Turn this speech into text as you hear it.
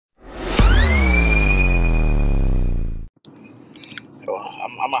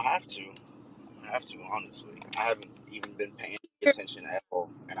I'm gonna have to. I have to, honestly. I haven't even been paying attention at all,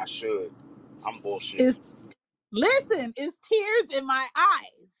 and I should. I'm bullshitting. It's listen, it's tears in my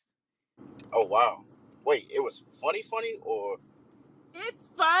eyes. Oh wow. Wait, it was funny, or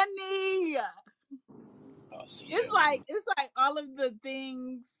It's funny. so It's yeah. like all of the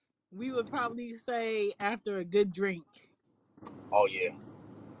things we would probably say after a good drink. Oh yeah.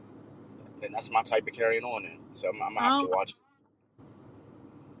 And that's my type of carrying on. Then, so I'm gonna have to Um, watch.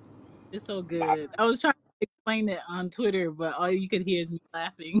 it's so My, good. I was trying to explain it on Twitter, but all you could hear is me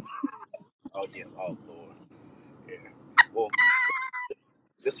laughing. oh yeah. Oh lord. Yeah. Well,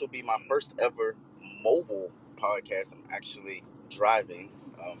 this will be my first ever mobile podcast. I'm actually driving.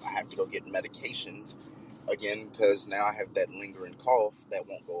 I have to go get medications again because now I have that lingering cough that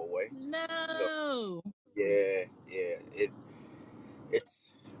won't go away. So No. yeah. It's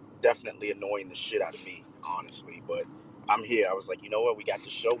definitely annoying the shit out of me, honestly. But I'm here. I was like, you know what? We got the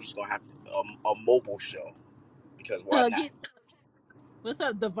show. We're just gonna have a mobile show because why So not? what's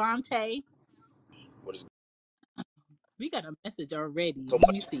up, Devontae? What is We got a message already. so Let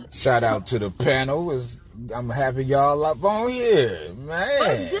me much? see. Shout out to the panel. I'm happy y'all up on here.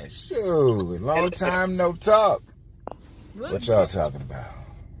 What's good? Man, shoot. And Long time no talk. What's What y'all good, talking about?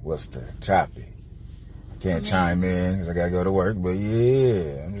 What's the topic? Can't man? chime in because I got to go to work. But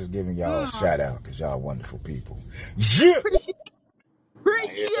yeah, I'm just giving y'all a Oh, shout out because y'all wonderful people. Yeah. appreciate I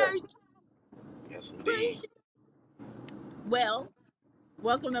hear that. appreciate Yes, indeed. appreciate. Well,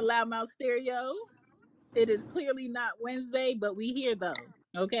 welcome to Loudmouth Stereo. It is clearly not Wednesday, but we here though.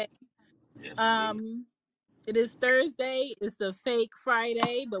 Okay. Yes, indeed. Um, it is Thursday. It's the fake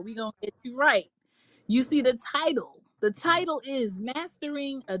Friday, but we gonna get you right. You see the title. The title is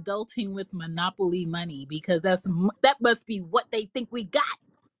Mastering Adulting with Monopoly Money because that must be what they think we got.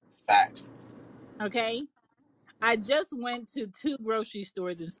 Facts. Okay. I just went to two grocery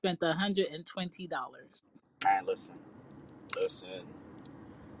stores and spent $120. Man, listen.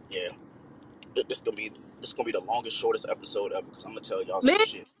 Yeah, this gonna be the longest, shortest episode ever because I'm gonna tell y'all some Because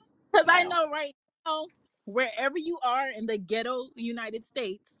shit I now. know right now, wherever you are in the ghetto United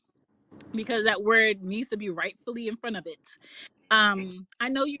States, because that word needs to be rightfully in front of it. I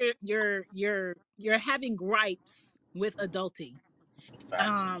know you're having gripes with adulting.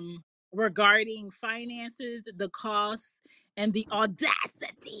 Facts. Um, regarding finances, the cost, and the Hmm.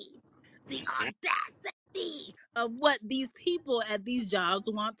 audacity of what these people at these jobs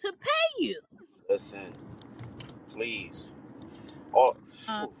want to pay you. Listen, please. All,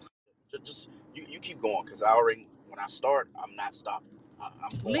 Uh, whew, just you keep going because I already when I start, I'm not stopping.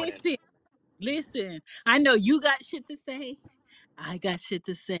 I'm going in. listen, listen. I know you got shit to say. I got shit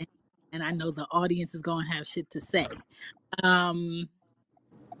to say, and I know the audience is gonna have shit to say. Um,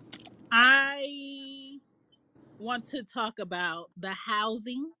 I want to talk about the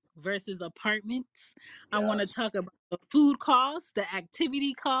housing versus apartments. I want to Yes. talk about the food costs, the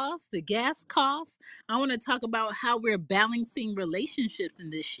activity costs, the gas costs. I want to talk about how we're balancing relationships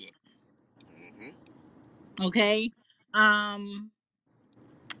in this shit. Hmm. Okay? Um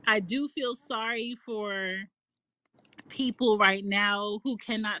I do feel sorry for people right now who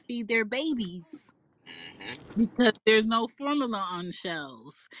cannot feed their babies Hmm. because there's no formula on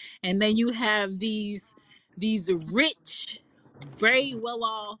shelves. And then you have these rich, very well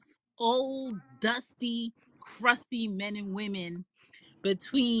off, old, dusty, crusty men and women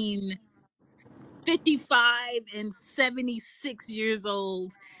between 55 and 76 years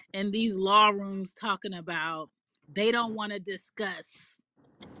old in these law rooms talking about they don't want to discuss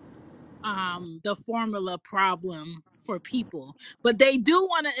the formula problem for people, but they do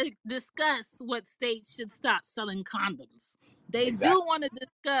want to discuss what states should stop selling condoms. They do Exactly. want to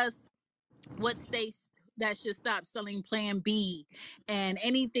discuss what states that should stop selling plan B and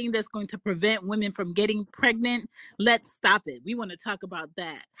anything that's going to prevent women from getting pregnant. Let's stop it. We want to talk about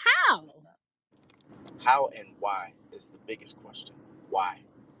that. How? How and why is the biggest question. Why?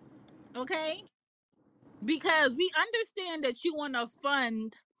 Okay, because we understand that you want to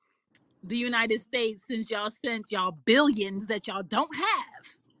fund the United States since y'all sent y'all billions that y'all don't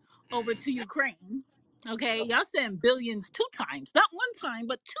have over to Hmm. Ukraine. Okay, Yep. y'all send billions two times, not one time,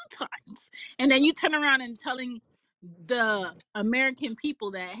 but two times. And then you turn around and telling the American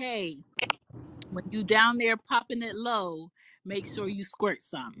people that, hey, when you down there popping it low, make sure you squirt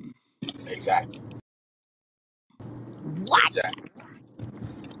something. Exactly. What? Exactly.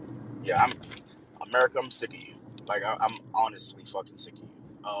 Yeah, America. I'm sick of you. Like I'm honestly fucking sick of you.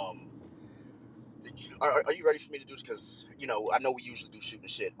 Are you ready for me to do this? Because I know we usually do shooting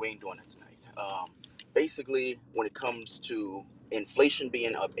shit. We ain't doing that tonight. Basically, when it comes to inflation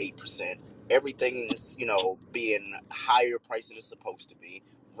being up 8%, everything is being higher price than it's supposed to be.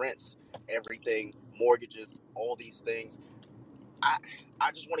 rents, everything, mortgages, all these things.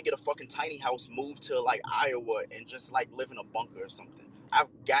 I just want to get a fucking tiny house, move to like Iowa, and just like live in a bunker or something. I've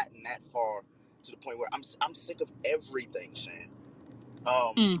gotten that far to the point where I'm sick of everything, Shan.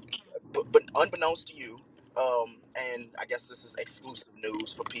 Um, Mm. but unbeknownst to you, and I guess this is exclusive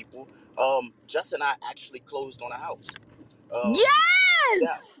news for people. Jess and I actually closed on a house. Um, yeah.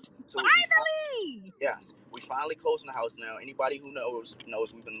 Yes! So Finally! yes, we finally closed on the house now. Anybody who knows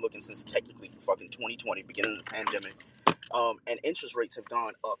we've been looking since technically fucking 2020, beginning of the pandemic. And interest rates have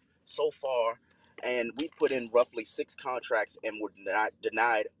gone up so far, and we've put in roughly 6 contracts and were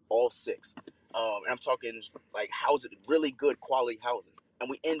denied all 6. And I'm talking like houses, really good quality houses, and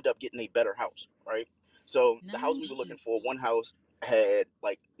we end up getting a better house, right? So the house we were looking Nice. for, one house had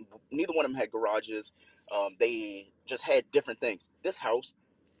like neither one of them had garages. They just had different things. This house,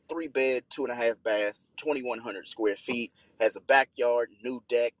 3 bed, 2.5 bath, 2,100 square feet, has a backyard, new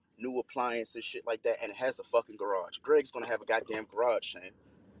deck, new appliances, shit like that, and it has a fucking garage. Greg's gonna have a goddamn garage, Shane.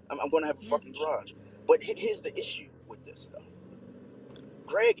 I'm gonna have a Yes. fucking garage. But here's the issue with this stuff.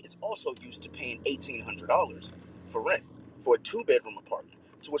 Greg is also used to paying $1,800 for rent for a 2 bedroom apartment.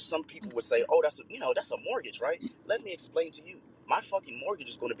 To which some people would say, "Oh, that's a mortgage, right?" Let me explain to you. My fucking mortgage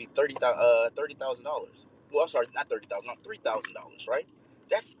is going to be $30,000. Well, I'm sorry, not 30,000, $3,000, right?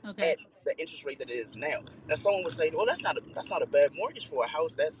 That's Okay. at the interest rate that it is now. Now, someone would say, "Well, that's not a bad mortgage for a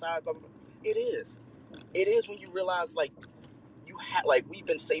house that size." Blah, blah, blah. It is. It is when you realize like we've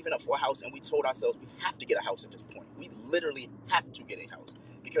been saving up for a house, and we told ourselves we have to get a house at this point. We literally have to get a house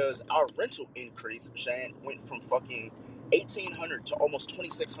because our rental increase, Shan, went from fucking $1,800 to almost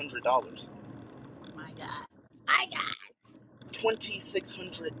 $2,600. My God. My God.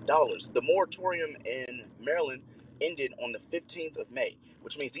 $2,600. The moratorium in Maryland ended on the 15th of May,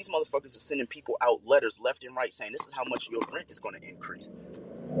 which means these motherfuckers are sending people out letters left and right saying this is how much your rent is going to increase.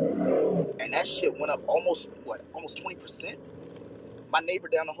 And that shit went up almost 20%. My neighbor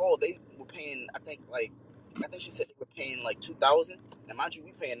down the hall, they were paying, I think she said they were paying like 2,000. Now, mind you,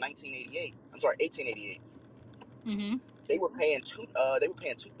 we paying 1988. I'm sorry, 1888. Mm-hmm. They were paying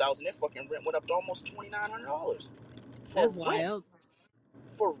 2,000. Their fucking rent went up to almost $2,900 for That's rent. wild.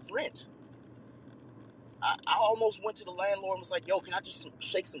 For rent. I almost went to the landlord and was like, "Yo, can I just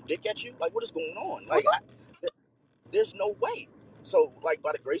shake some dick at you? Like, what is going on? What? Like, there's no way." So, like,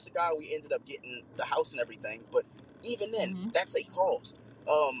 by the grace of God, we ended up getting the house and everything. But even then, Mm-hmm. that's a cost.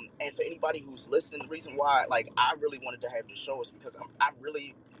 And for anybody who's listening, the reason why, like, I really wanted to have this show is because I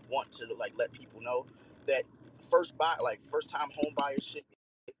really want to, like, let people know that first time home buyer shit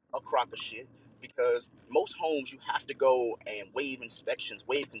is a crock of shit. Because most homes, you have to go and waive inspections,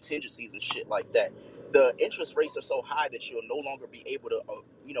 waive contingencies, and shit like that. The interest rates are so high that you'll no longer be able to,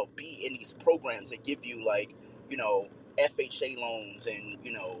 be in these programs that give you, like, you know, FHA loans and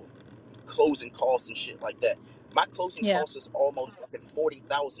closing costs and shit like that. My closing Yeah. cost is almost fucking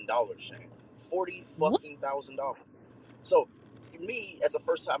 $40,000, Shane. 40 What? fucking $1,000. So me as a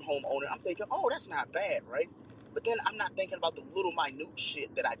first time homeowner, I'm thinking, oh, that's not bad, right? But then I'm not thinking about the little minute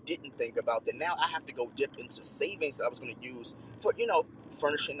shit that I didn't think about. That now I have to go dip into savings that I was going to use for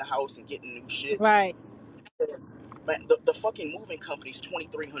furnishing the house and getting new shit. Right. Man, the fucking moving company's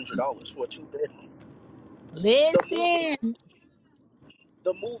 $2,300 for a 2 bedroom. The moving Listen.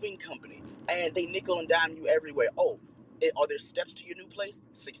 the moving company, and they nickel and dime you everywhere. Oh, are there steps to your new place?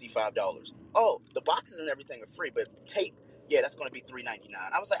 $65. Oh, the boxes and everything are free, but tape, yeah, that's going to be $3.99.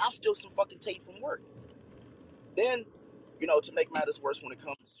 I was like, I'll steal some fucking tape from work. Then, to make matters worse, when it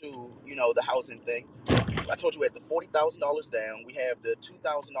comes to the housing thing, I told you we had the $40,000 down. We have the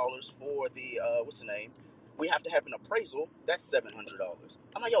 $2,000 for the what's the name? We have to have an appraisal. That's $700.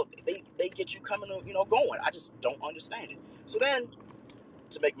 I'm like, yo, they get you coming, going. I just don't understand it. So then,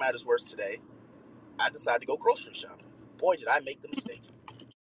 to make matters worse today, I decided to go grocery shopping. Boy, did I make the mistake.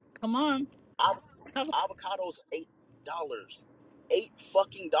 Come on. Av- Talk. Avocados are $8. $8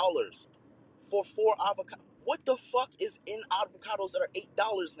 fucking for 4 avocados. What the fuck is in avocados that are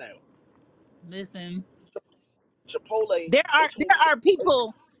 $8 now? Listen. Chipotle, There they are told there me, are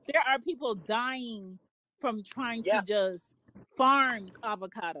people there are people dying from trying to yeah, just farm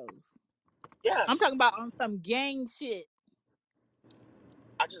avocados. I'm yes. talking about on some gang shit.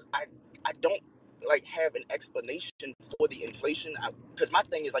 I don't like have an explanation for the inflation because my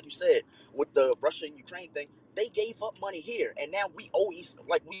thing is, like you said, with the Russia and Ukraine thing, they gave up money here and now we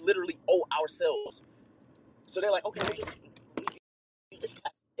we literally owe ourselves. So they're like, okay, we'll Right. just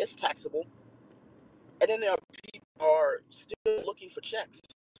it's taxable. And then there are people who are still looking for checks,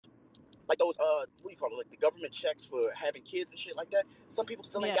 like those what do you call it, like the government checks for having kids and shit like that. Some people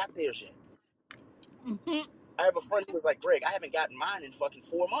still ain't Yeah. got theirs yet. Hmm. I have a friend who was like, Greg, I haven't gotten mine in fucking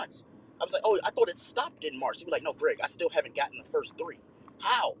 4 months. I was like, oh, I thought it stopped in March. He was like, no, Greg, I still haven't gotten the first three.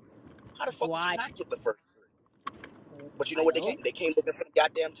 How? How the fuck did you Why? not get the first three? But you know what they came? Wild. They came looking for the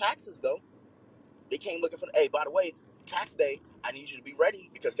goddamn taxes though. They came looking for. Hey, by the way, tax day. I need you to be ready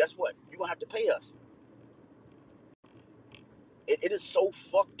because guess what? You're gonna have to pay us. It is so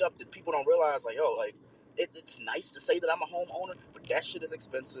fucked up that people don't realize. Like, yo, like it's nice to say that I'm a homeowner, but that shit is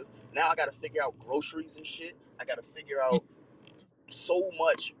expensive. Now I got to figure out groceries and shit. I got to figure out so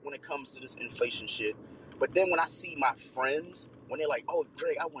much when it comes to this inflation shit. But then when I see my friends, when they're like, "Oh,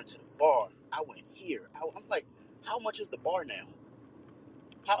 Greg, I went to the bar. I went here." I'm like, "How much is the bar now?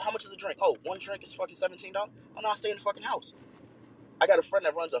 How much is a drink? Oh, one drink is fucking $17. Oh no, I stay in the fucking house." I got a friend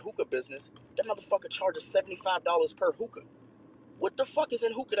that runs a hookah business. That motherfucker charges $75 per hookah. What the fuck is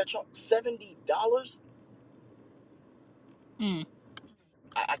in hookah that charge $70? Mm.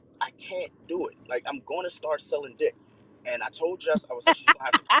 I can't do it. Like I'm going to start selling dick, and I told Jess I was like she's gonna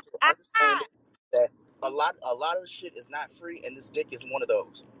have to come to the understanding that a lot of shit is not free, and this dick is one of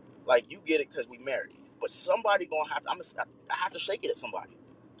those. Like you get it because we married, but somebody gonna have to, I have to shake it at somebody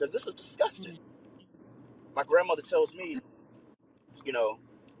because this is disgusting. Mm. My grandmother tells me, you know,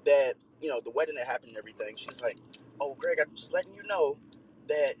 that the wedding that happened and everything. She's like, "Oh, Greg, I'm just letting you know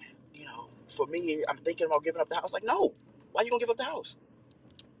that for me, I'm thinking about giving up the house." Like, no, why you gonna give up the house?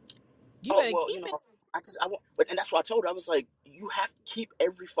 You Oh better well, keep it. I want, but and that's what I told her. I was like, you have to keep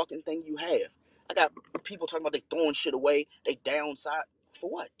every fucking thing you have. I got people talking about they throwing shit away, they downside for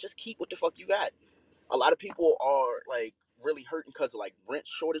what? Just keep what the fuck you got. A lot of people are like really hurting because of like rent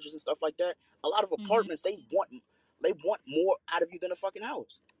shortages and stuff like that. A lot of Hmm. apartments they want more out of you than a fucking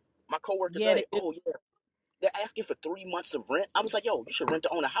house. My coworker Yeah, they today, do. oh yeah, they're asking for 3 months of rent. I was like, yo, you should rent to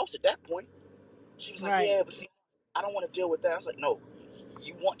own a house at that point. She was like, Right. yeah, but see, I don't want to deal with that. I was like, no,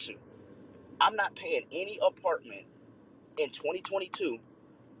 you want to. I'm not paying any apartment in 2022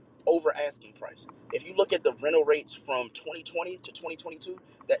 over asking price. If you look at the rental rates from 2020 to 2022,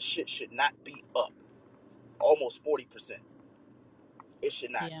 that shit should not be up almost 40%. It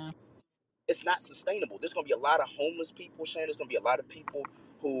should not. Yeah. It's not sustainable. There's going to be a lot of homeless people, Shane. There's going to be a lot of people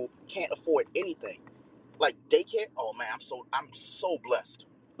who can't afford anything. Like daycare, oh man, I'm so blessed.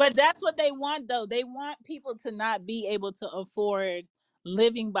 But that's what they want, though. They want people to not be able to afford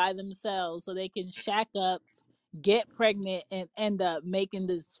living by themselves so they can shack up, get pregnant, and end up making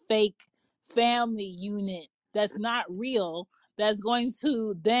this fake family unit that's not real, that's going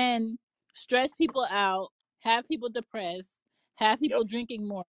to then stress people out, have people depressed, have Yep. people drinking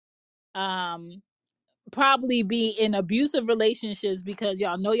more. Um, Probably be in abusive relationships because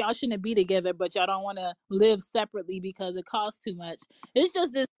y'all know y'all shouldn't be together, but y'all don't want to live separately because it costs too much. It's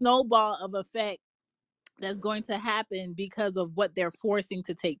just this snowball of effect that's going to happen because of what they're forcing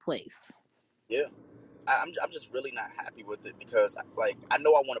to take place. Yeah. I'm just really not happy with it because like I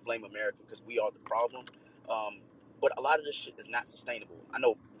know I want to blame America because we are the problem, um, but a lot of this shit is not sustainable. I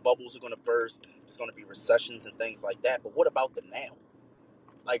know bubbles are going to burst. There's going to be recessions and things like that. But what about the now?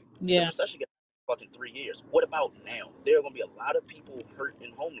 Like the Yeah. recession gets fucking 3 years. What about now? There are gonna be a lot of people hurt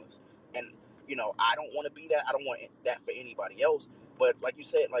and homeless, and I don't want to be that. I don't want that for anybody else. But like you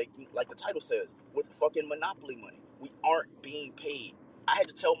said, like the title says, with fucking monopoly money, we aren't being paid. I had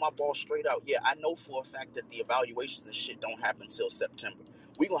to tell my boss straight out. Yeah, I know for a fact that the evaluations and shit don't happen until September.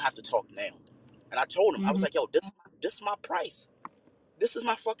 We gonna have to talk now. And I told him, I was Hmm. like, yo, this is my price. This is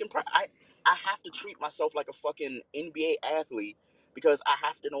my fucking price. I have to treat myself like a fucking NBA athlete because I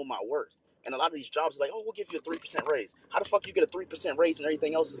have to know my worth. And a lot of these jobs are like, oh, we'll give you a 3% raise. How the fuck you get a 3% raise and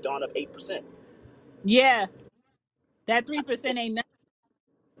everything else has gone up 8%? Yeah. That 3% ain't nothing.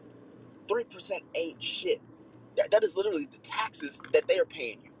 3% ain't shit. That is literally the taxes that they are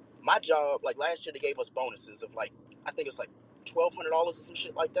paying you. My job, like last year, they gave us bonuses of like, I think it was like $1,200 or some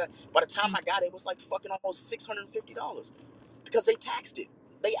shit like that. By the time I got it, it was like fucking almost $650 because they taxed it.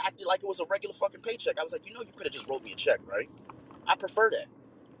 They acted like it was a regular fucking paycheck. I was like, you could have just wrote me a check, right? I prefer that.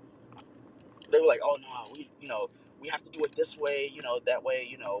 They were like, oh no, we have to do it this way, that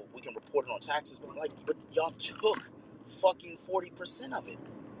way, we can report it on taxes. But I'm like, but y'all took fucking 40% of it.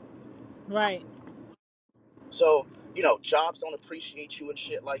 Right. So, jobs don't appreciate you and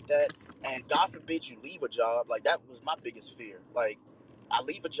shit like that. And God forbid you leave a job. Like that was my biggest fear. Like I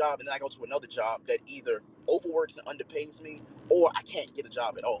leave a job and then I go to another job that either overworks and underpays me or I can't get a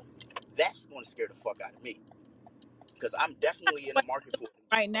job at all. That's going to scare the fuck out of me because I'm definitely in the But market for a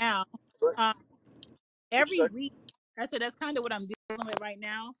new right job. now, What um, you every say? week, I said that's kind of what I'm dealing with right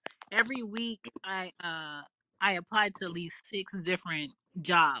now. Every week, I applied to at least 6 different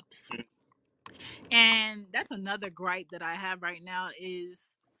jobs. And that's another gripe that I have right now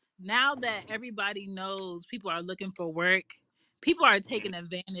is now that everybody knows people are looking for work, people are taking Mhm.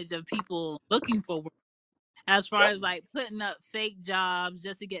 advantage of people looking for work. As far Yep. as like putting up fake jobs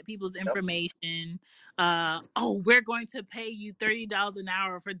just to get people's Yep. information. Oh, we're going to pay you $30 an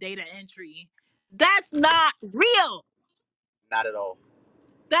hour for data entry. That's not real. Not at all.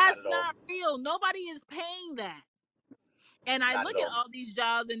 Not That's at all. not real. Nobody is paying that. And I Not at look at all. all these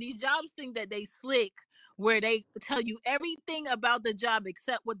jobs, and these jobs think that they slick, where they tell you everything about the job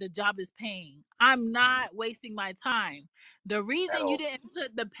except what the job is paying. I'm not wasting my time. The At reason you all. didn't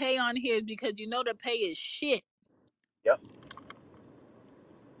put the pay on here is because you know the pay is shit. Yep.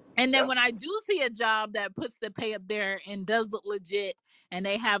 And then Yep. when I do see a job that puts the pay up there and does look legit, and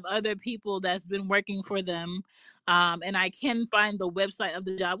they have other people that's been working for them, and I can find the website of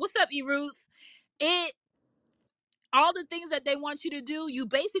the job. What's up, E Ruth? It all the things that they want you to do, you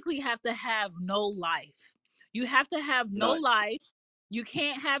basically have to have no life. You have to have no None. life. You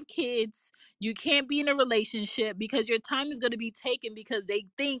can't have kids. You can't be in a relationship because your time is going to be taken because they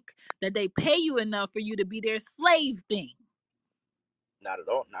think that they pay you enough for you to be their slave thing. Not at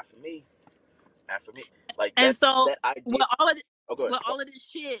all. Not for me. Not for me. Like And so that idea. with all of Oh, go ahead. with all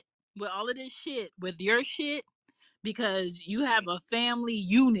of this shit, with your shit, because you have a family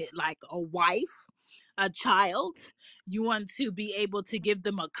unit like a wife, a child. You want to be able to give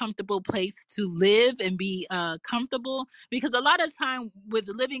them a comfortable place to live and be comfortable, because a lot of time with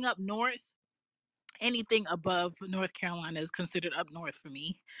living up north, anything above North Carolina is considered up north for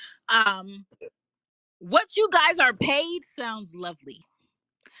me. Um, what you guys are paid sounds lovely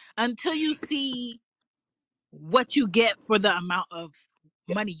until you Mhm. see what you get for the amount of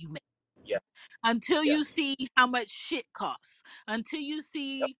Yeah. money you make, Yeah. until you Yes. see how much shit costs, until you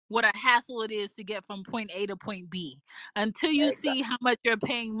Yep. see what a hassle it is to get from point A to point B, until you see Exactly. how much you're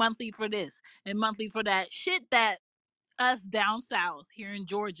paying monthly for this and monthly for that shit, that us down south here in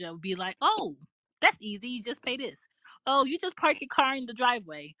Georgia would be like, oh, that's easy. You just pay this. Oh, you just park your car in the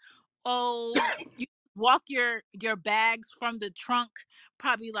driveway. Oh, you walk your bags from the trunk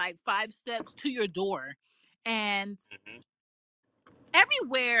probably like 5 steps to your door. And Hmm.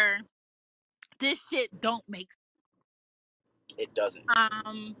 everywhere this shit don't make It doesn't.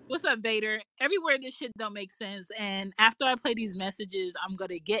 what's up, Vader? Everywhere this shit don't make sense. And after I play these messages, I'm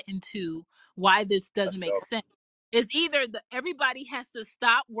gonna get into why this doesn't Let's make go. sense. It's either everybody has to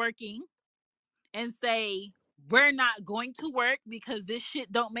stop working and say we're not going to work because this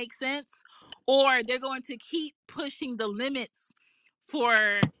shit don't make sense, or they're going to keep pushing the limits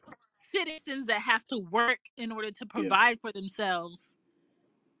for citizens that have to work in order to Yeah. provide for themselves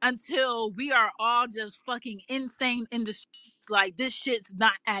until we are all just fucking insane in the streets. Like this shit's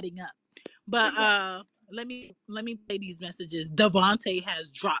not adding up. But Exactly. let me play these messages. Devonte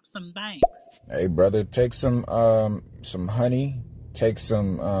has dropped some things. Hey, brother, take some honey, take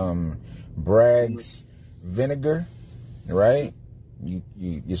some Turmeric. Bragg's vinegar, Hmm. right?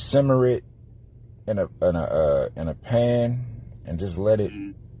 You simmer it in a pan and just let it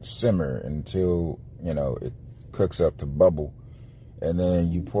Hmm. simmer until it cooks up to bubble, and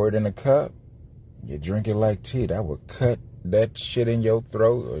then you pour it in a cup. You drink it like tea. That would cut that shit in your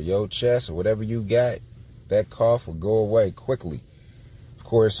throat or your chest or whatever you got. That cough will go away quickly. Of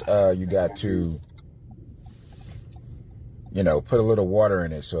course, you That's got gonna be. to put a little water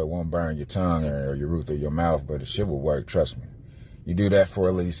in it so it won't burn your tongue or your roof or your mouth, but the shit will work, trust me. You do that for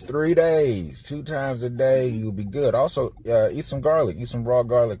at least 3 days, 2 times a day, Hmm. you'll be good. Also, eat some garlic, eat some raw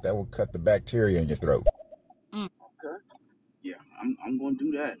garlic. That will cut the bacteria in your throat. Mm. Okay. Yeah, I'm gonna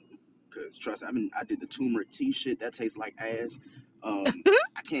do that. Cause trust, I did the turmeric tea shit. That tastes like ass.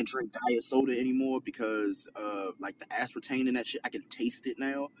 I can't drink diet soda anymore because like the aspartame in that shit, I can taste it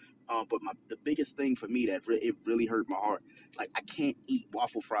now. But the biggest thing for me that it really hurt my heart. Like I can't eat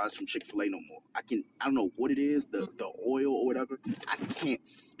waffle fries from Chick-fil-A no more. I don't know what it is, the oil or whatever. I can't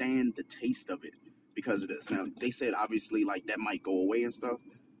stand the taste of it because of this. Now they said obviously like that might go away and stuff,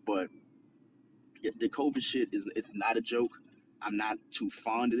 but the COVID shit it's not a joke. I'm not too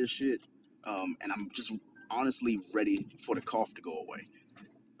fond of this shit, and I'm just honestly ready for the cough to go away.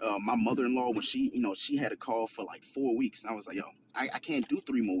 My mother-in-law, when she had a cough for like 4 weeks, and I was like, yo, I can't do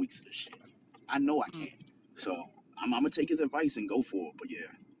 3 more weeks of this shit. I know I Mm. can't. So I'm gonna take his advice and go for it. But yeah,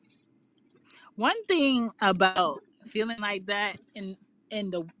 One thing about feeling like that in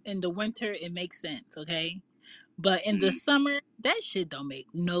the winter, it makes sense, okay? But in the mm, summer, that shit don't make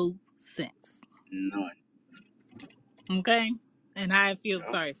no sense, none. okay? And I feel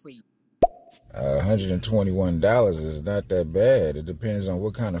Yup. sorry for you. $121 is not that bad. It depends on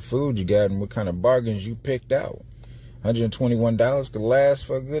what kind of food you got and what kind of bargains you picked out. $121 could last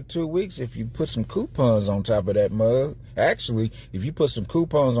for a good 2 weeks if you put some coupons on top of that mug. Actually, if you put some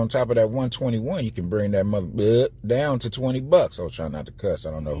coupons on top of that 121, you can bring that mug down to $20. I was trying not to cuss.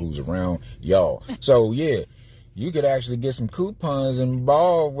 I don't know who's around y'all. So yeah, you could actually get some coupons and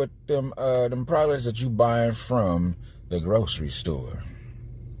ball with them products that you buying from the grocery store.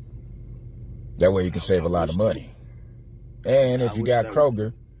 That way you can save a lot of money. And if you got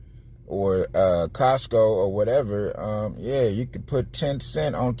Kroger or Costco or whatever, yeah, you could put 10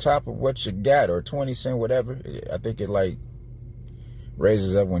 cents on top of what you got, or 20 cents, whatever. I think it like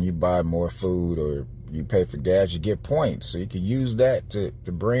raises up when you buy more food or you pay for gas, you get points. So you can use that to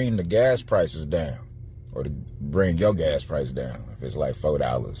bring the gas prices down, or to bring your gas price down if it's like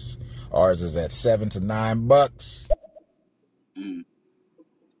 $4. Ours is at $7 to $9.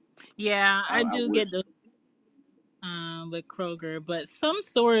 Yeah, I do get the with Kroger, but some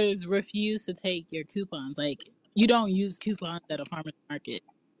stores refuse to take your coupons. Like, you don't use coupons at a farmer's market.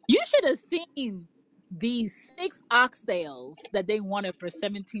 You should have seen these 6 oxtails that they wanted for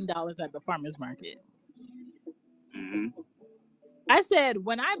 $17 at the farmer's market. I said,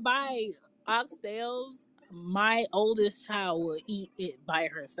 when I buy oxtails, my oldest child will eat it by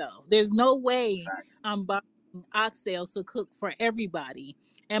herself. There's no way I'm buying oxtails to cook for everybody.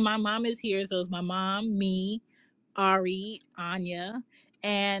 And my mom is here, so it's my mom, me, Ari, Anya,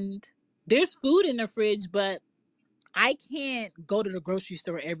 and there's food in the fridge, but I can't go to the grocery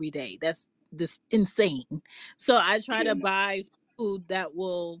store every day. That's just insane. So I try to buy food that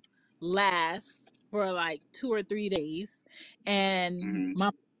will last for like 2 or 3 days. And my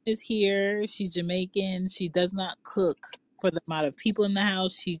mom is here. She's Jamaican. She does not cook for the amount of people in the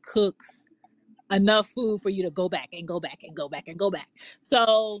house. She cooks enough food for you to go back and go back and go back and go back.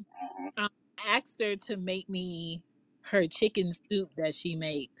 So I asked her to make me her chicken soup that she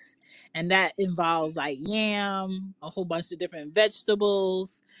makes. And that involves like yam, a whole bunch of different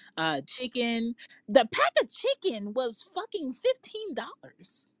vegetables, chicken. The pack of chicken was fucking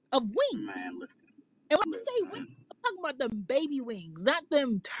 $15 of wings. And when I say wings, I'm talking about them baby wings, not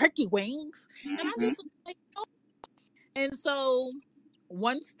them turkey wings. And I just like, oh. And so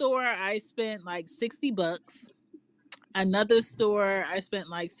one store I spent like $60. Another store I spent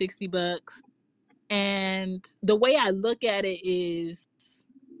like $60. And the way I look at it is,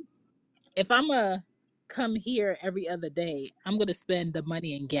 if I'm gonna come here every other day, I'm gonna spend the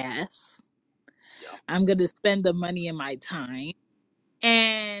money in gas. I'm gonna spend the money in my time.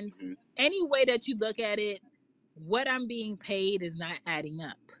 And any way that you look at it, what I'm being paid is not adding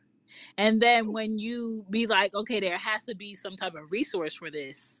up. And then when you be like, okay, there has to be some type of resource for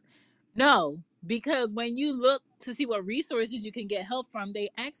this. No, because when you look to see what resources you can get help from, they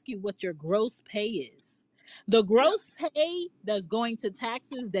ask you what your gross pay is. The gross pay that's going to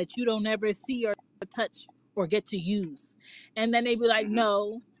taxes that you don't ever see or touch or get to use. And then they be like,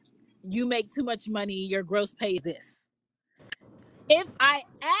 no, you make too much money. Your gross pay is this. If I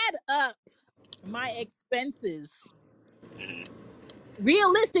add up my expenses,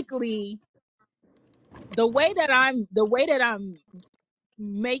 realistically, the way that I'm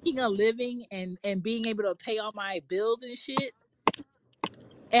making a living and being able to pay all my bills and shit,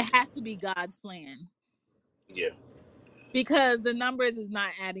 it has to be God's plan. Yeah. Because the numbers is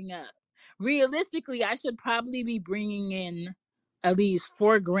not adding up. Realistically, I should probably be bringing in at least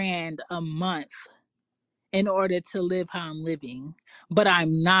 $4,000 a month in order to live how I'm living, but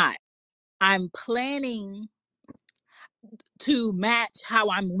I'm not. I'm planning to match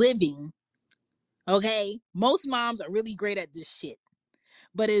how I'm living. Okay, most moms are really great at this shit,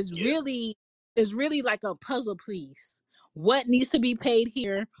 but it's really like a puzzle piece. What needs to be paid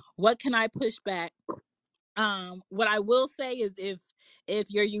here? What can I push back? What I will say is, if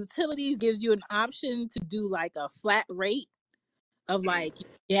your utilities gives you an option to do like a flat rate of like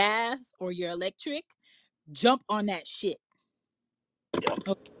gas or your electric, jump on that shit.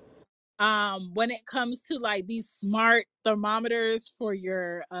 Okay. When it comes to like these smart thermometers for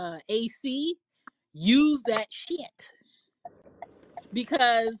your AC, use that shit.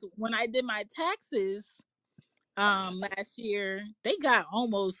 Because when I did my taxes last year, they got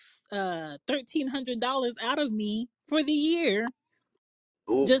almost $1,300 out of me for the year.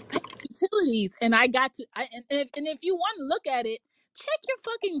 Ooh. Just paying utilities. And I got to and if you want to look at it, check your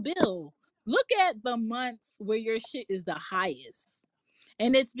fucking bill. Look at the months where your shit is the highest.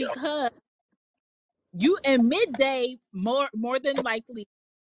 And it's because you in midday, more than likely,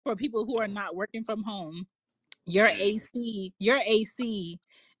 for people who are not working from home, your AC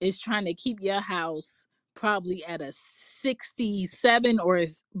is trying to keep your house probably at a 67 or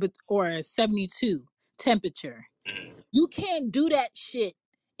a 72 temperature. You can't do that shit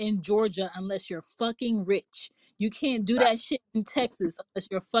in Georgia unless you're fucking rich. You can't do that shit in Texas unless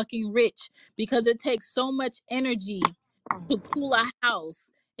you're fucking rich because it takes so much energy to cool a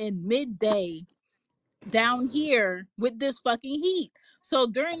house in midday down here with this fucking heat. So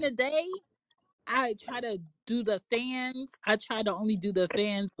during the day, I try to do the fans. I try to only do the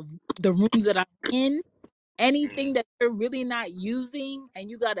fans of the rooms that I'm in. Anything that you're really not using and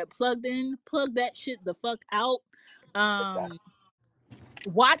you got it plugged in, plug that shit the fuck out. Exactly. Um,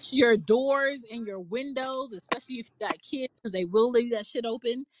 Watch your doors and your windows, especially if you got kids, because they will leave that shit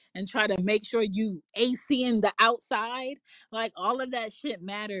open, and try to make sure you AC in the outside. Like all of that shit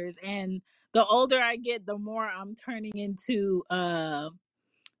matters. And the older I get, the more I'm turning into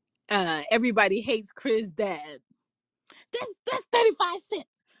everybody hates Chris dad. That's 35 cents.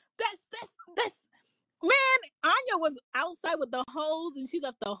 That's man, Anya was outside with the hose and she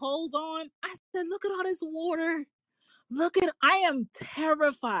left the hose on. I said, look at all this water. I am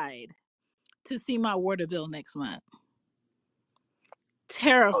terrified to see my water bill next month.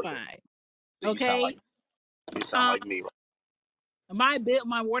 Oh yeah. Terrified. So Okay. you sound Um like me, right?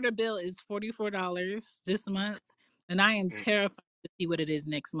 my water bill is $44 this month. And I am Mm. terrified to see what it is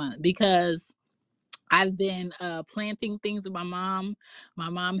next month because I've been planting things with my mom. My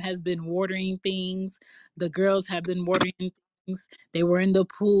mom has been watering things. The girls have been watering things. They were in the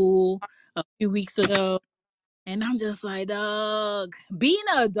pool a few weeks ago. And I'm just like, dog, being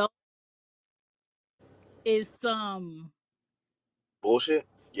an adult is some Bullshit.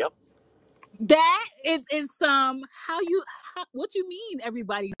 Yep. that is some what you mean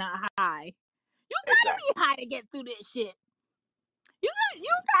everybody not high? You gotta Exactly. be high to get through this shit. You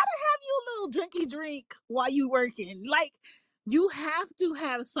gotta have your little drinky drink while you working. Like you have to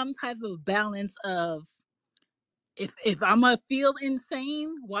have some type of balance of if I'm gonna feel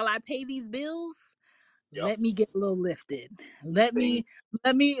insane while I pay these bills, Yep. let me get a little lifted. Let Thing.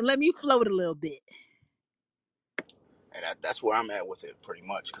 me let me float a little bit. And that's where I'm at with it, pretty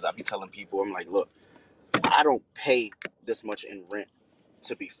much. Because I be telling people, I'm like, look, I don't pay this much in rent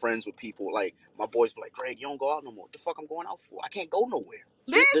to be friends with people. Like my boys be like, Greg, you don't go out no more. What the fuck I'm going out for? I can't go nowhere.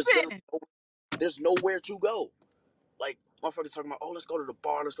 There's literally Listen, there's nowhere to go. Like motherfuckers talking about, oh, let's go to the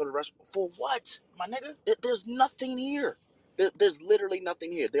bar, let's go to the restaurant. For what, my nigga? There's nothing here. There's literally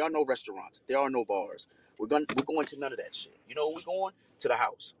nothing here. There are no restaurants. There are no bars. We're going to none of that shit. You know where we're going? To the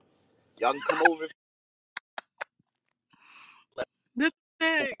house. Y'all can come over this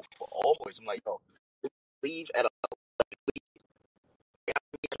thing, for all boys. I'm like, yo, leave at a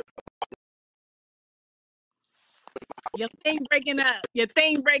your thing breaking up. Your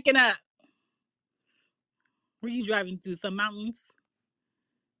thing breaking up. Were you driving through some mountains?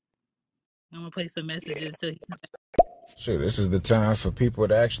 I'm gonna play some yeah, messages so he can Sure, this is the time for people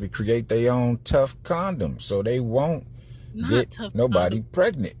to actually create their own tough condoms so they won't not get tough condom. nobody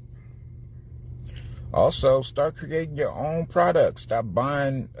pregnant. Also, start creating your own products. Stop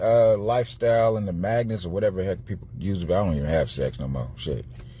buying lifestyle and the magnets or whatever the heck people use. I don't even have sex no more. Shit.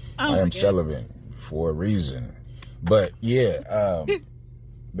 Oh I my am god. celibate for a reason. But yeah,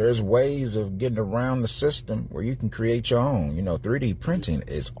 there's ways of getting around the system where you can create your own. 3D printing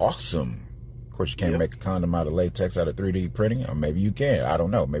is awesome. Of course, you can't yeah, make a condom out of latex out of 3D printing, or maybe you can. I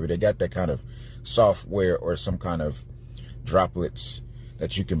don't know. Maybe they got that kind of software or some kind of droplets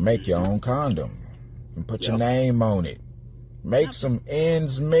that you can make your own condom and put your yep, name on it. Make Not put some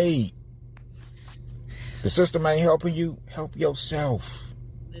ends meet. The system ain't helping you. Help yourself.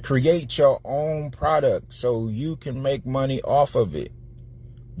 listen. Create your own product so you can make money off of it.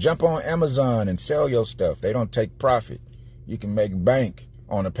 Jump on Amazon and sell your stuff. They don't take profit. You can make bank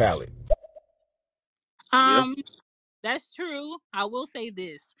on a pallet. yeah, Um, that's true. I will say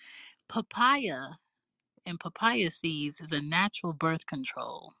this: papaya and papaya seeds is a natural birth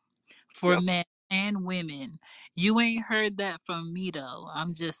control for yep, men and women. You ain't heard that from me though.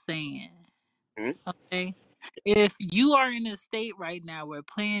 I'm just saying. mm-hmm. Okay. If you are in a state right now where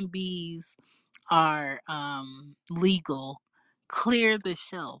Plan Bs are legal, clear the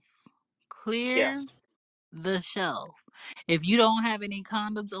shelf. Clear Yes, the shelf. If you don't have any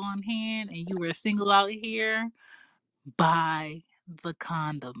condoms on hand and you were single out here, buy the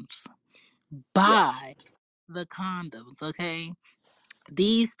condoms. yes, Buy the condoms, okay?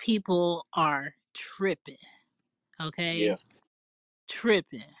 These people are tripping, yeah. okay?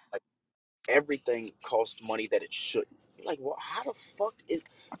 Tripping. Like everything costs money that it shouldn't. You're like, well, how the fuck is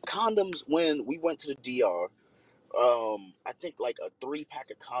condoms? When we went to the DR, I think like a 3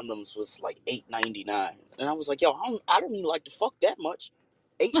 pack of condoms was like $8.99, and I was like, yo, I don't even like to fuck that much.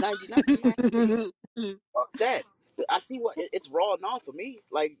 $8.99, man. Fuck that. I see what it's raw now for me.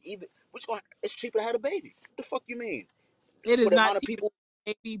 Like either which one? It's cheaper to have a baby. What the fuck you mean? It For is the not amount of cheaper. people,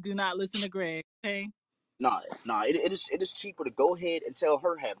 Baby, do not listen to Greg, okay? Nah. It is cheaper to go ahead and tell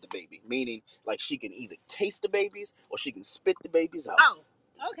her have the baby, meaning like she can either taste the babies or she can spit the babies out. Oh,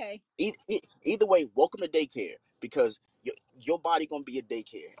 okay. Either way, welcome to daycare because your body gonna be a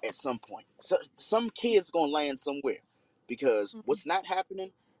daycare at some point. So some kids gonna land somewhere because Mhm. what's not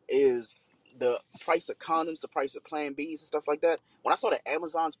happening is the price of condoms, the price of Plan Bs and stuff like that. When I saw that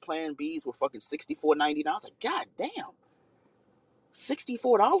Amazon's Plan Bs were fucking $64.99, I was like, God damn,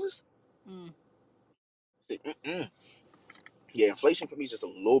 $64? Mm. Yeah, inflation for me is just a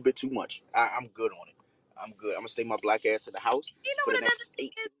little bit too much. I'm good on it. I'm good. I'm gonna stay my black ass in the house You know for what the another next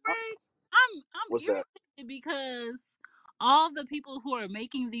eight thing is, months. Greg? I'm What's that? irritated because all the people who are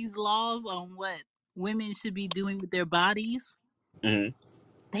making these laws on what women should be doing with their bodies, Hmm.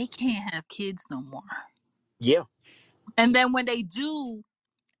 they can't have kids no more. Yeah. And then when they do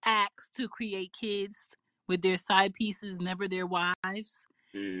acts to create kids with their side pieces, never their wives,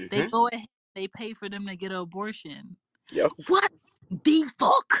 they Hmm. go ahead, they pay for them to get an abortion. Yep. What the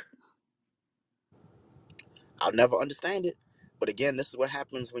fuck? I'll never understand it. But again, this is what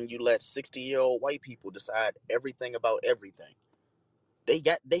happens when you let 60-year-old white people decide everything about everything.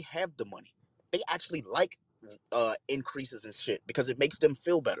 They have the money. They actually like increases and shit because it makes them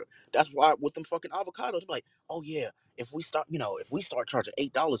feel better. That's why with them fucking avocados, they're like, oh yeah, if we start charging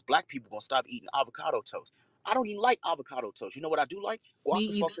 $8, black people gonna stop eating avocado toast. I don't even like avocado toast. You know what I do like? Me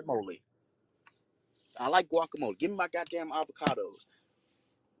either. Guacamole. I like guacamole. Give me my goddamn avocados.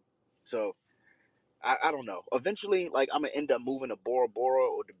 So I don't know. Eventually, like I'm gonna end up moving to Bora Bora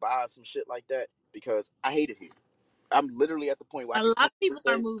or Dubai, some shit like that, because I hate it here. I'm literally at the point where I A can lot of comfortably people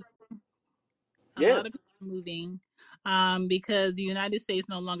are say, moving. A yeah, lot of people are moving because the United States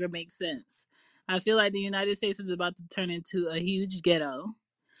no longer makes sense. I feel like the United States is about to turn into a huge ghetto.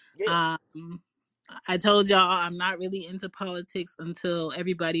 yeah, Um, I told y'all I'm not really into politics until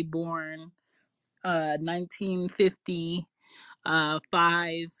everybody born 1950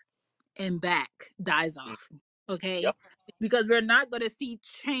 five and back dies mm, off. Okay, yep, because we're not going to see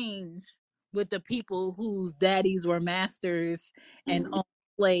change with the people whose daddies were masters and hmm, owned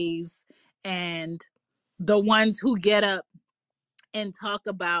slaves, and the ones who get up and talk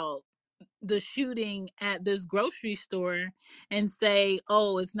about the shooting at this grocery store and say,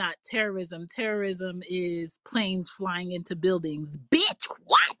 oh, it's not terrorism. Terrorism is planes flying into buildings. Bitch,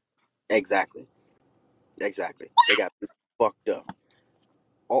 what? exactly, exactly. They got fucked up,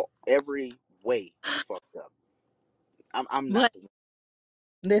 all every way fucked up. I'm But not the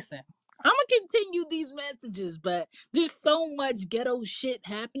listen, I'm gonna continue these messages, but there's so much ghetto shit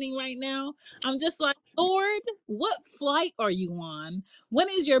happening right now. I'm just like, Lord, what flight are you on? When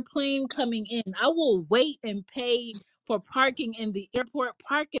is your plane coming in? I will wait and pay for parking in the airport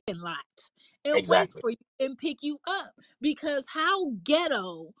parking lot and wait exactly. for you and pick you up. Because how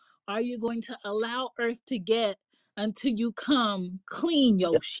ghetto are you going to allow Earth to get until you come clean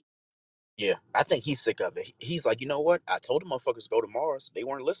Yeah, your shit? yeah. I think he's sick of it. He's like, you know what? I told the motherfuckers to go to Mars. They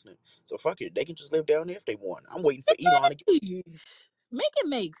weren't listening. So fuck it. They can just live down there if they want. I'm waiting for Elon to get. Make it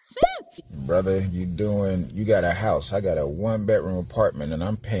make sense. Brother, you got a house. I got a 1 bedroom apartment and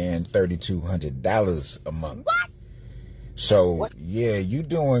I'm paying $3,200 a month. What? So What? yeah, you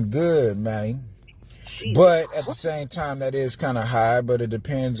doing good, man. Jesus But at the Christ. same time, that is kind of high. But it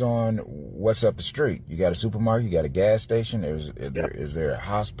depends on what's up the street. You got a supermarket, you got a gas station. Yep. Is there a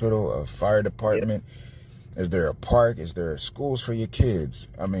hospital, a fire Yep. department? Is there a park? Is there schools for your kids?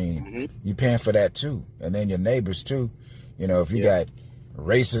 I mean, Hmm. you paying for that too, and then your neighbors too. You know, if you Yeah. got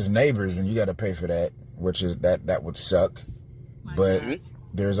racist neighbors, and you got to pay for that, which is that would suck. My But God. Hmm.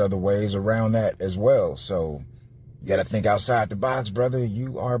 there's other ways around that as well. So you got Yeah. to think outside the box, brother.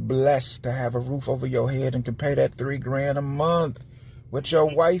 You are blessed to have a roof over your head and can pay that $3,000 a month with your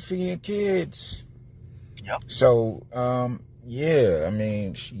wifey and kids. Yep. So, yeah, I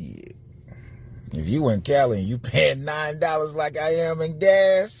mean, shit. If you in Cali and you paying $9 like I am in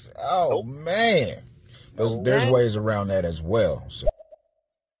gas, oh Nope. man. There's No. That ways around that as well. So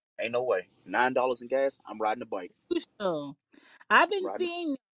Ain't no way. $9 in gas. I'm riding a bike. show. I've been Riding.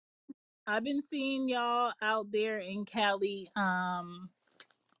 seeing I've been seeing y'all out there in Cali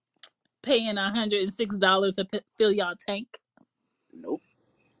paying $106 to fill y'all tank. Nope.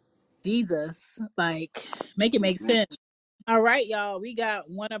 Jesus. Like, make it make Mm-mm. sense. All right, y'all. We got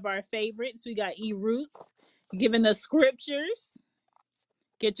one of our favorites. We got E Ruth giving the scriptures.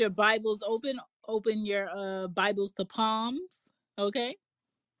 Get your Bibles open. Open your Bibles to palms. Okay?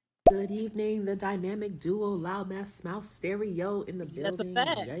 Good evening, the dynamic duo Loudmouth Mouse Stereo in the That's a building.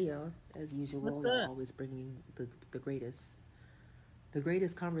 fact. Yeah, yeah. As What's usual, up? always bringing the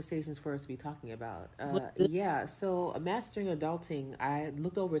greatest conversations for us to be talking about. What's good? Yeah. So, mastering adulting. I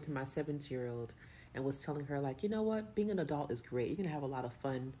looked over to my 7-year-old, and was telling her, like, you know what, being an adult is great. You're gonna have a lot of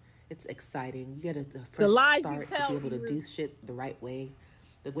fun. It's exciting. You get a The fresh lies you start to be tell, able to Iris. do shit the right way,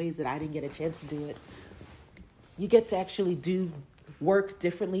 the ways that I didn't get a chance to do it. You get to actually do work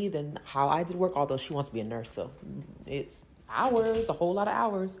differently than how I did work, although she wants to be a nurse, so it's hours, a whole lot of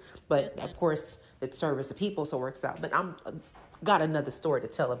hours. Yes, But honey. of course, it's service of people, so it works out. But I'm got another story to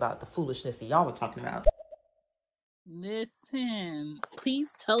tell about the foolishness that y'all were talking about. Listen,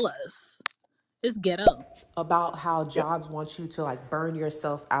 please tell us. It's ghetto. About how Yep. jobs want you to like burn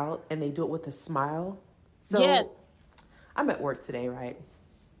yourself out and they do it with a smile. Yes. So I'm at work today, right?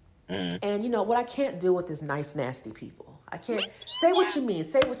 Mm-hmm. And you know what I can't deal with is nice, nasty people. I can't say what you mean,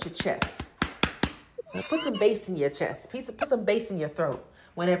 say it with your chest. Put some bass in your chest. Put some bass in your throat.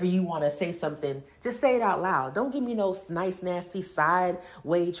 Whenever you want to say something, just say it out loud. Don't give me no nice, nasty side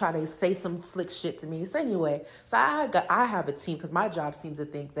way try to say some slick shit to me. So anyway, I have a team because my job seems to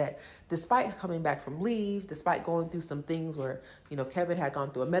think that despite coming back from leave, despite going through some things where Kevin had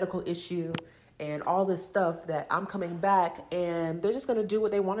gone through a medical issue and all this stuff, that I'm coming back and they're just gonna do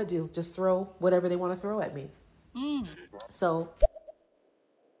what they want to do, just throw whatever they want to throw at me. Mm. So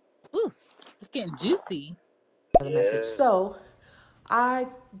Ooh, it's getting juicy. the message. Yeah. So I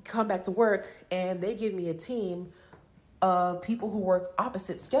come back to work and they give me a team of people who work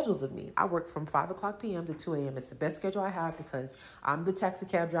opposite schedules of me. I work from 5 o'clock p.m. to 2 a.m. It's the best schedule I have because I'm the taxi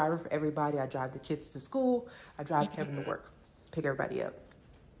cab driver for everybody. I drive the kids to school, I drive Kevin to Mm-hmm. work, pick everybody up.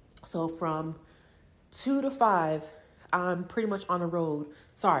 So from 2 to 5, I'm pretty much on the road.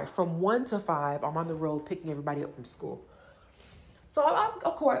 Sorry, from 1 to 5, I'm on the road picking everybody up from school. So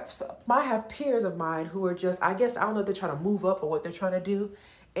of course, I have peers of mine who are just, I guess, I don't know if they're trying to move up or what they're trying to do.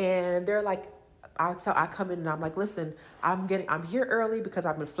 And they're like, I come in and I'm like, listen, I'm here early because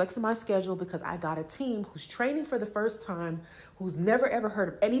I've been flexing my schedule because I got a team who's training for the first time, who's never ever heard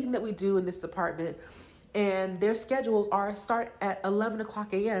of anything that we do in this department. And their schedules start at 11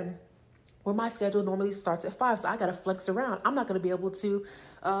 o'clock a.m. where my schedule normally starts at 5. So I got to flex around. I'm not going to be able to,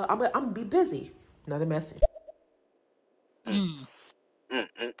 I'm going to be busy. Another message. Mm.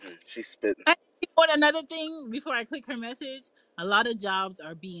 She's spitting. And you know what, another thing before I click her message, a lot of jobs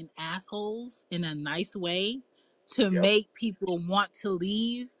are being assholes in a nice way to Yep. make people want to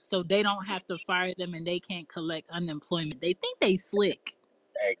leave so they don't have to fire them and they can't collect unemployment. They think they slick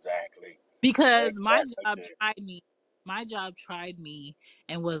Exactly. because Exactly. my job tried me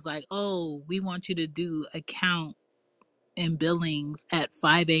and was like, oh, we want you to do account and billings at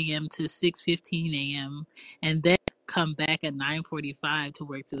 5 a.m. to 6:15 a.m. and then come back at 9:45 to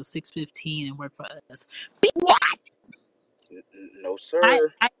work till 6:15 and work for us. What? No, I,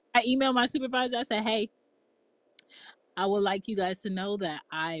 sir. I I emailed my supervisor. I said, hey, I would like you guys to know that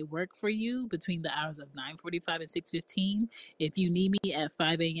I work for you between the hours of 9:45 and 6:15. If you need me at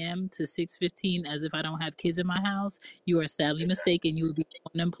 5 a.m. to 6:15 as if I don't have kids in my house, you are sadly Exactly. mistaken. You will be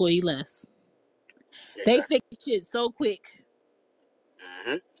one employee less. They Exactly. fixed shit so quick.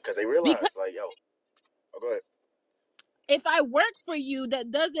 Because they Because realize, like, yo, oh, go ahead. if I work for you,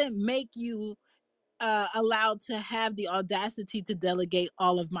 that doesn't make you allowed to have the audacity to delegate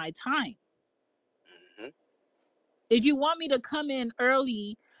all of my time. Hmm. If you want me to come in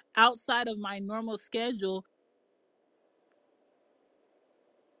early outside of my normal schedule,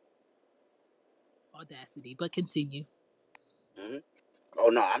 audacity, but continue. Hmm. Oh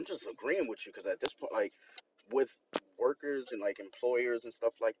no, I'm just agreeing with you because at this point, like, with workers and like employers and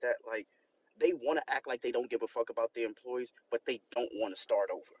stuff like that, like, they want to act like they don't give a fuck about their employees, but they don't want to start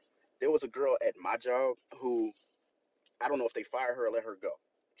over. There was a girl at my job who, I don't know if they fired her or let her go.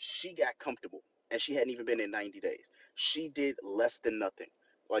 She got comfortable and she hadn't even been in 90 days. She did less than nothing.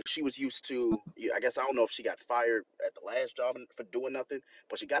 Like, she was used to, yeah, I guess I don't know if she got fired at the last job for doing nothing,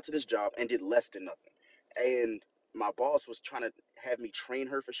 but she got to this job and did less than nothing. And my boss was trying to have me train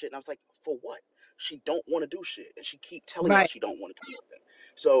her for shit, and I was like, for what? She don't want to do shit, and she keep telling y'all Right. she don't want to do nothing.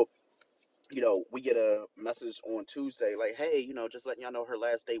 So, we get a message on Tuesday like, hey, just letting y'all know her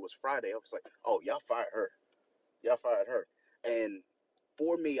last day was Friday. I was like, oh, y'all fired her. Y'all fired her. And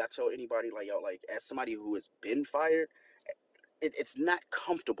for me, I tell anybody, like, yo, like, as somebody who has been fired, it's not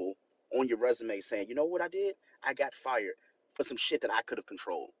comfortable on your resume saying, you know what I did? I got fired for some shit that I could have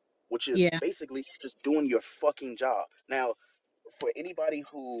controlled, which is Yeah. basically just doing your fucking job. Now, for anybody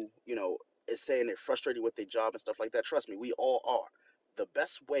who, is saying they're frustrated with their job and stuff like that, trust me, we all are. The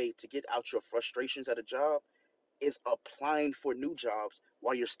best way to get out your frustrations at a job is applying for new jobs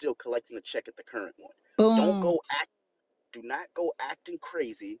while you're still collecting a check at the current one. Don't Boom. go act do not go acting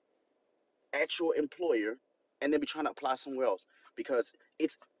crazy at your employer and then be trying to apply somewhere else, because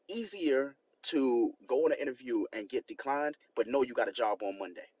it's easier to go on an interview and get declined but know you got a job on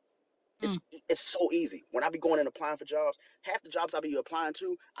Monday. Mm. It's so easy. When I be going and applying for jobs, half the jobs I be applying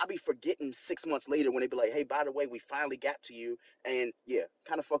to, I be forgetting 6 months later when they be like, "Hey, by the way, we finally got to you." And yeah,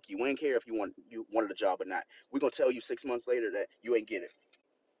 kind of fuck you. We ain't care if you wanted a job or not. We gonna tell you 6 months later that you ain't get it.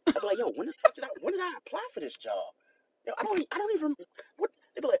 I be like, "Yo, when did I apply for this job? Yo, I don't even what."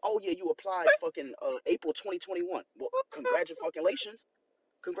 They be like, "Oh yeah, you applied fucking April 2021." Well, congratulations.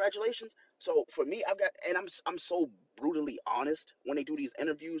 Congratulations. So for me, I'm so brutally honest when they do these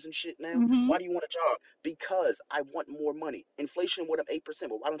interviews and shit now. Hmm. Why do you want a job? Because I want more money. Inflation with them 8%.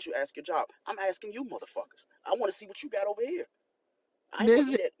 But why don't you ask your job? I'm asking you motherfuckers. I want to see what you got over here. I ain't gonna This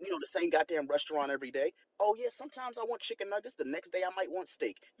is eat at the same goddamn restaurant every day. Oh yeah, sometimes I want chicken nuggets. The next day I might want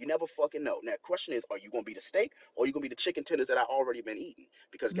steak. You never fucking know. Now, the question is, are you gonna be the steak or are you gonna be the chicken tenders that I already been eating?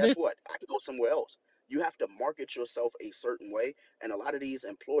 Because guess this. what? I can go somewhere else. You have to market yourself a certain way, and a lot of these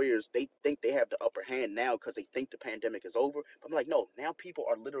employers they think they have the upper hand now because they think the pandemic is over. But I'm like, no. Now people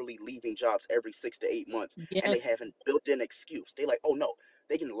are literally leaving jobs every 6 to 8 months, and they Yes, have a built-in excuse. They like, oh no,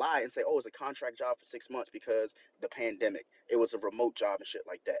 they can lie and say, oh, it's a contract job for 6 months because the pandemic. It was a remote job and shit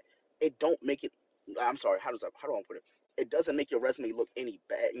like that. It don't make it. I'm sorry. How do I put it? It doesn't make your resume look any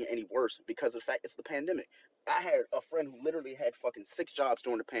bad, any worse because of the fact it's the pandemic. I had a friend who literally had fucking 6 jobs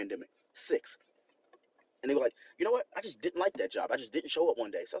during the pandemic, 6, and they were like, you know what? I just didn't like that job. I just didn't show up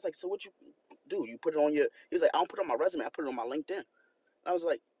one day. So I was like, so what you do? You put it on your? He was like, I don't put it on my resume. I put it on my LinkedIn. I was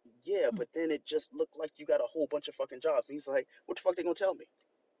like, yeah, but then it just looked like you got a whole bunch of fucking jobs. And he's like, what the fuck they gonna tell me?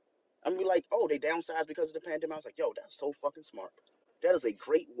 I'm gonna be like, oh, they downsized because of the pandemic. I was like, yo, that's so fucking smart. That is a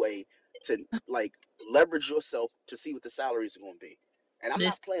great way to like leverage yourself to see what the salaries are gonna be. And I'm this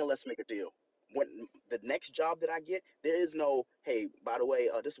not playing let's make a deal. When the next job that I get, there is no, hey, by the way,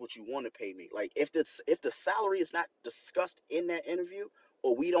 this is what you want to pay me. Like if the salary is not discussed in that interview,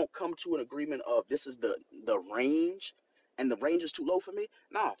 or we don't come to an agreement of this is the range, and the range is too low for me,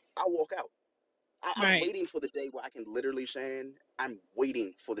 nah, I'll walk out. I'm right. waiting for the day where I can literally, Shane, I'm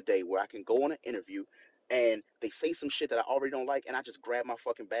waiting for the day where I can go on an interview and they say some shit that I already don't like, and I just grab my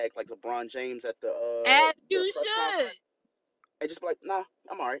fucking bag like LeBron James at As the you press should, conference and just be like, nah,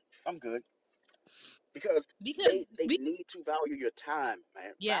 I'm all right, I'm good, because because they need to value your time,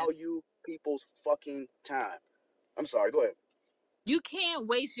 man. yes, Value people's fucking time. I'm sorry, go ahead. you can't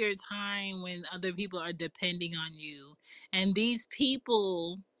waste your time when other people are depending on you, and these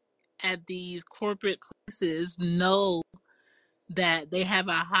people at these corporate places know that they have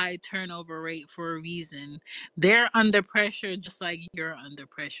a high turnover rate for a reason. They're under pressure just like you're under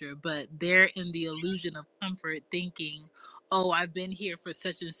pressure, but they're in the illusion of comfort thinking, oh, I've been here for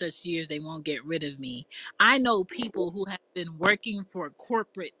such and such years, they won't get rid of me. I know people who have been working for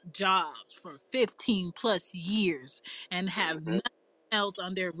corporate jobs for 15 plus years and have Mm-hmm. nothing else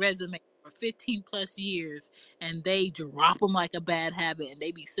on their resume for 15 plus years, and they drop them like a bad habit and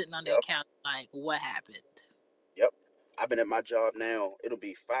they be sitting on their Yep. couch like, what happened? Yep. I've been at my job now. It'll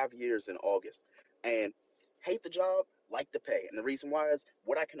be 5 years in August. And hate the job, like the pay. And the reason why is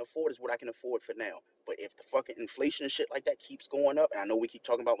what I can afford is what I can afford for now. But if the fucking inflation and shit like that keeps going up, and I know we keep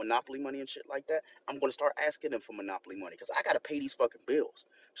talking about monopoly money and shit like that, I'm gonna start asking them for monopoly money because I gotta pay these fucking bills.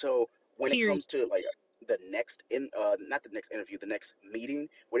 So when it Period. comes to like the next in not the next interview, the next meeting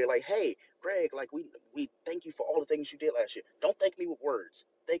where they're like, hey, Greg, like we thank you for all the things you did last year. Don't thank me with words.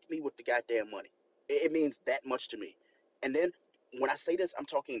 Thank me with the goddamn money. It means that much to me. And then when I say this, I'm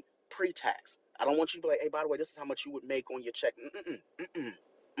talking pre-tax. I don't want you to be like, hey, by the way, this is how much you would make on your check. Mm-mm, mm-mm,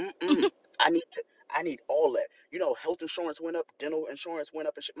 mm-mm. I need to, I need all that. Health insurance went up, dental insurance went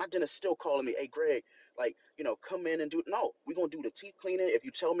up, and shit. My dentist still calling me, hey, Greg, like, come in and do. No, we're gonna do the teeth cleaning. If you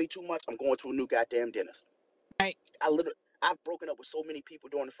tell me too much, I'm going to a new goddamn dentist. Right. I've broken up with so many people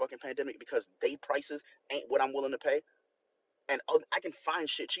during the fucking pandemic because they prices ain't what I'm willing to pay, and I can find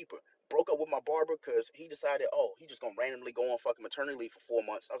shit cheaper. Broke up with my barber because he decided, oh, he just gonna randomly go on fucking maternity leave for 4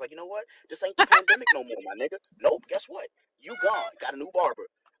 months. I was like, you know what? This ain't the pandemic no more, my nigga. Nope. Guess what? You gone. Got a new barber.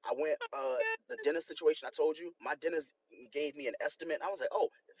 I went the dentist situation I told you. My dentist gave me an estimate. I was like, oh,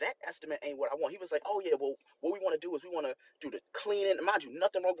 that estimate ain't what I want. He was like, oh yeah, well, what we want to do is we want to do the cleaning. And mind you,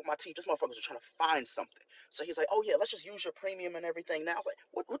 nothing wrong with my teeth. This motherfuckers are trying to find something. So he's like, oh yeah, let's just use your premium and everything. Now I was like,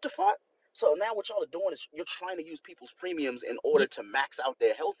 what the fuck? So now what y'all are doing is you're trying to use people's premiums in order to max out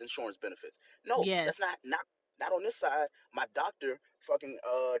their health insurance benefits. No, that's Yes. not on this side. My doctor fucking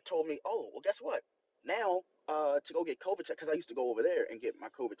told me, oh, well, guess what? Now to go get COVID test, because I used to go over there and get my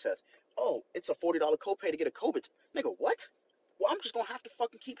COVID test. Oh, it's a $40 copay to get a COVID. Nigga, what? Well, I'm just gonna have to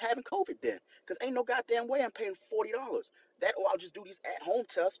fucking keep having COVID then, because ain't no goddamn way I'm paying $40. That or I'll just do these at home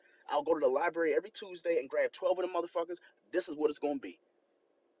tests. I'll go to the library every Tuesday and grab 12 of them motherfuckers. This is what it's gonna be.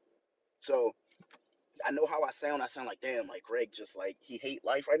 So I know how I sound. I sound like, damn, like Greg, just like he hate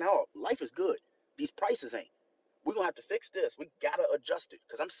life right now. Life is good. These prices ain't. We're gonna have to fix this. We gotta adjust it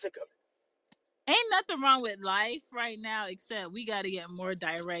because I'm sick of Ain't nothing wrong with life right now, except we got to get more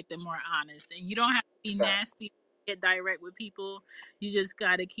direct and more honest. And you don't have to it. be Fact. nasty, get direct with people. You just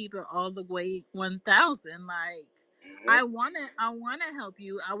got to keep it all the way 1,000. Like, Hmm. I wanna help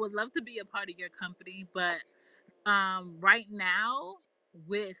you. I would love to be a part of your company, but right now,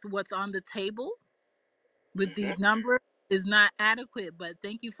 with what's on the table, with Hmm. these numbers, is not adequate. But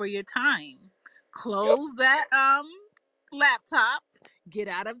thank you for your time. Yep. Close that laptop, get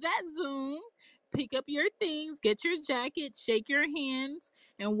out of that Zoom, pick up your things, get your jacket, shake your hands,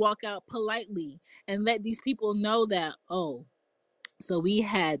 and walk out politely, and let these people know that, oh, so we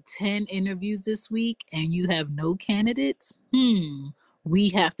had 10 interviews this week and you have no candidates. We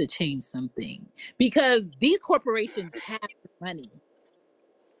have to change something, because these corporations have the money.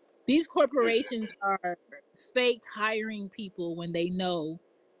 These corporations are fake hiring people when they know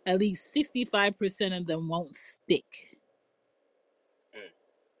at least 65% of them won't stick. Mm.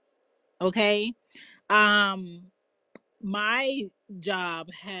 Okay? Um my job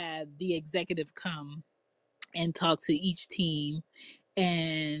had the executive come and talk to each team,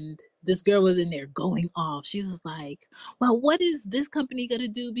 and this girl was in there going off. She was like, "Well, what is this company going to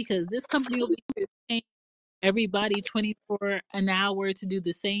do, because this company over here is paying everybody 24 an hour to do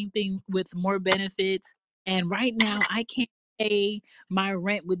the same thing with more benefits, and right now I can't pay my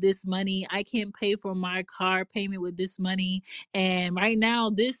rent with this money, I can't pay for my car payment with this money, and right now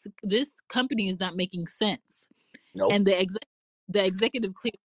this company is not making sense." Nope. And the executive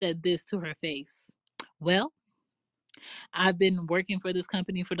clearly said this to her face: "Well, I've been working for this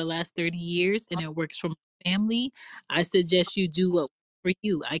company for the last 30 years and it works for my family. I suggest you do what works for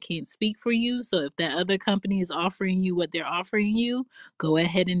you. I can't speak for you. So if that other company is offering you what they're offering you, go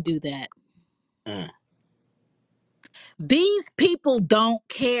ahead and do that." Mm. These people don't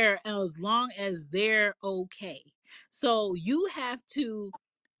care as long as they're okay. So you have to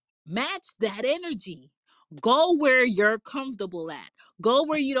match that energy. Go where you're comfortable at. Go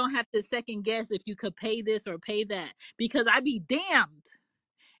where you don't have to second guess if you could pay this or pay that. Because I'd be damned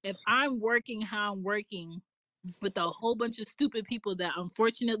if I'm working how I'm working with a whole bunch of stupid people that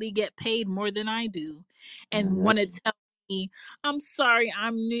unfortunately get paid more than I do and Hmm. want to tell me, "I'm sorry,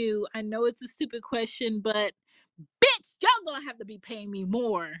 I'm new. I know it's a stupid question, but bitch, y'all gonna have to be paying me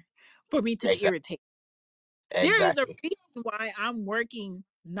more for me to be Exactly. irritated." There is a Exactly. reason why I'm working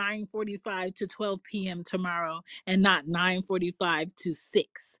 9:45 to 12 p.m. tomorrow and not 9:45 to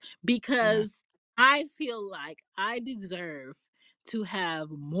 6, Mm. because I feel like I deserve to have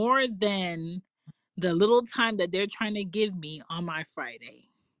more than the little time that they're trying to give me on my Friday.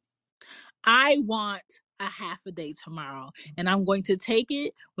 I want a half a day tomorrow, and I'm going to take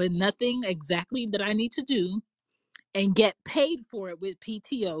it with nothing exactly that I need to do and get paid for it with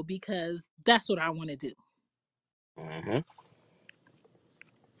PTO, because that's what I want to do. Hmm.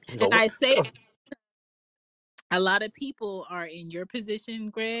 And So what? I say a lot of people are in your position,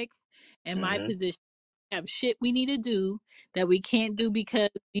 Greg, and my Hmm. position. Have shit we need to do that we can't do because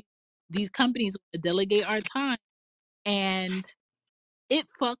these companies want to delegate our time, and it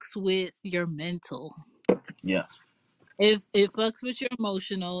fucks with your mental. Yes. If it fucks with your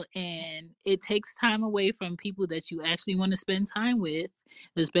emotional, and it takes time away from people that you actually want to spend time with,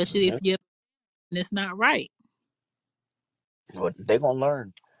 especially if Hmm. you're and it's not right. But they're gonna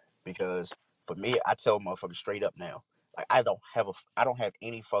learn because for me, I tell motherfuckers straight up now, like I don't have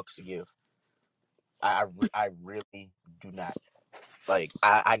any fucks to give. I really do not. Like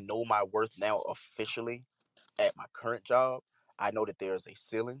I know my worth now officially at my current job. I know that there's a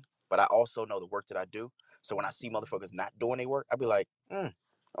ceiling, but I also know the work that I do. So when I see motherfuckers not doing their work, I be like,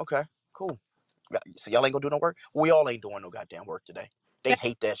 okay, cool. So y'all ain't gonna do no work? We all ain't doing no goddamn work today. They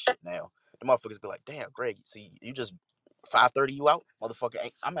hate that shit now. The motherfuckers be like, damn, Greg, see you just 5:30 you out? Motherfucker,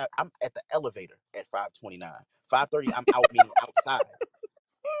 I'm at the elevator at 5:29. 5:30, I'm out, meaning outside.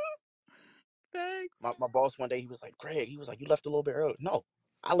 Thanks. My boss one day, he was like, Greg, he was like, you left a little bit early. No,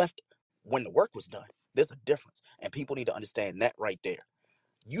 I left when the work was done. There's a difference. And people need to understand that right there.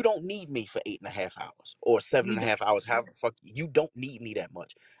 You don't need me for 8.5 hours or seven You and a don't. half hours. However, fuck, you don't need me that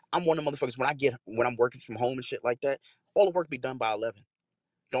much. I'm one of the motherfuckers when I'm working from home and shit like that. All the work be done by 11.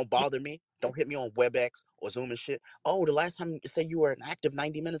 Don't Yeah, bother me. Don't hit me on WebEx or Zoom and shit. Oh, the last time you say you were inactive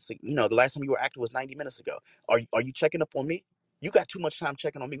 90 minutes ago. The last time you were active was 90 minutes ago. Are you checking up on me? You got too much time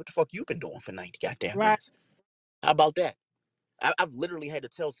checking on me. What the fuck you been doing for 90 goddamn right. minutes? How about that? I've literally had to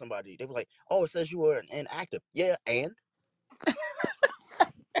tell somebody. They were like, "Oh, it says you were inactive." Yeah, and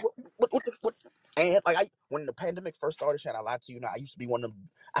what the what? And like when the pandemic first started, shit, I lied to you. Now I used to be one of them.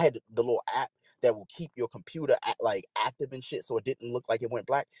 I had the little app that will keep your computer like active and shit, so it didn't look like it went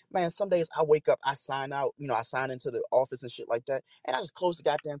black. Man, some days I wake up, I sign out, I sign into the office and shit like that, and I just close the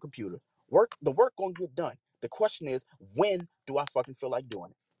goddamn computer. The work gonna get done. The question is, when do I fucking feel like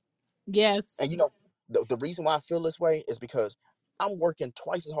doing it? Yes. And the reason why I feel this way is because I'm working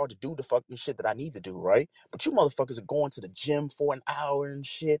twice as hard to do the fucking shit that I need to do, right? But you motherfuckers are going to the gym for an hour and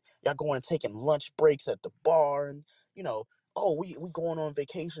shit. Y'all going and taking lunch breaks at the bar, and oh, we going on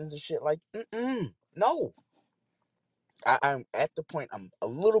vacations and shit. Like, no. I'm at the point, I'm a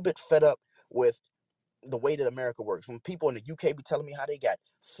little bit fed up with the way that America works. When people in the UK be telling me how they got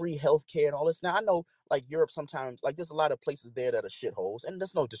free healthcare and all this. Now I know, like, Europe sometimes, like, there's a lot of places there that are shitholes, and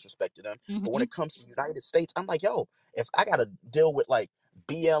there's no disrespect to them. But when Mm-hmm. it comes to the United States, I'm like, yo, if I gotta deal with like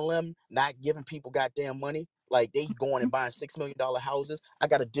BLM not giving people goddamn money, like they going and buying $6 million houses, I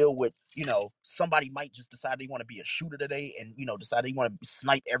gotta deal with, somebody might just decide they want to be a shooter today, and decide they want to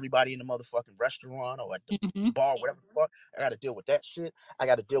snipe everybody in the motherfucking restaurant or at the Mm-hmm. bar, whatever the fuck. I gotta deal with that shit. I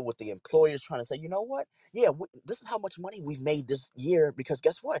gotta deal with the employers trying to say, you know what? Yeah, this is how much money we've made this year, because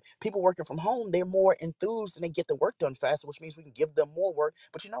guess what? People working from home, they're more enthused and they get the work done faster, which means we can give them more work.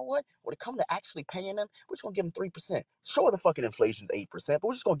 But you know what? When it comes to actually paying them, we're just gonna give them 3%. Sure, the fucking inflation's 8%, but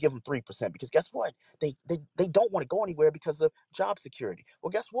we're just gonna give them 3% because guess what? They don't want to go anywhere because of job security. Well,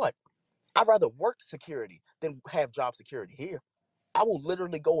 guess what? I'd rather work security than have job security here. I will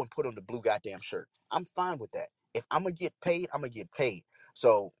literally go and put on the blue goddamn shirt. I'm fine with that. If I'm gonna get paid, I'm gonna get paid.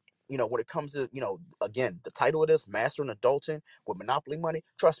 So, when it comes to, again, the title of this, Mastering Adulting with Monopoly Money,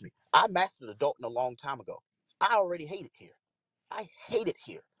 trust me, I mastered adulting a long time ago. I already hate it here. I hate it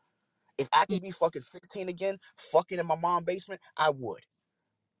here. If I could be fucking 16 again, fucking in my mom's basement, I would.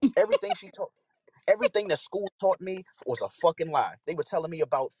 Everything she taught, everything that school taught me was a fucking lie. They were telling me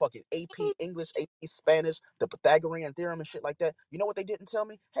about fucking AP English, AP Spanish, the Pythagorean theorem and shit like that. You know what they didn't tell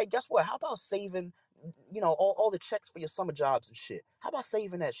me? Hey, guess what? How about saving, all the checks for your summer jobs and shit? How about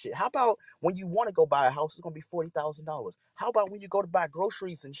saving that shit? How about when you want to go buy a house, it's gonna be $40,000? How about when you go to buy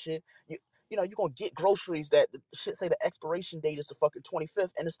groceries and shit, you're gonna get groceries that the shit say the expiration date is the fucking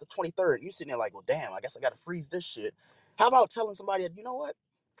 25th and it's the 23rd. You sitting there like, well, damn, I guess I gotta freeze this shit. How about telling somebody that, you know what?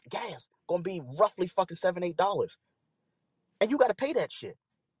 Gas gonna be roughly fucking $7-8, and you gotta pay that shit.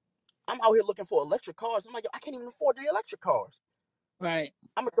 I'm out here looking for electric cars. I'm like, I can't even afford the electric cars. Right.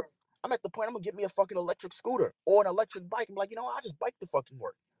 I'm at the I'm at the point I'm gonna get me a fucking electric scooter or an electric bike. I'm like, I just bike to fucking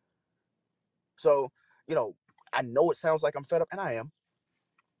work. So, you know, I know it sounds like I'm fed up, and I am,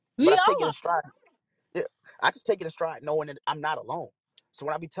 but We I take it are. in stride. Yeah, I just take it in stride, knowing that I'm not alone. So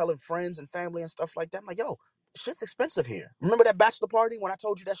when I be telling friends and family and stuff like that, I'm like, yo, shit's expensive here. Remember that bachelor party when I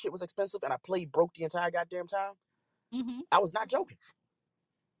told you that shit was expensive and I played broke the entire goddamn time? Mm-hmm. I was not joking.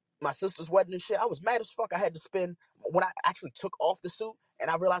 My sister's wedding and shit, I was mad as fuck. I had to spend, when I actually took off the suit and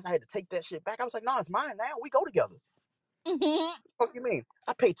I realized I had to take that shit back, I was like, no, it's mine now. We go together. Mm-hmm. What the fuck you mean?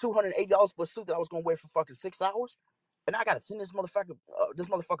 I paid $280 for a suit that I was gonna wear for fucking 6 hours, and I gotta send this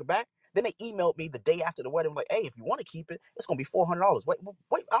motherfucker back. Then they emailed me the day after the wedding, like, hey, if you want to keep it, it's gonna be $400. Wait,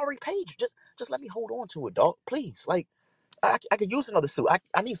 I already paid you. Just let me hold on to it, dog. Please, like, I could use another suit.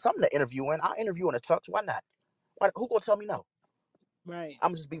 I need something to interview in. I'll interview in a tux. Why not? Who gonna tell me no? Right. I'm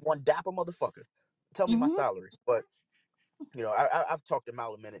gonna just be one dapper motherfucker. Tell me my Mm-hmm. salary. But I've talked to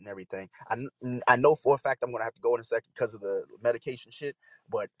Mal a minute and everything. I know for a fact I'm gonna have to go in a second because of the medication shit.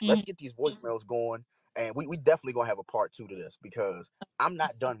 But let's get these voicemails going, and we definitely gonna have a part 2 to this, because I'm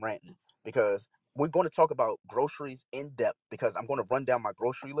not done ranting. Because we're going to talk about groceries in depth, because I'm going to run down my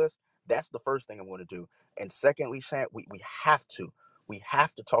grocery list. That's the first thing I'm going to do. And secondly, Shant, we have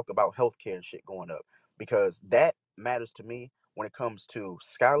to talk about healthcare and shit going up, because that matters to me when it comes to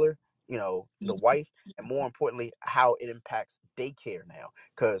Skylar, the wife, and more importantly, how it impacts daycare now.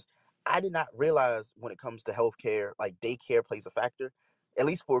 Because I did not realize when it comes to healthcare, like daycare plays a factor, at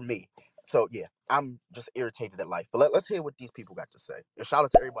least for me. So yeah, I'm just irritated at life. But let's hear what these people got to say. And shout out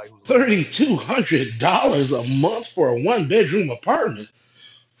to everybody who's listening. $3,200 a month for a one bedroom apartment.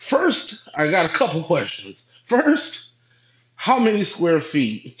 First, I got a couple questions. First, how many square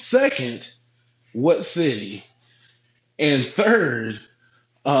feet? Second, what city? And third,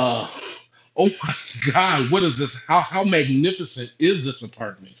 uh, oh my God, what is this? How magnificent is this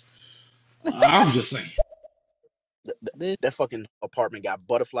apartment? I'm just saying. This. That fucking apartment got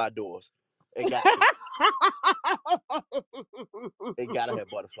butterfly doors. It got to. It gotta have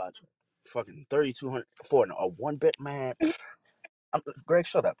butterfly. Fucking 3,200 for a one bed, man. Greg,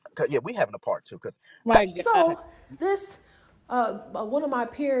 shut up. 'Cause, yeah, we having a part 2, because My God. Shant, So this, one of my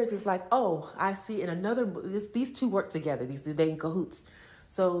peers is like, oh, I see in another, these two work together. They in cahoots.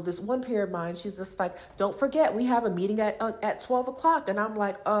 So this one peer of mine, she's just like, don't forget, we have a meeting at 12 o'clock. And I'm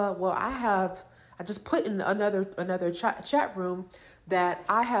like, well, I have I just put in another chat room that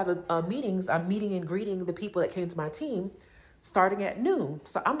I have meetings. I'm meeting and greeting the people that came to my team starting at noon.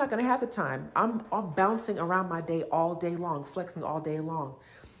 So I'm not going to have the time. I'm bouncing around my day all day long, flexing all day long.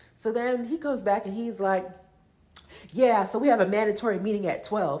 So then he comes back and he's like, yeah, so we have a mandatory meeting at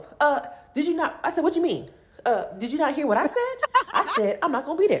 12. Did you not? I said, what do you mean? Did you not hear what I said? I said, I'm not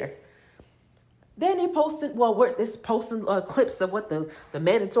going to be there. Then they posted, well, where's this posting clips of what the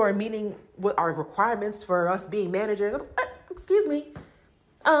mandatory meeting, what are requirements for us being managers. Excuse me,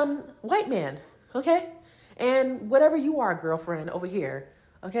 white man, okay? And whatever you are, girlfriend over here,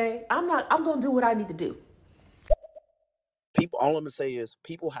 okay? I'm gonna do what I need to do. People, all I'm gonna say is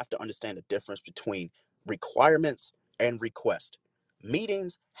people have to understand the difference between requirements and request.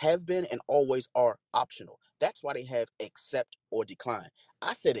 Meetings have been and always are optional. That's why they have accept or decline.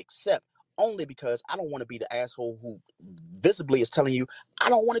 I said accept only because I don't want to be the asshole who visibly is telling you I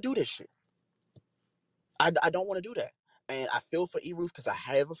don't want to do this shit. I don't want to do that. And I feel for E-Ruth because I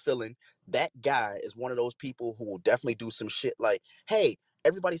have a feeling that guy is one of those people who will definitely do some shit like, hey,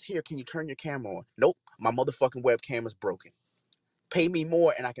 everybody's here. Can you turn your camera on? Nope, my motherfucking webcam is broken. Pay me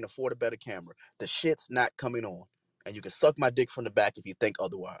more and I can afford a better camera. The shit's not coming on. And you can suck my dick from the back if you think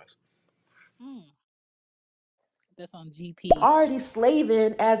otherwise. That's on GP. Already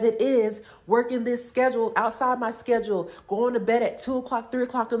slaving as it is, working this schedule outside my schedule, going to bed at 2 o'clock, 3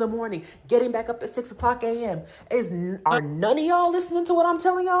 o'clock in the morning, getting back up at 6 o'clock a.m. Are none of y'all listening to what I'm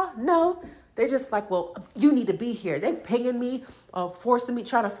telling y'all? No. They just like, well, you need to be here. They pinging me, trying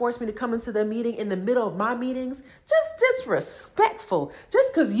to force me to come into the meeting in the middle of my meetings. Just disrespectful.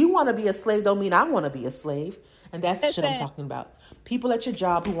 Just because you want to be a slave don't mean I want to be a slave. And that's the shit I'm talking about. People at your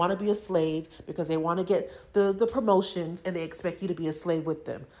job who want to be a slave because they want to get the promotion and they expect you to be a slave with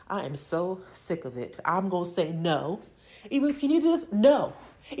them. I am so sick of it. I'm going to say no. Even can you do this? No.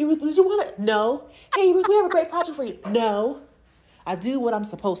 Even did you want it? No. Hey, we have a great project for you. No. I do what I'm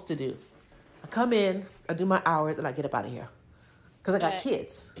supposed to do. I come in, I do my hours, and I get up out of here. Because I got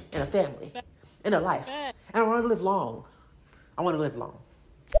kids and a family and a life. And I want to live long. I want to live long.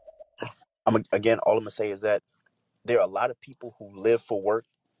 Again, all I'm going to say is that there are a lot of people who live for work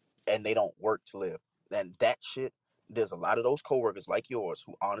and they don't work to live. And that shit, there's a lot of those coworkers like yours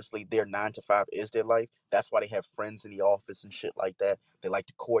who honestly their 9 to 5 is their life. That's why they have friends in the office and shit like that. They like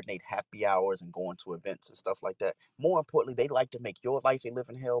to coordinate happy hours and go into events and stuff like that. More importantly, they like to make your life a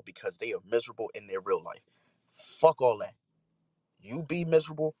living hell because they are miserable in their real life. Fuck all that. You be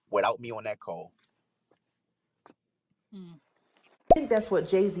miserable without me on that call. I think that's what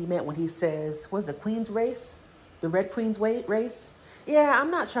Jay-Z meant when he says, what's the Queen's race? The Red Queen's race? Yeah, I'm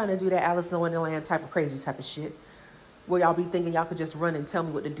not trying to do that Alice in Wonderland type of crazy type of shit where y'all be thinking y'all could just run and tell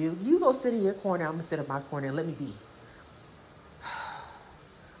me what to do. You go sit in your corner, I'm going to sit in my corner and let me be.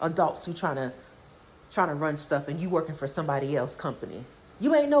 Adults who trying to run stuff and you working for somebody else's company.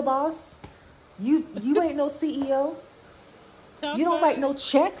 You ain't no boss. You ain't no CEO. You don't write no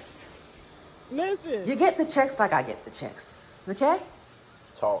checks. Listen. You get the checks like I get the checks. Okay?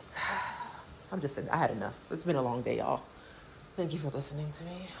 Talk. I'm just saying, I had enough. It's been a long day, y'all. Thank you for listening to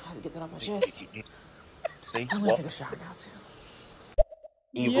me. I had to get that off my chest. See? I'm gonna take a shot now too.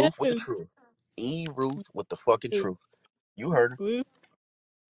 E-Ruth with the truth. E-Ruth with the fucking truth. You heard her.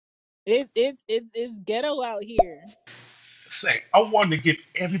 It's ghetto out here. Say, I wanted to give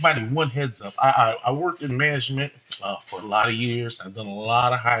everybody one heads up. I worked in management for a lot of years. I've done a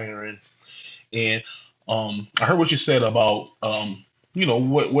lot of hiring, and I heard what you said about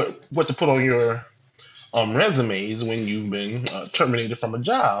what to put on your resumes when you've been terminated from a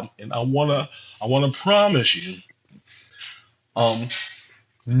job. And I wanna promise you, um,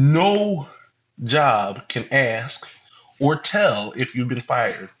 no job can ask or tell if you've been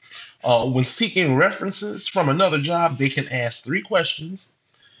fired. When seeking references from another job, they can ask three questions.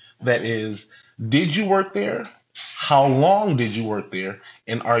 That is, did you work there? How long did you work there?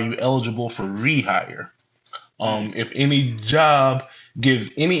 And are you eligible for rehire? If any job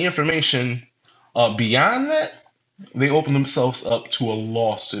gives any information beyond that, they open themselves up to a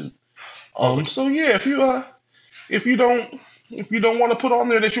lawsuit. So yeah, if you don't want to put on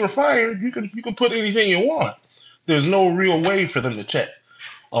there that you were fired, you can put anything you want. There's no real way for them to check.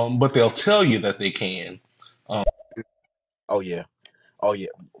 But they'll tell you that they can. Oh yeah. Oh yeah.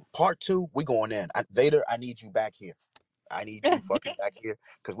 Part 2, we going in. Vader, I need you back here. I need you fucking back here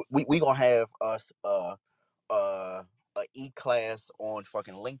because we gonna have us a e-class on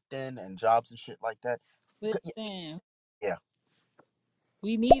fucking LinkedIn and jobs and shit like that. Listen, Yeah.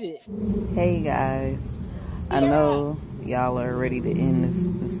 we need it. Hey guys, I know y'all are ready to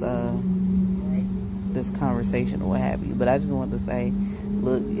end this conversation or what have you, but I just want to say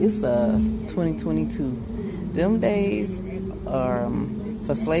Look, it's 2022. Them days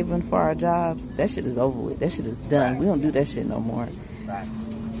for slaving for our jobs, that shit is over with. That shit is done. We Facts. don't do that shit no more. Facts.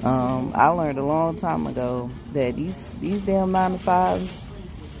 I learned a long time ago that these damn 9 to 5s,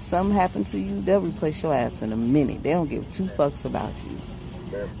 something happened to you, they'll replace your ass in a minute. They don't give two fucks about you.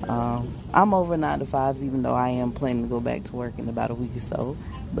 Listen. I'm over 9 to 5s, even though I am planning to go back to work in about a week or so.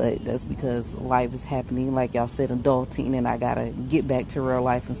 But that's because life is happening, like y'all said, adulting, and I gotta get back to real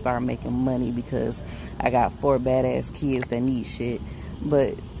life and start making money because I got 4 badass kids that need shit.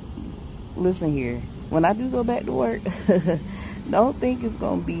 But listen here, when I do go back to work, don't think it's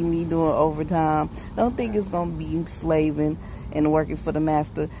gonna be me doing overtime. Don't think it's gonna be slaving and working for the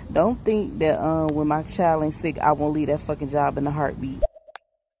master. Don't think that when my child ain't sick, I won't leave that fucking job in a heartbeat.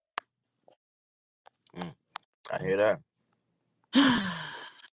 I hear that.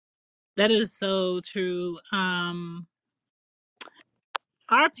 That is so true.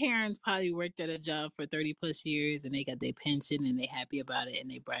 Our parents probably worked at a job for 30 plus years and they got their pension and they happy about it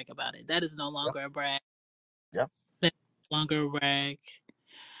and they brag about it. That is no Yep. longer a brag. Yep. That's no longer a brag.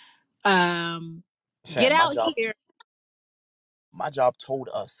 Um, get Sam, out here. my job told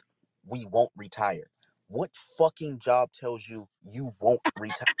us we won't retire. What fucking job tells you you won't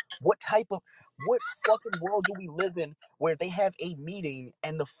retire? What fucking world do we live in where they have a meeting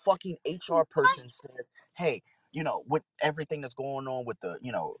and the fucking HR person says, hey, with everything that's going on with the,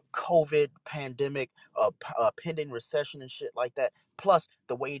 COVID pandemic, pending recession and shit like that, plus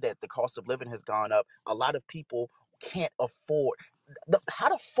the way that the cost of living has gone up, a lot of people can't afford. How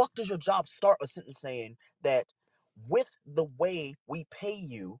the fuck does your job start a sentence saying that with the way we pay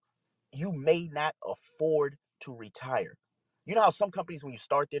you, you may not afford to retire? You know how some companies, when you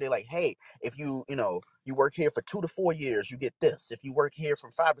start there, they're like, hey, if you work here for 2 to 4 years, you get this. If you work here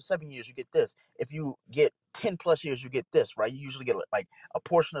from 5 to 7 years, you get this. If you get 10 plus years, you get this, right? You usually get like a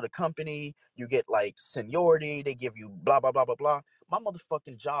portion of the company. You get like seniority. They give you blah, blah, blah, blah, blah. My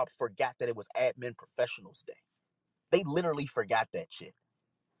motherfucking job forgot that it was Admin Professionals Day. They literally forgot that shit.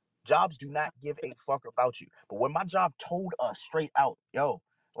 Jobs do not give a fuck about you. But when my job told us straight out, yo,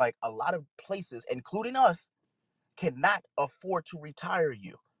 like a lot of places, including us, cannot afford to retire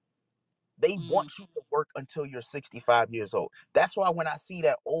you. They want Mm, you to work until you're 65 years old. That's why when I see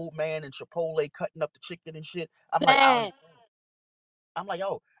that old man in Chipotle cutting up the chicken and shit, I'm like, sad. I'm like,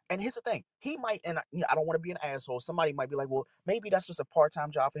 oh. And here's the thing, he might, and I don't want to be an asshole. Somebody might be like, well, maybe that's just a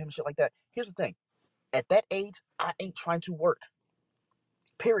part-time job for him, shit like that. Here's the thing, at that age, I ain't trying to work.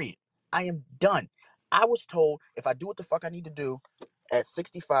 Period. I am done. I was told if I do what the fuck I need to do at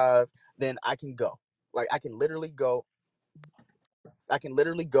 65, then I can go. Like I can literally go. I can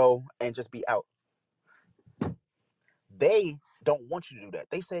literally go and just be out. They don't want you to do that.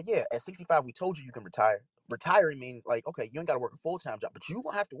 They said, yeah, at 65, we told you you can retire. Retiring mean like, okay, you ain't got to work a full-time job, but you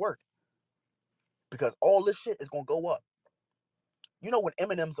gonna have to work because all this shit is gonna go up. You know when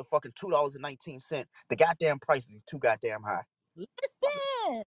M&M's are fucking $2.19, the goddamn price is too goddamn high.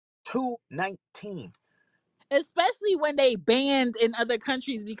 Listen. $2.19. Especially when they banned in other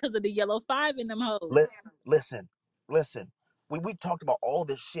countries because of the yellow five in them hoes. Listen, listen. We talked about all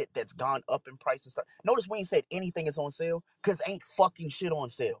this shit that's gone up in price and stuff. Notice we ain't said anything is on sale because ain't fucking shit on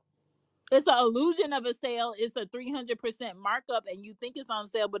sale. It's an illusion of a sale. It's a 300% markup, and you think it's on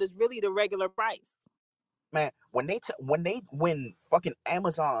sale, but it's really the regular price. Man, when fucking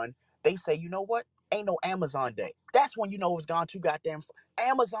Amazon, they say, you know what? Ain't no Amazon Day. That's when you know it's gone too goddamn.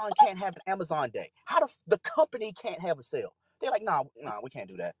 Amazon can't have an Amazon Day. How the company can't have a sale? They're like, nah, we can't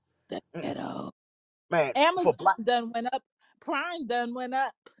do that. That Mm-mm. ghetto. Man, Amazon for Black. done went up. Prime done went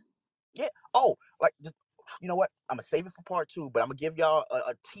up. Yeah. Oh, like just, you know what? I'm gonna save it for part two, but I'm gonna give y'all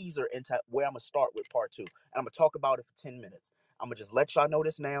a teaser into where I'm gonna start with part two, and I'm gonna talk about it for 10 minutes. I'm gonna just let y'all know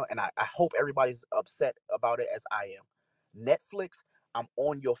this now, and I hope everybody's upset about it as I am. Netflix, I'm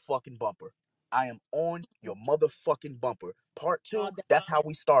on your fucking bumper. I am on your motherfucking bumper. Part All two, day. that's how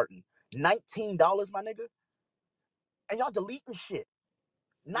we starting. $19, my nigga, and y'all deleting shit.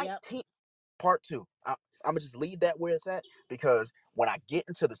 Yep. 19. Part two. I'm gonna just leave that where it's at because when I get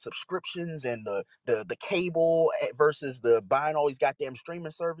into the subscriptions and the cable versus the buying all these goddamn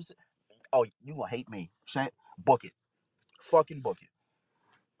streaming services, oh, you gonna hate me. Shit, book it, fucking book it.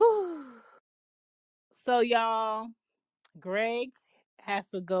 So y'all, Greg has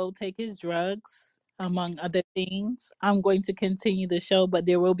to go take his drugs, among other things. I'm going to continue the show, but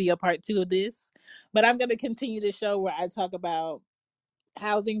there will be a part two of this. But I'm going to continue the show where I talk about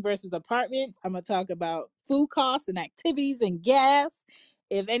housing versus apartments. I'm going to talk about food costs and activities and gas.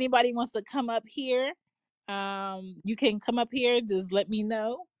 If anybody wants to come up here, you can come up here. Just let me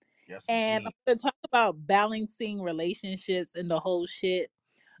know. Yes, And I'm indeed. going to talk about balancing relationships and the whole shit.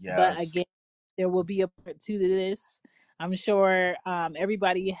 But Yes. again, there will be a part two to this. I'm sure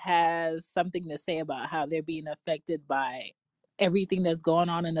everybody has something to say about how they're being affected by everything that's going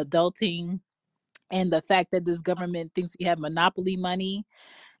on in adulting, and the fact that this government thinks we have monopoly money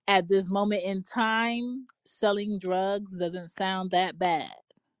at this moment in time. Selling drugs doesn't sound that bad.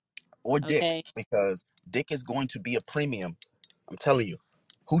 Or dick, Okay. because dick is going to be a premium. I'm telling you.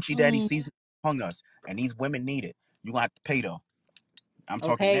 Hoochie Daddy Mm, season hung us, and these women need it. You gonna have to pay though. I'm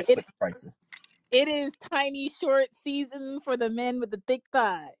talking okay. Netflix prices. It is tiny short season for the men with the thick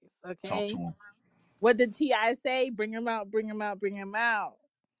thighs. Talk to Okay. them. What did Ti say? Bring him out. Bring him out. Bring him out.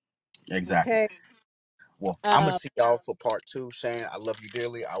 Exactly. Okay. Well, I'm gonna Uh, see y'all for part two. Shane, I love you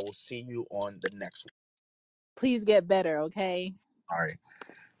dearly. I will see you on the next please get better. Okay. one. All right.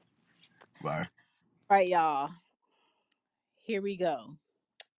 Bye. All right, y'all. Here we go.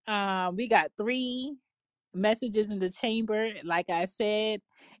 We got 3 messages in the chamber. Like I said,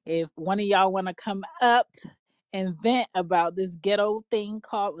 if one of y'all want to come up and vent about this ghetto thing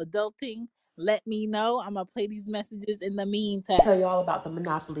called adulting, let me know. I'm gonna play these messages in the meantime. Tell you all about the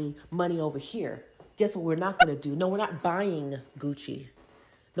monopoly money over here. Guess what we're not going to do? No, we're not buying Gucci.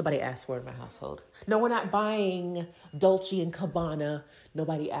 Nobody asked for it in my household. No, we're not buying Dolce and Gabbana.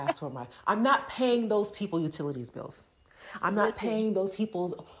 Nobody asked for my. I'm not paying those people utilities bills. I'm not Listen, paying those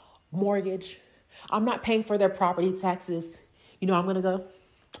people's mortgage. I'm not paying for their property taxes. You know, I'm gonna go to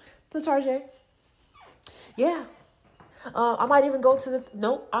the Target. Yeah. I might even go to the.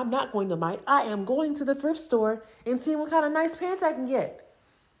 Nope, I'm not going to might. I am going to the thrift store and seeing what kind of nice pants I can get.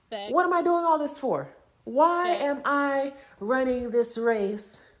 What am facts, I doing all this for? Why facts. am I running this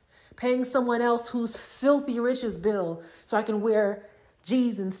race, paying someone else who's filthy rich's bill so I can wear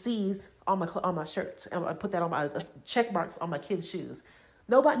G's and C's on my shirt? And I put that on my check marks on my kids' shoes.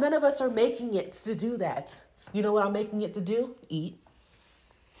 Nobody, none of us are making it to do that. You know what I'm making it to do? Eat.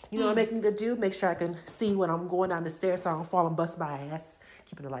 You know what I'm Hmm. making it to do? Make sure I can see when I'm going down the stairs so I don't fall and bust my ass.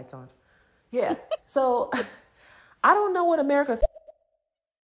 Keeping the lights on. Yeah. So I don't know what America.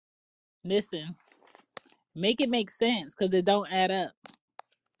 Listen, make it make sense because it don't add up.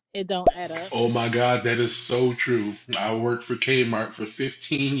 It don't add up. Oh my God, that is so true. I worked for Kmart for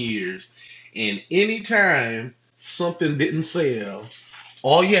 15 years, and anytime something didn't sell,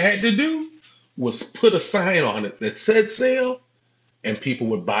 all you had to do was put a sign on it that said sale, and people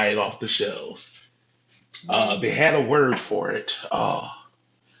would buy it off the shelves. Man, They had a word for it.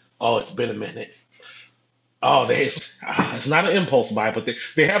 Oh, it's been a minute. Oh, it's not an impulse buy, but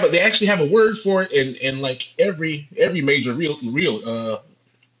they actually have a word for it, and like every major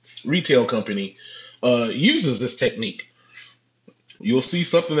retail company uses this technique. You'll see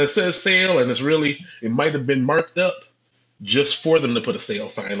something that says sale, and it might have been marked up just for them to put a sale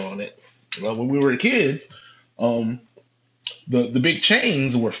sign on it. Well, when we were kids, um, the big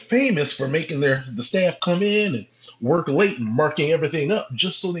chains were famous for making the staff come in and work late and marking everything up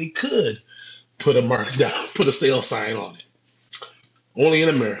just so they could put a mark down, put a sale sign on it. Only in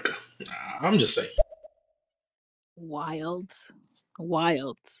America. I'm just saying. wild.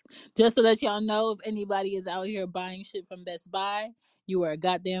 Wild. Just to let y'all know, if anybody is out here buying shit from Best Buy, you are a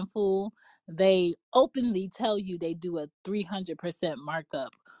goddamn fool. They openly tell you they do a 300%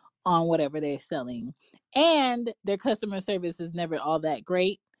 markup on whatever they're selling. And their customer service is never all that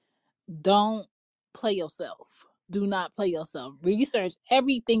great. Don't play yourself. Do not play yourself. Research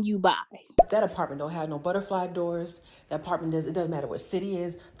everything you buy. That apartment don't have no butterfly doors. That apartment does. It doesn't matter what city it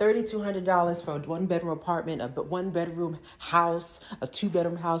is. $3,200 for a 1 bedroom apartment, a 1 bedroom house, a 2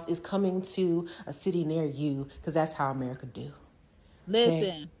 bedroom house is coming to a city near you because that's how America do. Okay,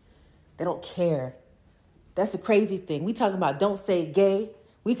 Listen, they don't care. That's the crazy thing. We talking about don't say gay.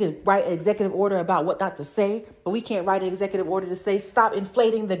 We could write an executive order about what not to say, but we can't write an executive order to say stop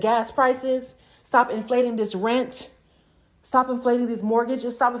inflating the gas prices, stop inflating this rent, stop inflating these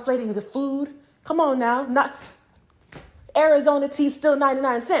mortgages, stop inflating the food. Come on now. Not Arizona tea still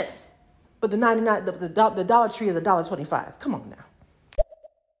 99 cents. But the 99 the Dollar Tree is $1.25. Come on now.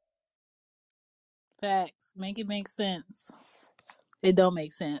 facts. Make it make sense. It don't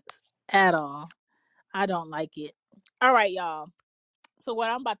make sense at all. I don't like it. All right, y'all. So what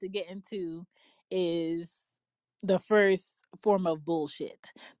I'm about to get into is the first form of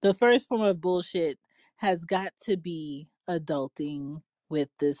bullshit. The first form of bullshit has got to be adulting with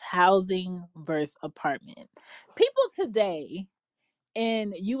this housing versus apartment. People today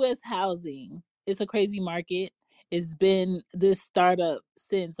in US housing, it's a crazy market. It's been this startup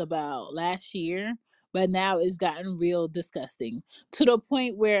since about last year, but now it's gotten real disgusting to the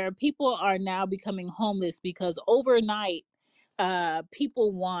point where people are now becoming homeless because overnight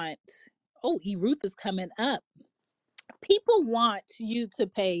people want, oh, Ruth is coming up. People want you to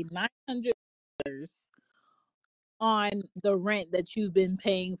pay $900 on the rent that you've been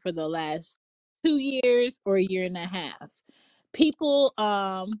paying for the last 2 years or a year and a half. People,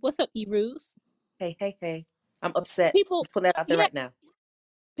 what's up, Ruth? Hey, hey, hey. I'm upset. People, I'm putting that out there yeah, right now.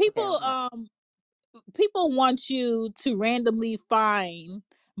 Okay, people, I'm not. people want you to randomly find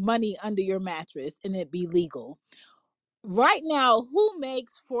money under your mattress and it be legal. Right now, who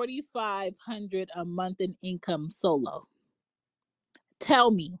makes 4,500 a month in income solo?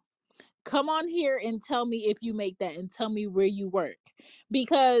 Tell me. Come on here and tell me if you make that and tell me where you work,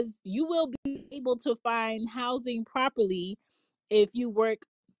 because you will be able to find housing properly if you work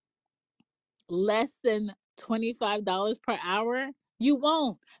less than $25 per hour. You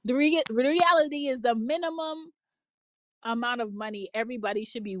won't. The reality is the minimum amount of money everybody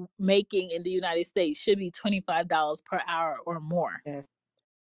should be making in the United States should be $25 per hour or more Yes,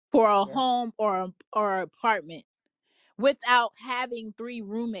 for a yes, home or apartment without having three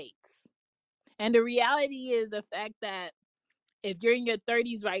roommates. And the reality is the fact that if you're in your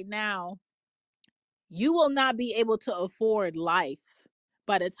 30s right now, you will not be able to afford life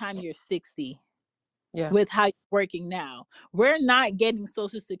by the time you're 60 yeah, with how you're working now. We're not getting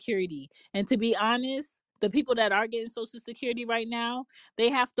Social Security. And to be honest, the people that are getting Social Security right now, they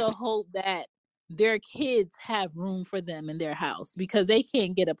have to hope that their kids have room for them in their house because they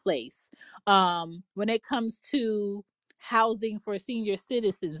can't get a place. When it comes to housing for senior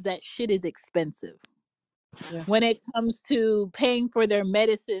citizens, that shit is expensive. yeah, When it comes to paying for their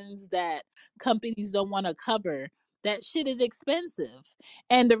medicines that companies don't want to cover, that shit is expensive.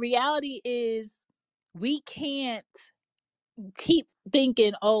 And the reality is, we can't keep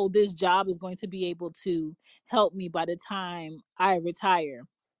thinking, oh, this job is going to be able to help me by the time I retire.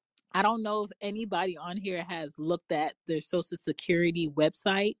 I don't know if anybody on here has looked at their Social Security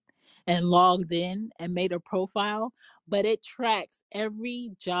website and logged in and made a profile, but it tracks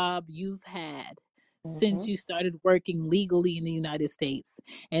every job you've had since mm-hmm, you started working legally in the United States.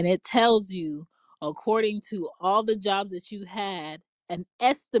 And it tells you, according to all the jobs that you had, an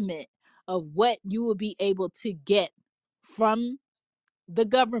estimate of what you will be able to get from the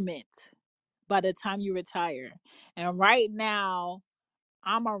government by the time you retire. And right now,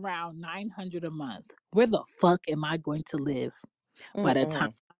 I'm around 900 a month. Where the fuck am I going to live by the time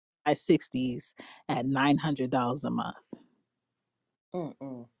mm-mm, my 60s at $900 a month?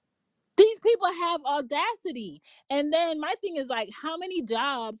 mm-mm, These people have audacity. And then my thing is like, how many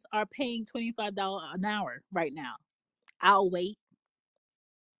jobs are paying $25 an hour right now? I'll wait.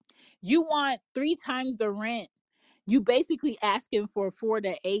 You want 3 times the rent. You basically asking for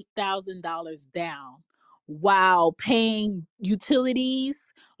 $4,000 to $8,000 down while paying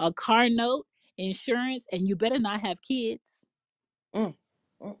utilities, a car note, insurance, and you better not have kids. mm,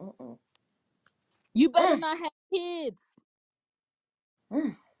 mm-mm, You better mm, not have kids.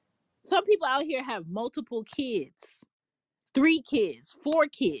 mm, Some people out here have multiple kids, 3 kids, 4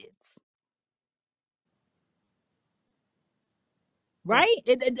 kids, mm, right?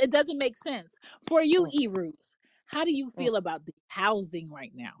 It doesn't make sense. For you, mm, Ruth, how do you mm. feel about the housing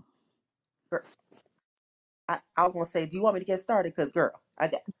right now? Girl, I was gonna say, do you want me to get started? Because girl, I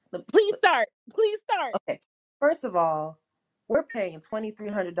got Please start. Please start. okay. First of all, we're paying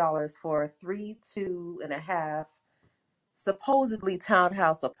 $2,300 for 3, 2.5 supposedly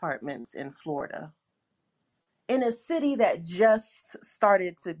townhouse apartments in Florida, in a city that just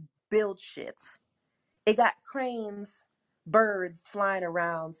started to build shit. It got cranes, birds flying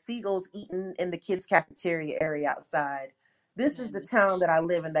around, seagulls eating in the kids' cafeteria area outside. This is the And town that I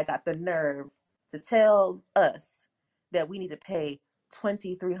live in that got the nerve to tell us that we need to pay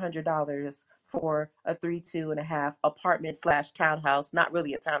 $2,300 for a 3, 2.5 apartment slash townhouse. Not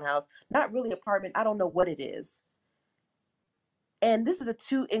really a townhouse, not really apartment. I don't know what it is. And this is a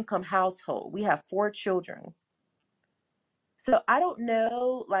 2 income household. We have 4 children. So I don't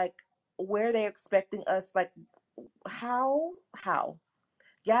know like where they're expecting us, like how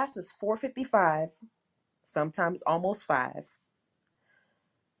gas is 4.55, sometimes almost 5.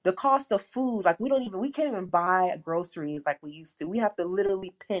 The cost of food, like we can't even buy groceries like we used to. We have to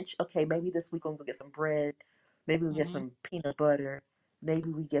literally pinch, okay, maybe this week we'll go get some bread, maybe we'll get mhm. some peanut butter,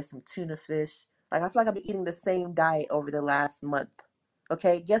 maybe we get some tuna fish. Like I feel like I've been eating the same diet over the last month.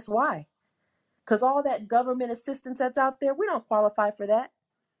 Okay, guess why? Because all that government assistance that's out there, we don't qualify for that.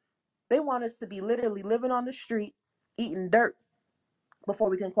 They want us to be literally living on the street, eating dirt before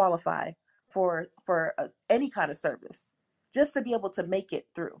we can qualify for any kind of service, just to be able to make it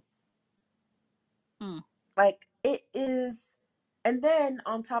through. Mm. Like it is, and then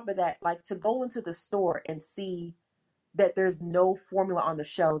on top of that, like to go into the store and see that there's no formula on the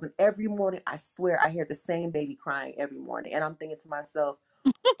shelves. And every morning, I swear, I hear the same baby crying every morning. And I'm thinking to myself,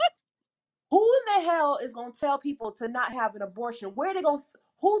 who in the hell is going to tell people to not have an abortion? Where they going?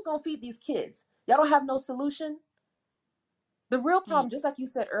 Who's going to feed these kids? Y'all don't have no solution. The real Mm, problem, just like you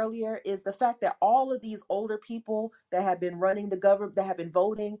said earlier, is the fact that all of these older people that have been running the government, that have been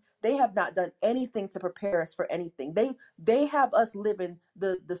voting, they have not done anything to prepare us for anything. They have us living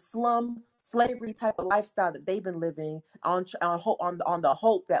the slum slavery type of lifestyle that they've been living on the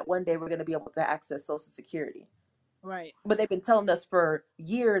hope that one day we're going to be able to access Social Security. right, But they've been telling us for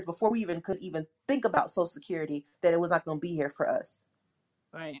years before we even could even think about Social Security that it was not going to be here for us.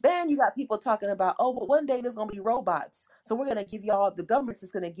 right. Then you got people talking about, oh, but one day there's going to be robots. So we're going to give y'all, the government's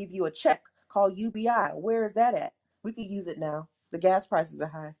just going to give you a check called UBI. Where is that at? We could use it now. The gas prices are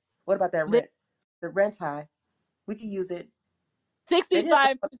high. What about that Li- rent? The rent's high. We could use it. They didn't.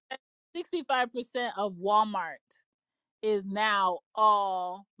 65%, 65% of Walmart is now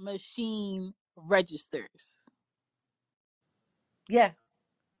all machine registers. Yeah.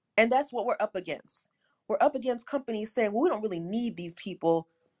 And that's what we're up against. We're up against companies saying, well, we don't really need these people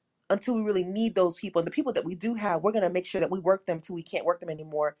until we really need those people. And the people that we do have, we're going to make sure that we work them till we can't work them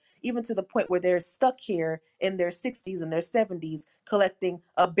anymore, even to the point where they're stuck here in their 60s and their 70s collecting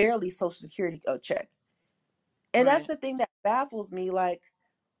a barely Social Security check. And that's Right. the thing that baffles me. Like,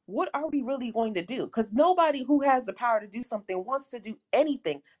 what are we really going to do? Because nobody who has the power to do something wants to do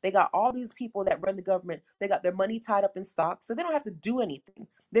anything. They got all these people that run the government. They got their money tied up in stocks, so they don't have to do anything.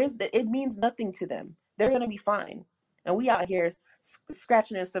 It means nothing to them. They're gonna be fine, and we out here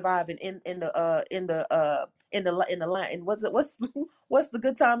scratching and surviving in the line. And what's the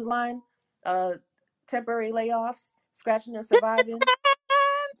good times line? Uh, Temporary layoffs, scratching and surviving.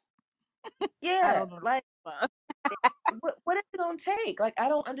 I Yeah, don't know. like what is it gonna take? Like, I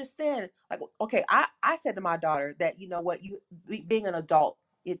don't understand. Like, okay, I said to my daughter that, you know what, being an adult,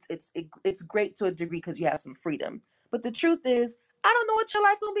 it's great to a degree because you have some freedom. But the truth is, I don't know what your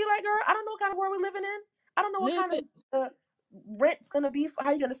life gonna be like, girl. I don't know what kind of world we're living in. I don't know what kind Listen, of rent's gonna be.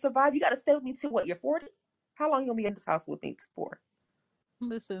 How you gonna survive? You got to stay with me till what? You're 40. How long you gonna be in this house with me for?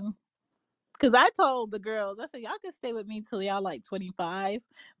 listen. Because I told the girls, I said, y'all can stay with me till y'all like 25.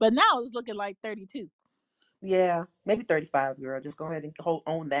 But now it's looking like 32. Yeah, maybe 35, girl. Just go ahead and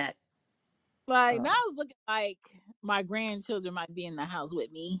own that. Like now Um, it's looking like my grandchildren might be in the house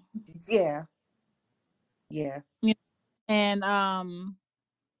with me. yeah, yeah. You know? And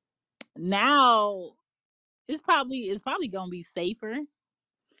now it's probably gonna be safer.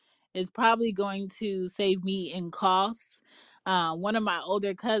 It's probably going to save me in costs. One of my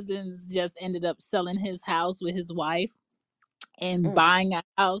older cousins just ended up selling his house with his wife and Mm, buying a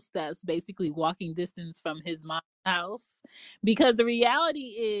house that's basically walking distance from his mom's house, because the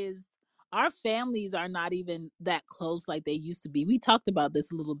reality is our families are not even that close like they used to be. We talked about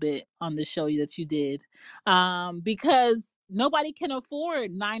this a little bit on the show that you did, because nobody can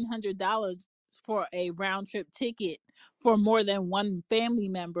afford $900 for a round trip ticket for more than one family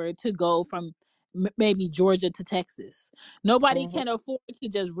member to go from maybe Georgia to Texas. Nobody mm-hmm, can afford to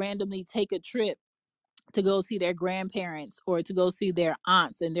just randomly take a trip to go see their grandparents or to go see their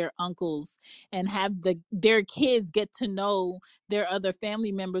aunts and their uncles and have their kids get to know their other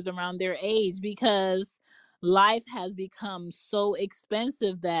family members around their age, because life has become so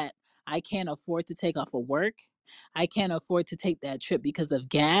expensive that I can't afford to take off of work. I can't afford to take that trip because of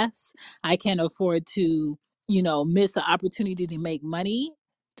gas. I can't afford to, miss an opportunity to make money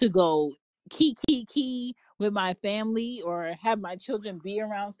to go key with my family or have my children be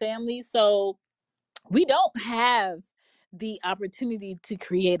around family. So we don't have the opportunity to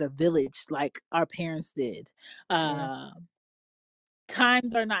create a village like our parents did. yeah. Uh,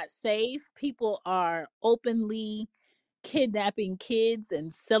 Times are not safe. People are openly kidnapping kids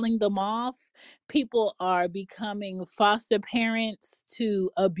and selling them off. People are becoming foster parents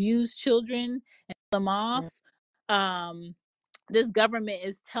to abuse children and sell them Mm, off. Um, this government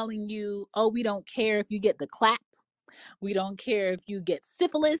is telling you, oh, we don't care if you get the clap. We don't care if you get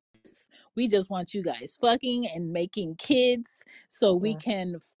syphilis. We just want you guys fucking and making kids so we yeah.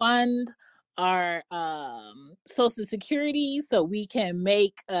 can fund our social security, so we can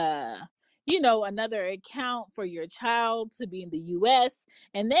make another account for your child to be in the US.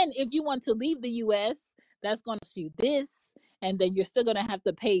 And then if you want to leave the US, that's going to cost you this, and then you're still going to have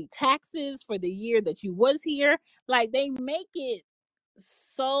to pay taxes for the year that you was here. Like, they make it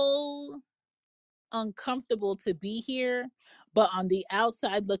so uncomfortable to be here, but on the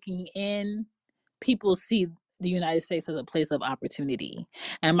outside looking in, people see the United States as a place of opportunity.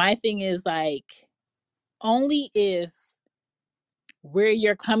 And my thing is, like, only if where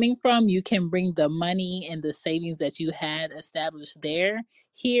you're coming from, you can bring the money and the savings that you had established there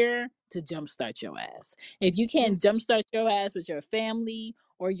here to jumpstart your ass. If you Yeah. can't jumpstart your ass with your family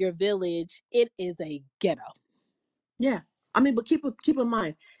or your village, it is a ghetto. Yeah. I mean, but keep in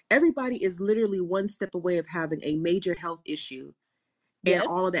mind, everybody is literally one step away of having a major health issue and Yes.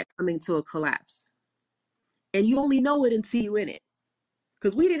 all of that coming to a collapse. And you only know it until you in it.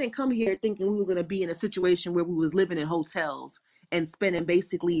 Because we didn't come here thinking we was going to be in a situation where we was living in hotels and spending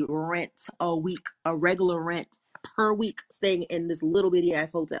basically rent a week, a regular rent per week, staying in this little bitty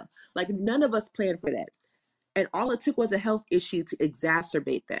ass hotel. Like none of us planned for that. And all it took was a health issue to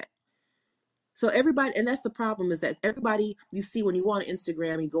exacerbate that. So everybody, and that's the problem, is that everybody you see when you go on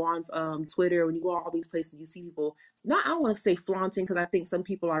Instagram, you go on Twitter, when you go all these places, you see people. Not, I don't want to say flaunting, because I think some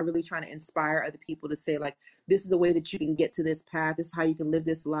people are really trying to inspire other people to say like, this is a way that you can get to this path. This is how you can live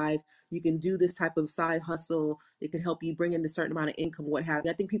this life. You can do this type of side hustle. It can help you bring in a certain amount of income, what have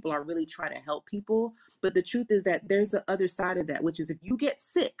you. I think people are really trying to help people, but the truth is that there's the other side of that, which is if you get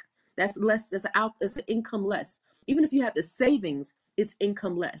sick, that's less. That's an income less. Even if you have the savings, it's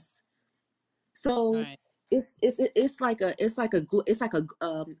income less. So Right. it's like a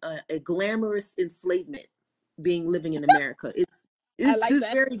glamorous enslavement being living in America. It's I it's like just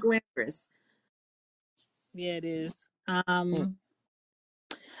that. very glamorous. Yeah, it is. Mm.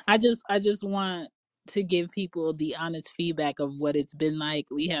 I just want to give people the honest feedback of what it's been like.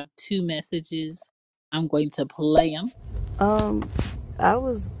 We have two messages. I'm going to play them. Um, I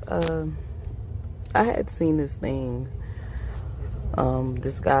was I had seen this thing.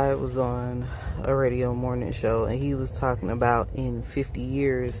 This guy was on a radio morning show, and he was talking about in 50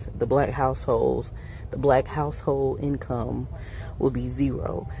 years, the black household income will be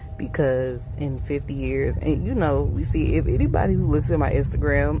zero, because in 50 years, and we see, if anybody who looks at my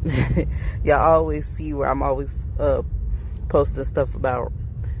Instagram, y'all always see where I'm always posting stuff about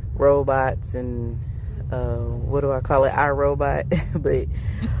robots and what do I call it, iRobot. But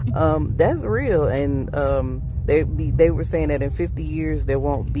that's real. And they were saying that in 50 years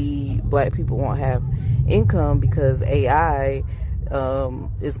black people won't have income, because AI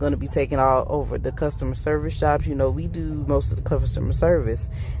is going to be taking all over the customer service jobs. We do most of the customer service,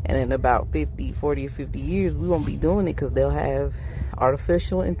 and in about 40 or 50 years we won't be doing it, because they'll have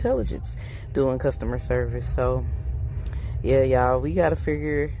artificial intelligence doing customer service. So yeah, y'all, we got to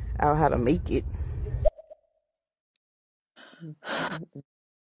figure out how to make it. Mm, mm,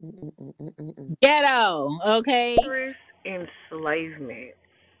 mm, mm, mm, mm, mm, mm. Ghetto, okay? Forced enslavement.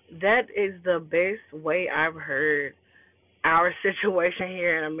 That is the best way I've heard our situation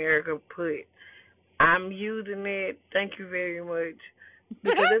here in America put. I'm using it. Thank you very much.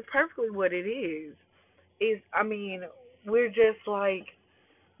 Because that's perfectly what it is. I mean, we're just like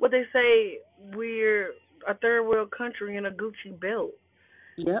what they say, we're a third world country in a Gucci belt.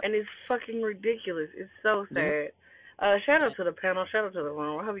 Yep. And it's fucking ridiculous. It's so Yep. sad. Shout out to the panel. Shout out to the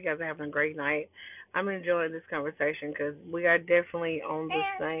room. I hope you guys are having a great night. I'm enjoying this conversation because we are definitely on the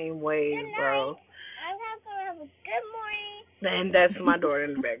same wave, bro. I'm have a good morning. And that's my daughter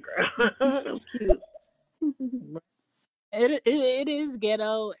in the You're background. so cute. It is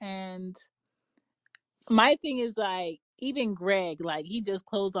ghetto, and my thing is like, even Greg, like, he just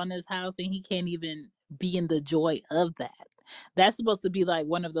closed on his house and he can't even be in the joy of that. That's supposed to be like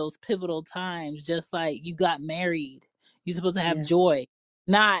one of those pivotal times, just like you got married. You're supposed to have Yeah. joy,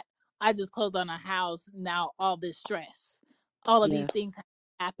 not I just closed on a house, now all this stress, all of Yeah. these things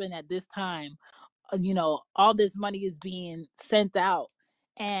happen at this time. All this money is being sent out.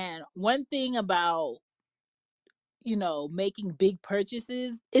 And one thing about making big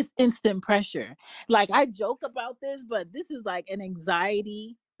purchases is instant pressure. Like, I joke about this, but this is like an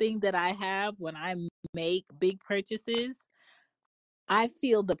anxiety thing that I have when I make big purchases. I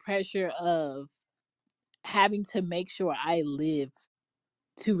feel the pressure of having to make sure I live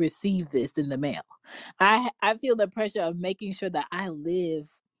to receive this in the mail. I feel the pressure of making sure that I live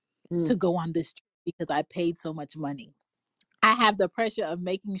Mm. to go on this trip because I paid so much money. I have the pressure of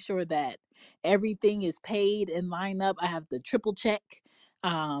making sure that everything is paid and lined up. I have to triple check,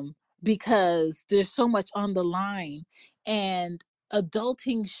 um, because there's so much on the line. And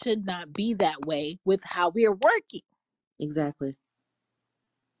adulting should not be that way with how we're working. Exactly.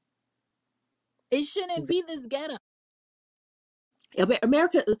 It shouldn't Exactly. be this ghetto.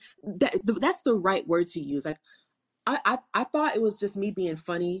 America. That's the right word to use. Like I thought it was just me being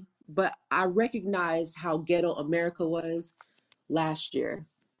funny, but I recognized how ghetto America was last year.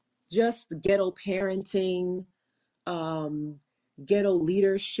 Just ghetto parenting, um, ghetto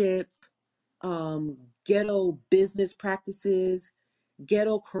leadership, ghetto business practices,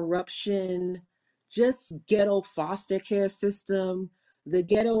 ghetto corruption, just ghetto foster care system, the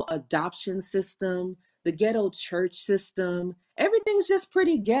ghetto adoption system, the ghetto church system. Everything's just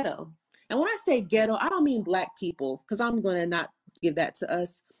pretty ghetto. And when I say ghetto, I don't mean black people, because I'm going to not give that to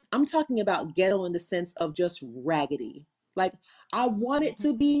us. I'm talking about ghetto in the sense of just raggedy. Like, I want it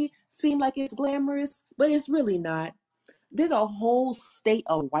to be seem like it's glamorous, but it's really not. There's a whole state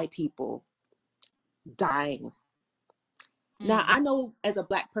of white people dying. Now, I know as a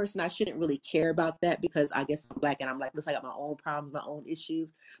black person, I shouldn't really care about that because I guess I'm black and I'm like, listen, I got my own problems, my own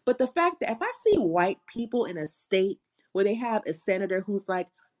issues. But the fact that if I see white people in a state where they have a senator who's like,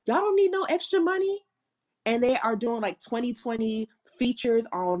 y'all don't need no extra money, and they are doing like 2020 features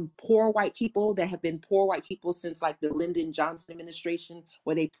on poor white people that have been poor white people since like the Lyndon Johnson administration,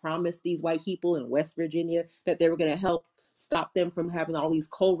 where they promised these white people in West Virginia that they were going to help stop them from having all these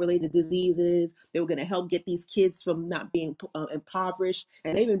cold-related diseases. They were going to help get these kids from not being impoverished,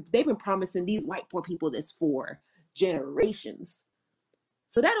 and they've been promising these white poor people this for generations.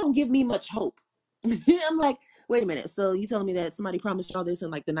 So that don't give me much hope. I'm like, wait a minute. So you telling me that somebody promised y'all this in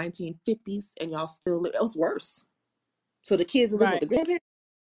like the 1950s and y'all still live? It was worse. So the kids are living with the grandparents.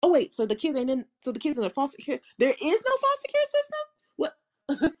 Oh wait, so the kids ain't in. So the kids in the foster care. There is no foster care system. What?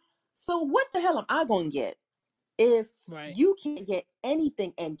 So what the hell am I gonna get if you can't get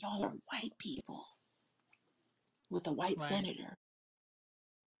anything and y'all are white people with a white senator?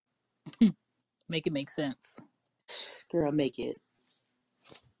 Make it make sense. Girl, make it.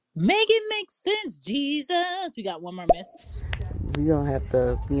 Make it make sense, Jesus. We got one more message. We gonna have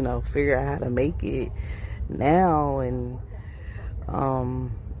to, figure out how to make it now. And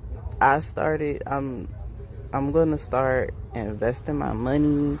I'm gonna start investing my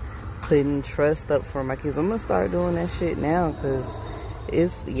money, putting trust up for my kids. I'm gonna start doing that shit now, because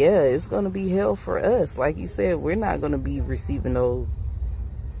it's gonna be hell for us. Like you said, we're not gonna be receiving no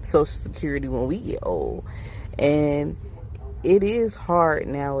Social Security when we get old, and it is hard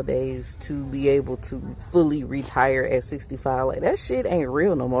nowadays to be able to fully retire at 65. Like, that shit ain't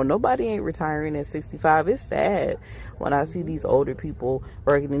real no more. Nobody ain't retiring at 65. It's sad when I see these older people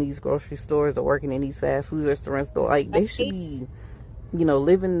working in these grocery stores or working in these fast food restaurants. Like, they should be,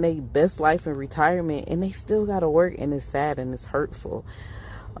 living their best life in retirement, and they still gotta work, and it's sad and it's hurtful.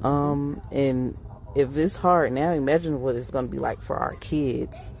 And if it's hard now, imagine what it's gonna be like for our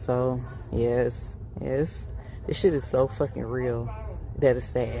kids. So, yes. This shit is so fucking real that it's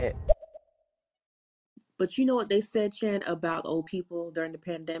sad. But you know what they said, Chan, about old people during the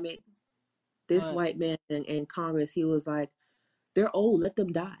pandemic? This white man in Congress, he was like, they're old, let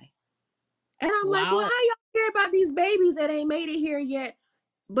them die. And I'm like, well, how y'all care about these babies that ain't made it here yet,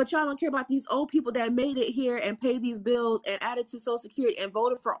 but y'all don't care about these old people that made it here and pay these bills and added to Social Security and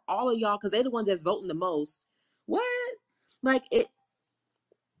voted for all of y'all because they're the ones that's voting the most? What? Like,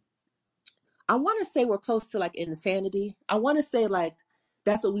 I want to say we're close to like insanity. I want to say like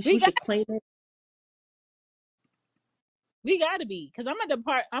that's what we should claim it. We gotta be, because I'm at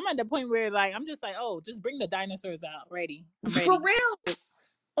the point where like I'm just like, oh, just bring the dinosaurs out. I'm ready. For real.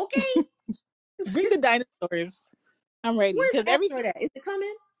 Okay. Bring the dinosaurs. I'm ready. Where's Asteroid at? Is it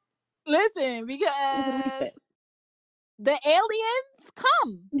coming? Listen, because the aliens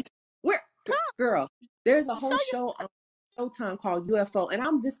come. Girl, there's a whole show on Showtime called UFO, and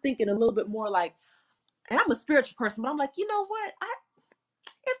I'm just thinking a little bit more like, and I'm a spiritual person, but I'm like, you know what?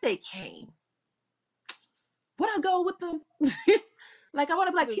 If they came, would I go with them? Like, I want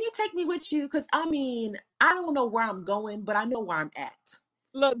to be like, can you take me with you? Because I mean, I don't know where I'm going, but I know where I'm at.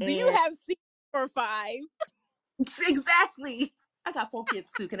 Look, do you have 6 or 5? Exactly. I got 4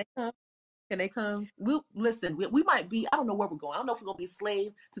 kids too. Can they come? Can they come? We'll listen. We might be. I don't know where we're going. I don't know if we're gonna be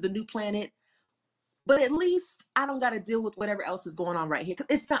slave to the new planet, but at least I don't got to deal with whatever else is going on right here,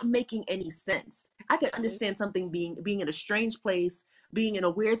 because it's not making any sense. I can understand something being in a strange place, being in a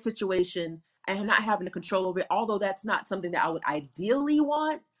weird situation, and not having the control over it. Although that's not something that I would ideally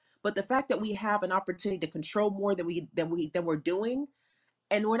want, but the fact that we have an opportunity to control more than we're doing,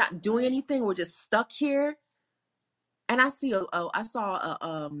 and we're not doing anything, we're just stuck here. And I saw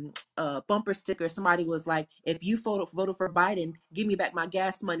a bumper sticker. Somebody was like, "If you voted for Biden, give me back my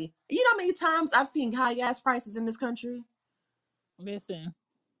gas money." You know how many times I've seen high gas prices in this country? Listen.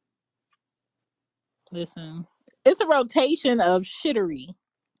 It's a rotation of shittery.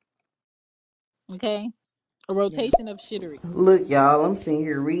 Okay? A rotation of shittery. Look, y'all, I'm sitting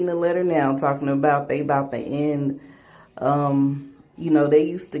here reading a letter now talking about they about to end. They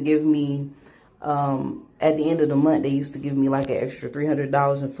used to give me, at the end of the month, they used to give me like an extra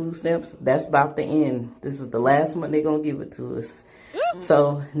 $300 in food stamps. That's about to end. This is the last month they're going to give it to us.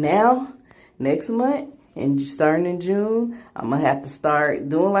 So now, next month, and starting in June, I'm going to have to start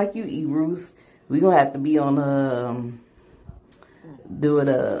doing like you, Ruth, We gonna have to be on Mm, do it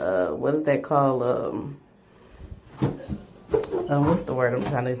what is that called what's the word I'm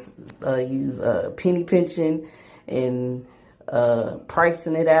trying to use penny pinching and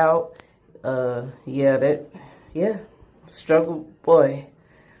pricing it out. Yeah, that yeah struggle boy.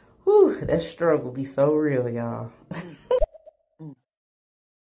 Whew, that struggle be so real, y'all. mm,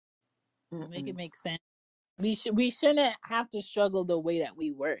 mm, Make it mm, make sense. We shouldn't have to struggle the way that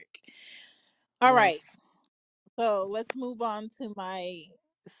we work. All yeah. right. So let's move on to my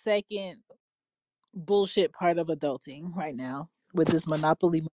second bullshit part of adulting right now with this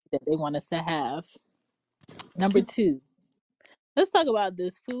monopoly money that they want us to have. Number two, let's talk about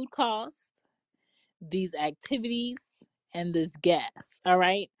this food cost, these activities, and this gas. All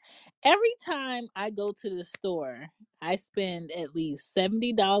right. Every time I go to the store, I spend at least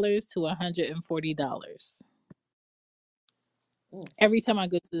 $70 to $140. Mm, Every time I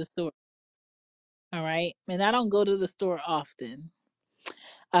go to the store. All right. And I don't go to the store often.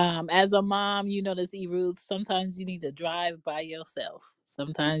 As a mom, you know this, E Ruth. Sometimes you need to drive by yourself.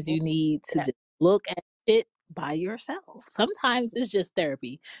 Sometimes mm, you need to yeah. just look at it by yourself. Sometimes it's just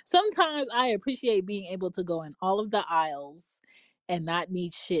therapy. Sometimes I appreciate being able to go in all of the aisles and not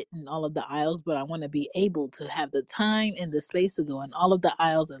need shit in all of the aisles, but I want to be able to have the time and the space to go in all of the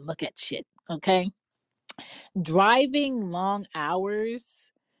aisles and look at shit. Okay. Driving long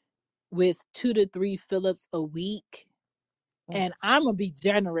hours with 2 to 3 Phillips a week, Mm, and I'm gonna be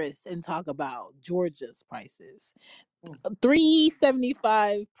generous and talk about Georgia's prices. mm,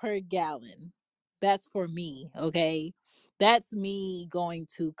 3.75 per gallon. That's for me, okay? That's me going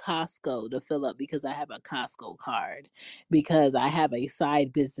to Costco to fill up because I have a Costco card, because I have a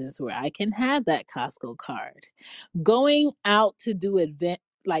side business where I can have that Costco card. Going out to do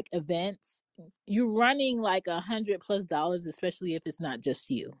events, you're running like $100+ especially if it's not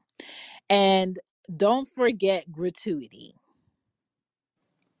just you. And don't forget gratuity.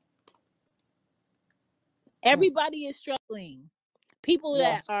 mm, Everybody is struggling. People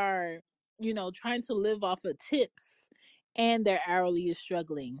yeah. that are, trying to live off of tips and their hourly is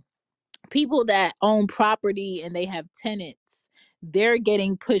struggling. People that own property and they have tenants, they're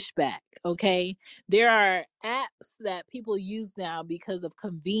getting pushback. Okay. There are apps that people use now because of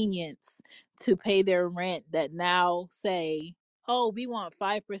convenience to pay their rent that now say, oh, we want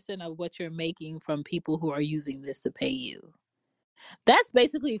 5% of what you're making from people who are using this to pay you. That's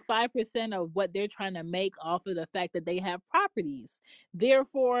basically 5% of what they're trying to make off of the fact that they have properties.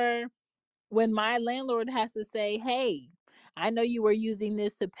 Therefore, when my landlord has to say, hey, I know you were using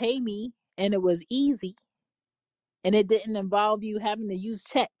this to pay me and it was easy and it didn't involve you having to use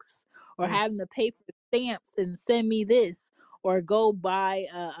checks or Mm, having to pay for stamps and send me this or go buy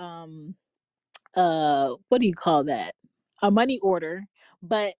what do you call that? A money order,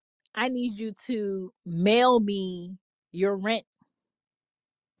 but I need you to mail me your rent.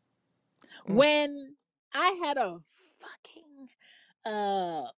 mm, When I had a fucking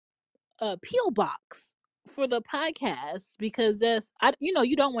uh PO box for the podcast because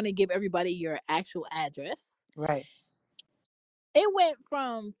you don't want to give everybody your actual address. right. It went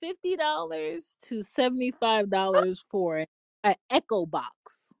from $50 to $75 for an Echo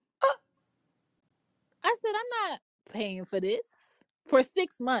box. I said I'm not paying for this for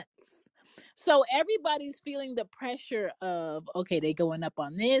 6 months. So everybody's feeling the pressure of, okay, they going up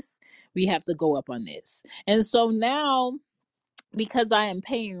on this, we have to go up on this. And so now, because I am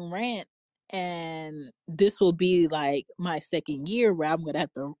paying rent and this will be like my second year where I'm going to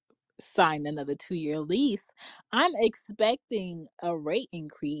have to sign another 2-year lease, I'm expecting a rate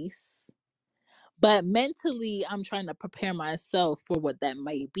increase, but mentally I'm trying to prepare myself for what that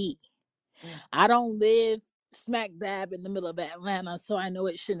might be. Mm, I don't live smack dab in the middle of Atlanta, so I know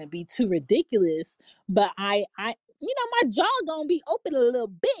it shouldn't be too ridiculous, but my jaw going to be open a little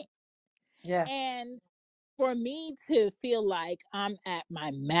bit. yeah. And for me to feel like I'm at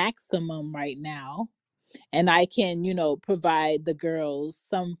my maximum right now and I can, provide the girls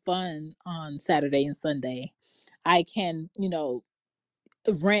some fun on Saturday and Sunday, I can,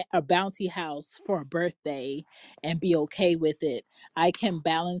 rent a bounty house for a birthday and be okay with it. I can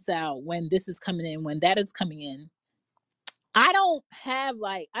balance out when this is coming in, when that is coming in. I don't have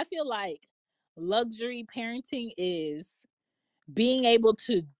I feel like luxury parenting is being able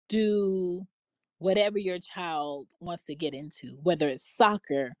to do whatever your child wants to get into, whether it's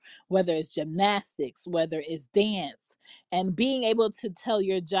soccer, whether it's gymnastics, whether it's dance, and being able to tell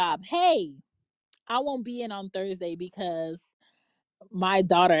your job, hey, I won't be in on Thursday because my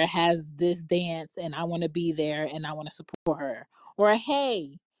daughter has this dance and I want to be there and I want to support her. Or,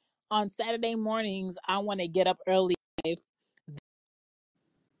 hey, on Saturday mornings, I want to get up early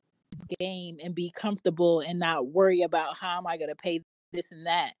game and be comfortable and not worry about how am I going to pay this and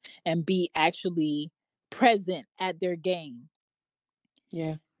that, and be actually present at their game.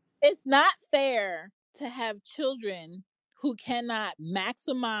 Yeah. It's not fair to have children who cannot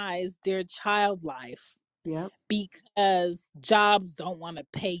maximize their child life Yep. because jobs don't want to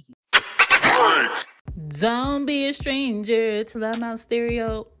pay you. Don't be a stranger to Loud Mouth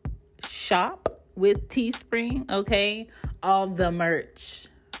Stereo shop with Teespring, okay? All the merch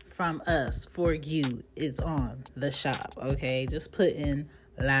from us for you is on the shop, okay? Just put in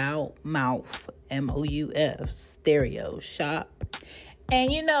Loud Mouth, MOUF, Stereo shop.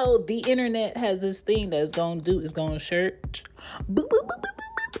 And you know, the internet has this thing that's going to do, is going to search, boop, boop, boop, boop,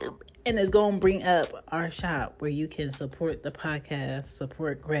 boop, boop, and it's going to bring up our shop where you can support the podcast,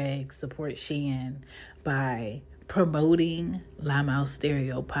 support Greg, support Sheehan by promoting Loud Mouth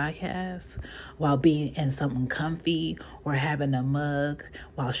Stereo podcast while being in something comfy or having a mug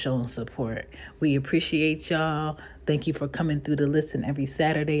while showing support. We appreciate y'all. Thank you for coming through to listen every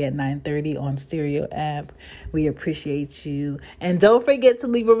Saturday at 9:30 on Stereo app. We appreciate you. And don't forget to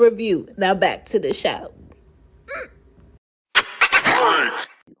leave a review. Now back to the show.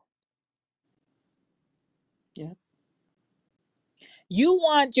 Yep. You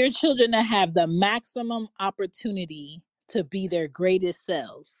want your children to have the maximum opportunity to be their greatest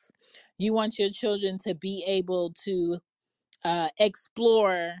selves. You want your children to be able to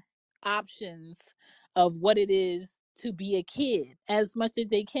explore options of what it is to be a kid as much as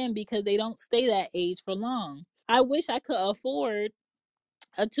they can, because they don't stay that age for long. I wish I could afford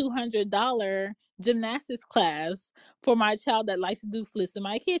a $200 gymnastics class for my child that likes to do flips in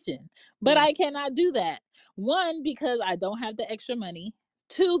my kitchen, but Yeah. I cannot do that. One, because I don't have the extra money.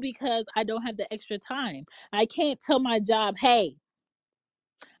 Two, because I don't have the extra time. I can't tell my job, hey,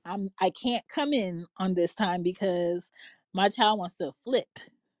 I can't come in on this time because my child wants to flip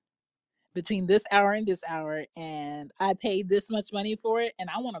between this hour and this hour, and I paid this much money for it, and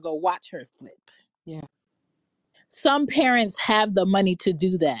I want to go watch her flip. Yeah. Some parents have the money to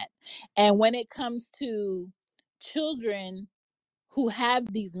do that. And when it comes to children who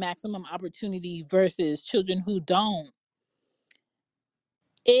have these maximum opportunity versus children who don't,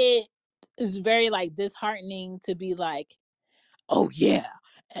 it is very like disheartening to be like, oh yeah,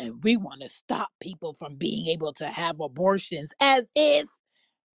 and we want to stop people from being able to have abortions, as if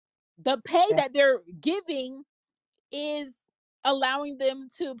the pay Yeah. that they're giving is allowing them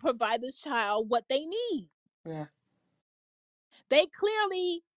to provide this child what they need. Yeah. They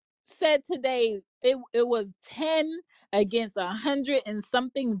clearly said today it was 10 against 100 and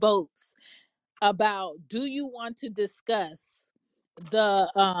something votes about, do you want to discuss the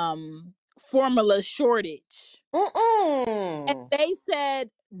formula shortage? And Mm-mm. they said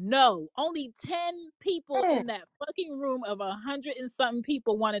no. Only 10 people Mm. in that fucking room of 100 and something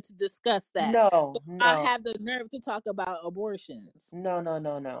people wanted to discuss that. No. But I No. have the nerve to talk about abortions. No. No.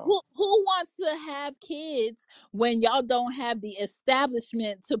 No. No. Who wants to have kids when y'all don't have the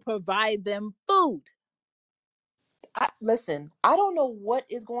establishment to provide them food? Listen. I don't know what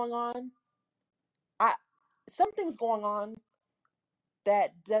is going on. I Something's going on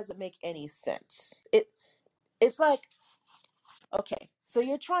that doesn't make any sense. It's like, okay, so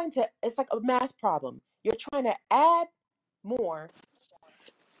you're trying to, it's like a math problem. You're trying to add more,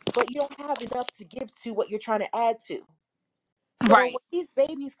 but you don't have enough to give to what you're trying to add to. So when Right. these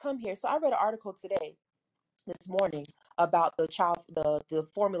babies come here, so I read an article today, this morning, about the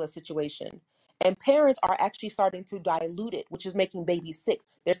formula situation, and parents are actually starting to dilute it, which is making babies sick.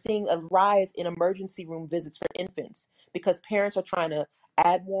 They're seeing a rise in emergency room visits for infants because parents are trying to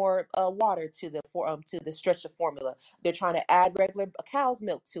add more water to the stretch of formula. They're trying to add regular cow's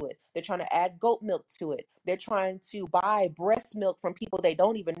milk to it. They're trying to add goat milk to it. They're trying to buy breast milk from people they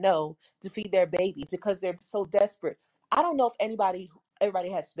don't even know to feed their babies because they're so desperate. I don't know if everybody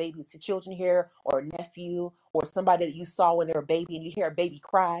has babies, children here, or a nephew, or somebody that you saw when they were a baby, and you hear a baby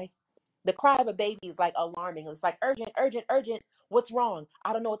cry. The cry of a baby is like alarming. It's like urgent, urgent, urgent. What's wrong?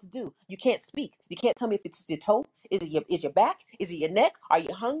 I don't know what to do. You can't speak. You can't tell me if it's your toe. Is your back? Is it your neck? Are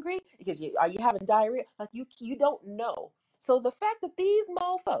you hungry? Are you having diarrhea? Like you don't know. So the fact that these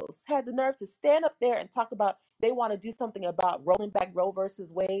mofos had the nerve to stand up there and talk about they want to do something about rolling back Roe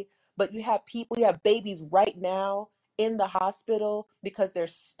versus Wade, but you have babies right now in the hospital because they're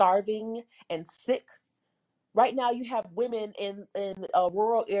starving and sick. Right now, you have women in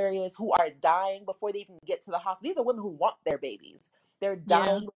rural areas who are dying before they even get to the hospital. These are women who want their babies. They're Yeah.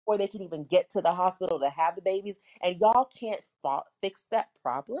 dying before they can even get to the hospital to have the babies, and y'all can't fix that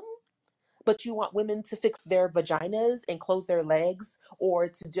problem. but you want women to fix their vaginas and close their legs, or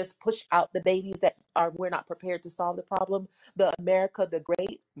to just push out the babies that are we're not prepared to solve the problem. The America the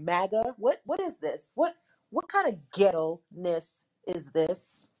Great MAGA. What is this? What kind of ghetto-ness is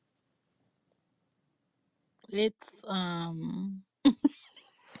this? It's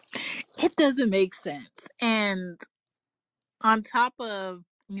it doesn't make sense. And on top of,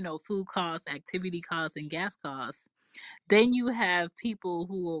 food costs, activity costs, and gas costs, then you have people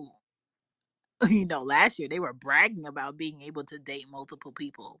who, last year they were bragging about being able to date multiple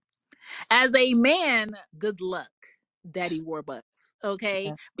people. As a man, good luck, Daddy Warbucks. Okay?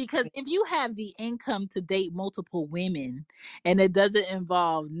 Yeah. Because if you have the income to date multiple women and it doesn't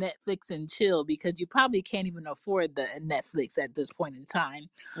involve Netflix and chill, because you probably can't even afford the Netflix at this point in time,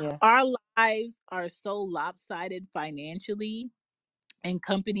 Yeah. our lives are so lopsided financially, and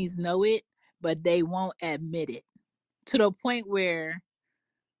companies know it, but they won't admit it, to the point where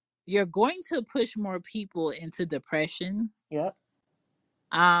you're going to push more people into depression. Yep.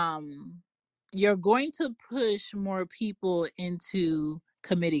 um you're going to push more people into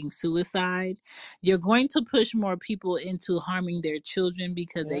committing suicide. You're going to push more people into harming their children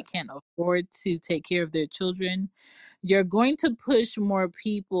because they Yep. can't afford to take care of their children. You're going to push more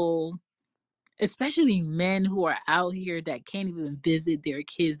people, especially men who are out here that can't even visit their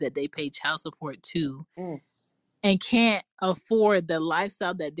kids that they pay child support to, Mm. and can't afford the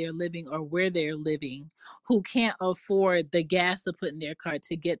lifestyle that they're living or where they're living, who can't afford the gas to put in their car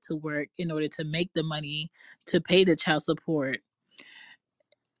to get to work in order to make the money to pay the child support.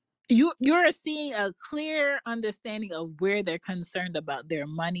 You're seeing a clear understanding of where they're concerned about their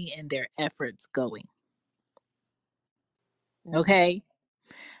money and their efforts going. Mm. Okay?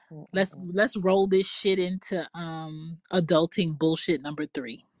 Mm. Mm. Mm. Let's roll this shit into adulting bullshit number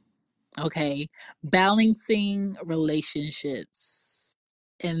 3. Okay? Balancing relationships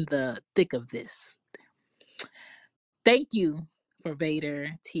in the thick of this. Thank you for Vader,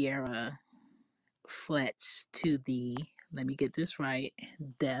 Tierra, Fletch to the, let me get this right,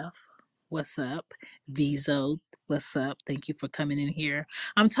 Def. What's up? Vizo, what's up? Thank you for coming in here.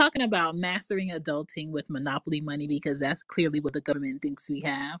 I'm talking about mastering adulting with Monopoly money because that's clearly what the government thinks we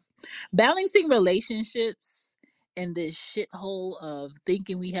have. Balancing relationships in this shithole of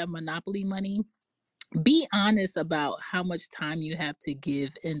thinking we have Monopoly money. Be honest about how much time you have to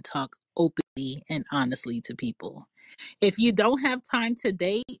give and talk openly and honestly to people. If you don't have time to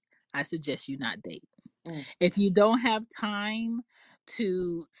date, I suggest you not date. Mm. If you don't have time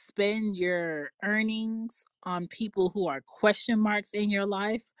to spend your earnings on people who are question marks in your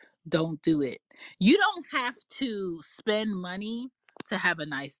life, don't do it. You don't have to spend money to have a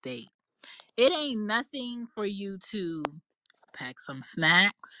nice date. It ain't nothing for you to pack some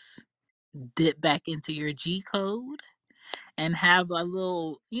snacks, dip back into your G code, and have a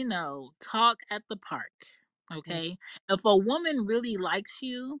little, talk at the park. Mm. Okay? If a woman really likes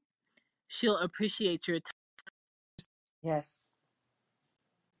you, she'll appreciate your time. Yes.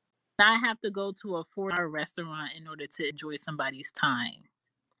 I have to go to a 4-star restaurant in order to enjoy somebody's time.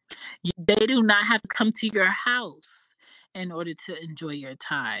 They do not have to come to your house in order to enjoy your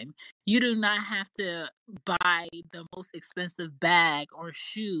time. You do not have to buy the most expensive bag or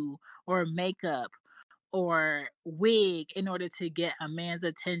shoe or makeup or wig in order to get a man's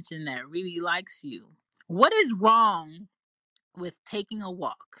attention that really likes you. What is wrong with taking a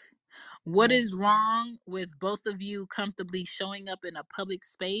walk? What Yeah. is wrong with both of you comfortably showing up in a public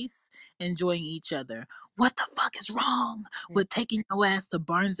space, enjoying each other? What the fuck is wrong Yeah. with taking your ass to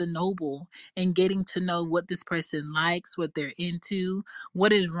Barnes and Noble and getting to know what this person likes, what they're into?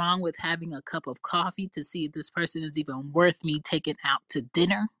 What is wrong with having a cup of coffee to see if this person is even worth me taking out to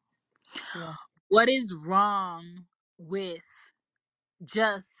dinner? Yeah. What is wrong with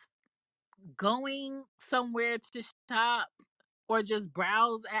just going somewhere to shop or just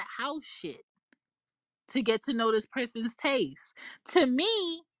browse at house shit to get to know this person's taste? To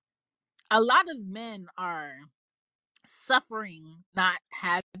me, a lot of men are suffering not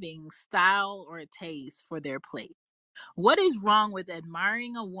having style or taste for their plate. What is wrong with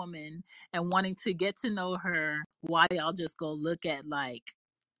admiring a woman and wanting to get to know her while y'all just go look at like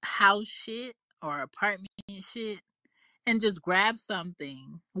house shit or apartment shit and just grab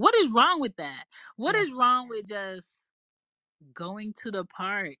something? What is wrong with that? What Yeah. is wrong with just going to the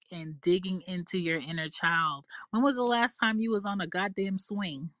park and digging into your inner child? When was the last time you was on a goddamn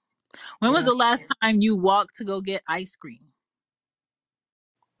swing? When was Yeah. the last time you walked to go get ice cream?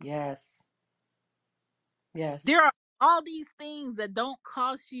 Yes. There Yes. are All these things that don't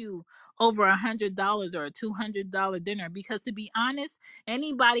cost you over $100 or a $200 dinner. Because to be honest,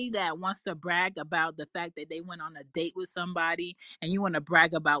 anybody that wants to brag about the fact that they went on a date with somebody, and you want to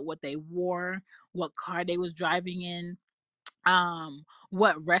brag about what they wore, what car they was driving in,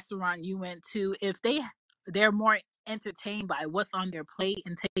 what restaurant you went to, if they're more entertained by what's on their plate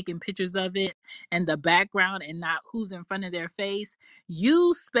and taking pictures of it and the background and not who's in front of their face,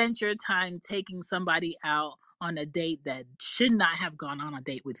 you spent your time taking somebody out on a date that should not have gone on a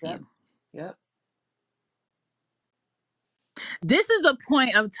date with Yep. you. Yep. This is a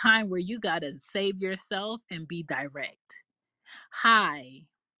point of time where you got to save yourself and be direct. Hi,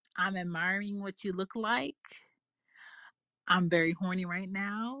 I'm admiring what you look like. I'm very horny right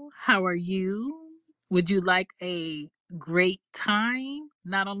now. How are you? Would you like a great time?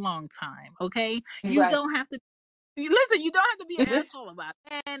 Not a long time, okay? You Right. don't have to listen, you don't have to be an asshole about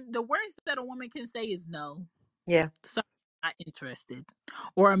it. And the worst that a woman can say is no. Yeah. Sorry, not interested.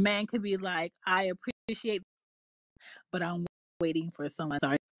 Or a man could be like, I appreciate, but I'm waiting for someone.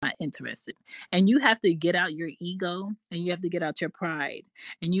 Sorry, not interested. And you have to get out your ego and you have to get out your pride.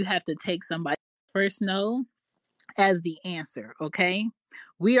 And you have to take somebody first no as the answer, okay?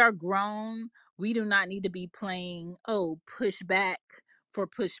 We are grown. We do not need to be playing, oh, pushback for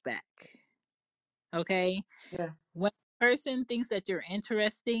pushback, okay? Yeah. When a person thinks that you're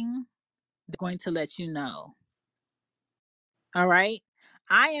interesting, they're going to let you know, all right?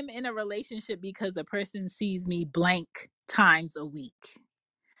 I am in a relationship because the person sees me blank times a week.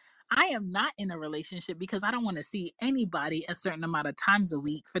 I am not in a relationship because I don't want to see anybody a certain amount of times a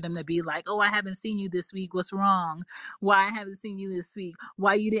week for them to be like, oh, I haven't seen you this week. What's wrong? Why I haven't seen you this week?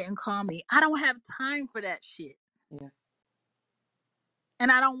 Why you didn't call me? I don't have time for that shit. Yeah.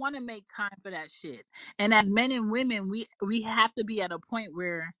 And I don't want to make time for that shit. And as men and women, we have to be at a point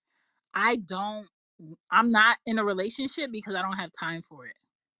where I'm not in a relationship because I don't have time for it.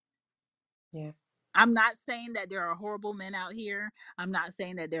 Yeah. I'm not saying that there are horrible men out here. I'm not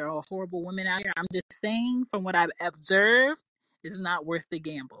saying that there are horrible women out here. I'm just saying from what I've observed, it's not worth the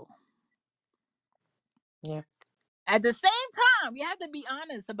gamble. Yeah. At the same time, you have to be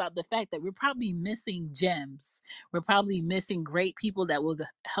honest about the fact that we're probably missing gems. We're probably missing great people that will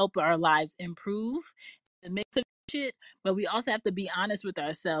help our lives improve the mix of shit. But we also have to be honest with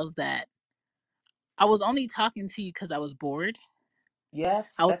ourselves that I was only talking to you because I was bored. I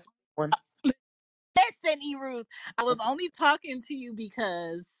Yes. was That's one. listen, E Ruth. I was That's only talking to you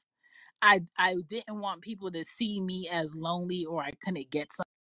because I didn't want people to see me as lonely or I couldn't get some.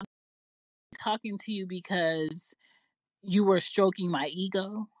 Talking to you because you were stroking my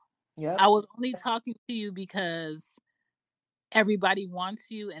ego. yep. I was only That's, talking to you because everybody wants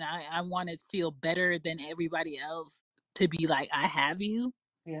you and I want to feel better than everybody else to be like, I have you.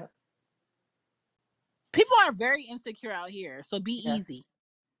 yep. People are very insecure out here, so be Yeah. easy.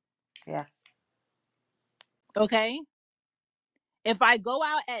 Yeah. Okay? If I go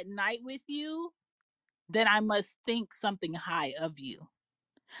out at night with you, then I must think something high of you.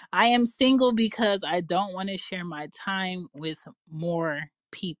 I am single because I don't want to share my time with more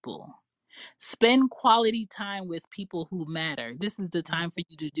people. Spend quality time with people who matter. This is the time for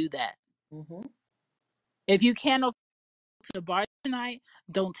you to do that. Mm-hmm. If you can't afford to the bar tonight,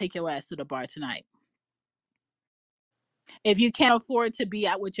 don't take your ass to the bar tonight. If you can't afford to be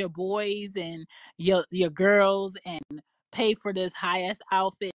out with your boys and your girls and pay for this high ass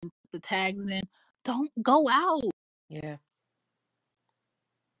outfit and put the tags in, don't go out. Yeah.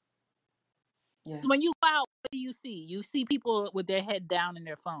 Yeah. When you go out, what do you see? You see people with their head down in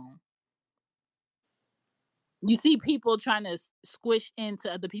their phone. You see people trying to squish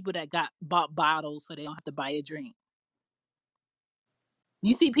into other people that bought bottles so they don't have to buy a drink.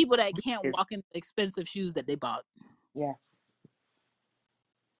 You see people that can't Is walk in the expensive shoes that they bought. Yeah.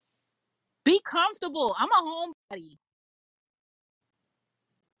 Be comfortable. I'm a homebody.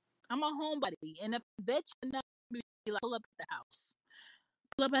 And if I bet you enough, be like, pull up at the house.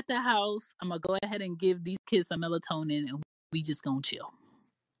 Pull up at the house. I'm gonna go ahead and give these kids some melatonin, and we just gonna chill.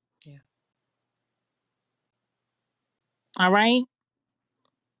 Yeah. All right.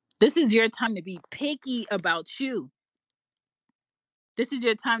 This is your time to be picky about you. This is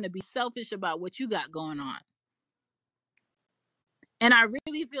your time to be selfish about what you got going on. And I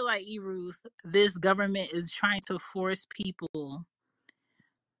really feel like, Ruth, this government is trying to force people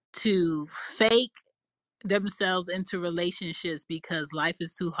to fake themselves into relationships because life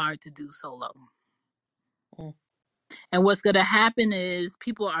is too hard to do solo. Mm. And what's going to happen is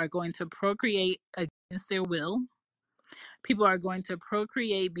people are going to procreate against their will. People are going to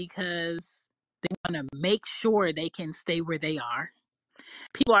procreate because they want to make sure they can stay where they are.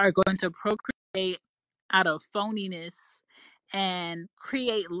 People are going to procreate out of phoniness and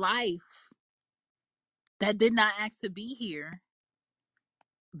create life that did not ask to be here,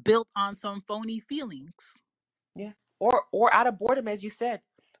 built on some phony feelings. Yeah. Or out of boredom, as you said.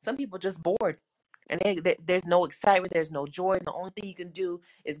 Some people just bored. And there's no excitement, there's no joy. The only thing you can do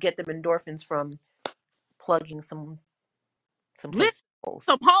is get them endorphins from plugging some Listen, places holes.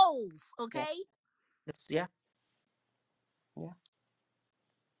 suppose, Yeah. okay? Yeah. Yeah.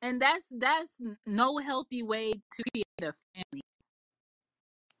 And that's no healthy way to create a family.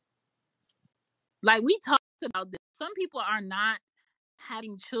 Like we talked about this. Some people are not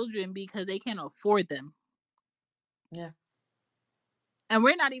having children because they can't afford them. Yeah. And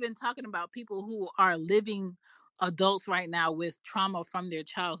we're not even talking about people who are living adults right now with trauma from their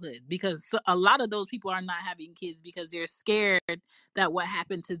childhood, because a lot of those people are not having kids because they're scared that what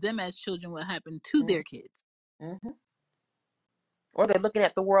happened to them as children will happen to their kids. Mm-hmm. Or they're looking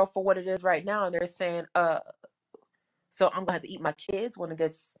at the world for what it is right now, and they're saying, so I'm gonna have to eat my kids when it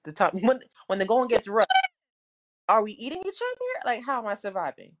gets the time when the going gets rough. Are we eating each other? Like, how am I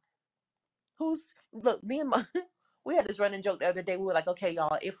surviving? Look, me and my we had this running joke the other day. We were like, okay,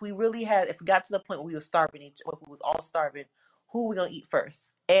 y'all, if we got to the point where we were if we was all starving, who we gonna eat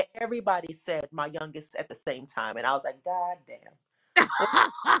first? And everybody said my youngest at the same time, and I was like, God damn,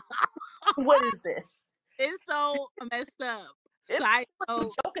 what is this? It's so messed up. It's Side we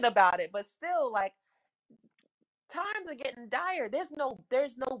note, joking about it, but still, like, times are getting dire. There's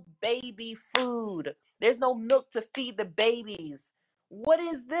no baby food. There's no milk to feed the babies. What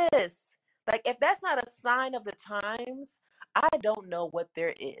is this? Like, if that's not a sign of the times, I don't know what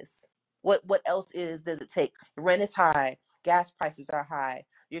there is. What else does it take? Rent is high, gas prices are high.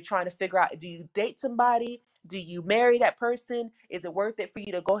 You're trying to figure out, do you date somebody? Do you marry that person? Is it worth it for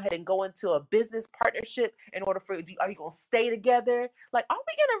you to go ahead and go into a business partnership in order for are you going to stay together? Like, are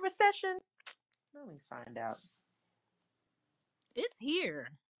we in a recession? Let me find out. it's here.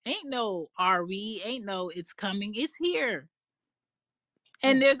 Ain't no are we, ain't no it's coming. It's here.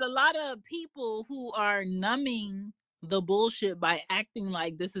 And there's a lot of people who are numbing the bullshit by acting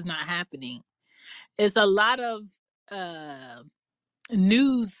like this is not happening. It's a lot of uh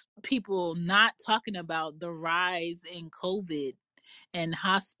news people not talking about the rise in COVID and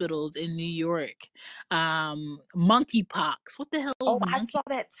hospitals in New York. Monkeypox. What the hell Oh, is I monkey? saw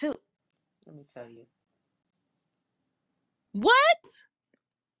that too. Let me tell you. What?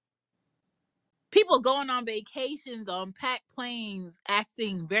 People going on vacations on packed planes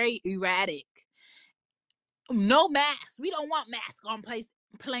acting very erratic. No masks. We don't want masks on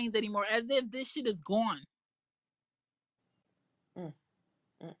planes anymore, as if this shit is gone. Mm,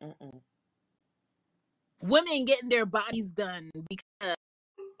 mm, mm, mm. Women getting their bodies done because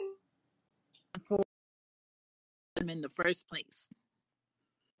for them in the first place.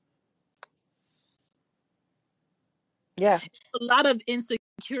 Yeah, A lot of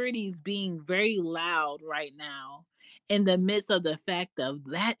insecurities being very loud right now in the midst of the fact of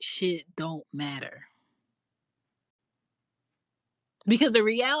that shit don't matter. Because the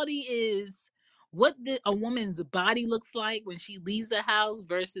reality is what a woman's body looks like when she leaves the house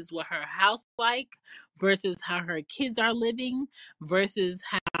versus what her house like versus how her kids are living versus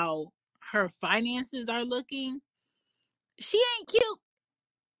how her finances are looking. She ain't cute.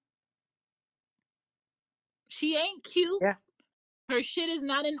 She ain't cute. yeah. Her shit is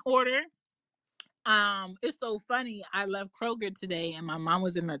not in order. It's so funny. I left Kroger today and my mom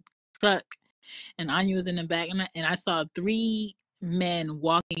was in the truck and Anya was in the back, and I saw three men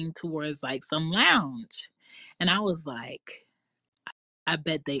walking towards like some lounge. And I was like, I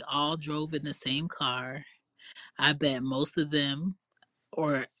bet they all drove in the same car. I bet most of them,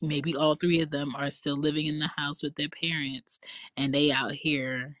 or maybe all three of them, are still living in the house with their parents, and they out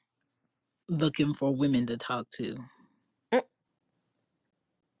here looking for women to talk to. Mm,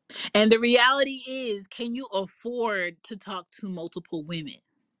 And the reality is, can you afford to talk to multiple women?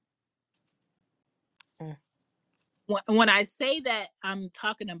 mm. When I say that, I'm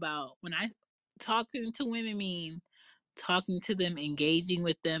talking about when I talking to women mean talking to them, engaging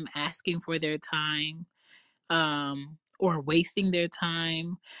with them, asking for their time, or wasting their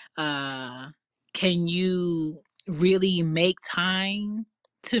time. Can you really make time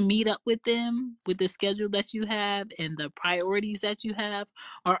to meet up with them with the schedule that you have and the priorities that you have,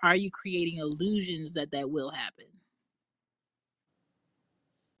 or are you creating illusions that will happen?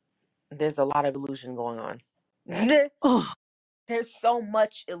 There's a lot of illusion going on. Oh, There's so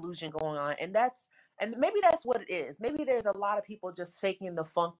much illusion going on, and maybe that's what it is. Maybe there's a lot of people just faking the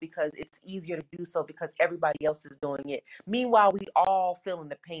funk because it's easier to do so because everybody else is doing it. Meanwhile, we all feeling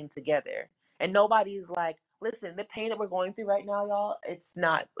the pain together, and nobody's like, listen, the pain that we're going through right now, y'all, it's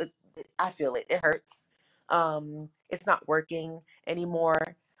not, I feel it, it hurts. It's not working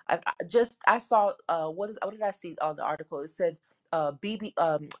anymore. I saw what did I see on the article? It said BB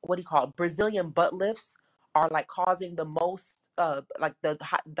what do you call it? Brazilian butt lifts are like causing the most like the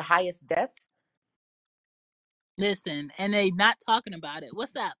highest deaths. Listen, and they not talking about it.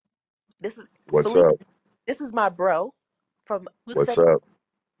 What's up? This is What's believe up? me, this is my bro from What's What's St. up?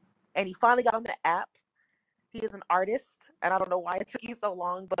 And he finally got on the app. He is an artist, and I don't know why it took you so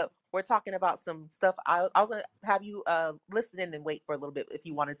long, but we're talking about some stuff. I was gonna have you listen in and wait for a little bit if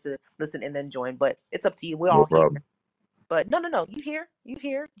you wanted to listen and then join, but it's up to you. We're No all here. problem. But no. You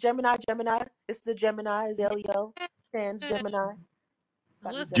here. Gemini. This is the Gemini. Zelio stands Gemini.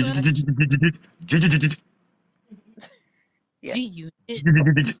 About the what's Gemini. up? Yeah. G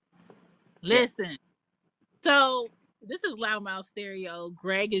Unit. Listen. So this is Loudmouth Stereo.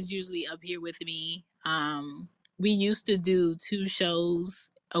 Greg is usually up here with me. We used to do 2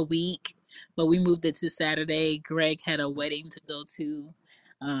 shows a week, but we moved it to Saturday. Greg had a wedding to go to,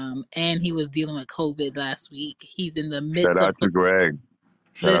 and he was dealing with COVID last week. He's in the Shout midst of out to Greg.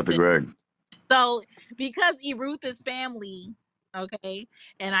 Shout out to listen. Greg. So because Ruth is family, okay,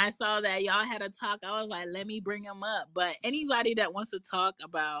 and I saw that y'all had a talk, I was like, let me bring him up. But anybody that wants to talk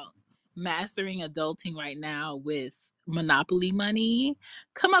about mastering adulting right now with Monopoly money,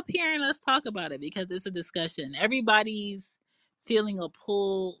 come up here and let's talk about it because it's a discussion. Everybody's feeling a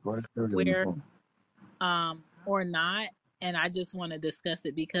pull square or not, and I just want to discuss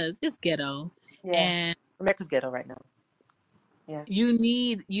it because it's ghetto Yeah. and America's ghetto right now. Yeah. you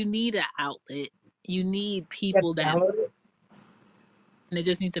need an outlet. You need Yep. people that and it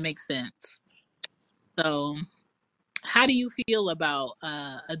just needs to make sense. So, how do you feel about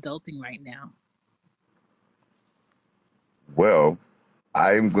adulting right now? Well,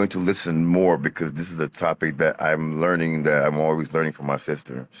 I'm going to listen more because this is a topic that I'm learning that I'm always learning from my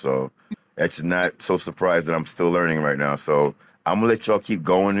sister. So it's not so surprised that I'm still learning right now. So I'm gonna let y'all keep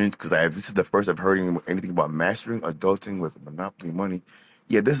going in because this is the first I've heard anything about mastering adulting with Monopoly money.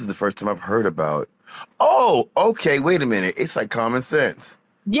 Yeah, this is the first time I've heard about. Oh, okay. Wait a minute. It's like common sense. So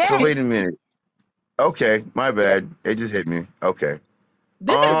Yes, wait a minute. Okay, my Yeah. bad. It just hit me. Okay.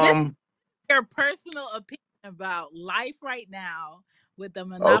 this is your personal opinion about life right now with the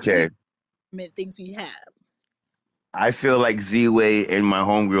Okay. monopoly things we have. I feel like Z-Way and my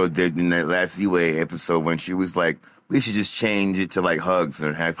homegirl did in that last Z-Way episode when she was like, we should just change it to like hugs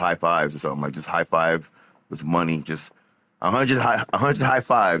and have high fives or something, like just high five with money, just 100 high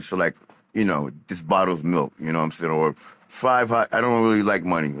fives for like, this bottle of milk, you know what I'm saying? Or I don't really like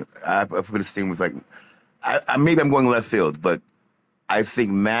money. I put this thing with like, maybe I'm going left field, but I think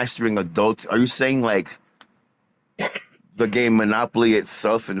mastering adults, are you saying like the game Monopoly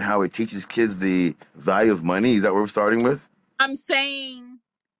itself and how it teaches kids the value of money? Is that what we're starting with? I'm saying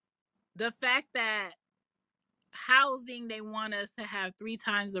the fact that housing they want us to have 3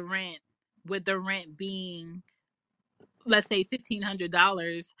 times the rent, with the rent being, let's say,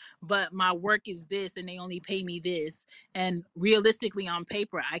 $1,500, but my work is this and they only pay me this, and realistically on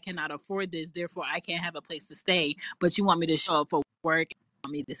paper I cannot afford this, therefore I can't have a place to stay, but you want me to show up for work and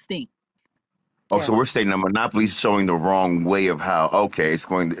want me to stink. Oh, Yeah. so we're saying that Monopoly's showing the wrong way of how, okay,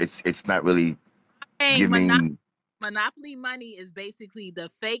 it's not really Hey, giving, monopoly money is basically the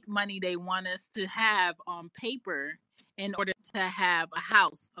fake money they want us to have on paper in order to have a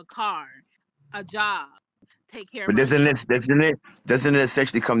house, a car, a job, take care of but our children. doesn't it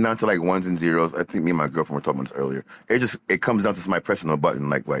essentially come down to like ones and zeros? I think me and my girlfriend were talking about this earlier. It comes down to somebody pressing a button,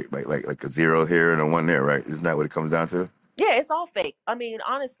 like a zero here and a one there, right? Isn't that what it comes down to? Yeah, it's all fake. I mean,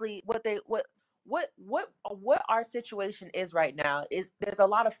 honestly, what our situation is right now is there's a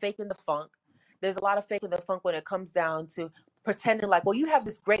lot of fake in the funk. There's a lot of fake in the funk when it comes down to pretending like, well, you have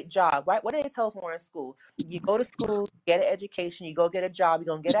this great job, right? What do they tell us when we're in school? You go to school, get an education, you go get a job,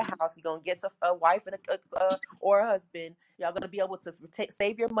 you're gonna get a house, you're gonna get a wife and or a husband. Y'all gonna be able to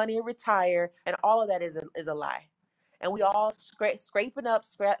save your money and retire, and all of that is a lie. And we all scraping up,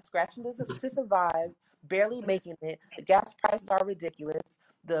 scratching to survive, barely Listen, making it. The gas prices are ridiculous.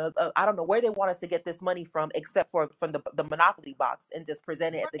 I don't know where they want us to get this money from, except for from the Monopoly box, and just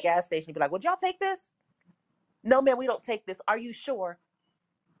present it at the right. gas station and be like, "Would y'all take this?" No, man, we don't take this. Are you sure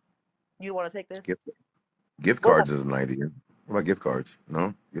you want to take this? Gift, gift What about cards is an idea. What about gift cards?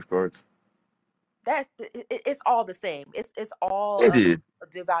 No? Gift cards? that? It's all the same. It's all It is. a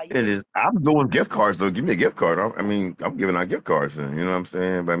It devaluation. is. I'm going with gift cards though. Give me a gift card. I mean, I'm giving out gift cards, and you know what I'm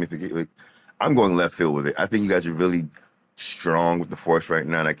saying. But I mean, like, I'm going left field with it. I think you guys are really strong with the force right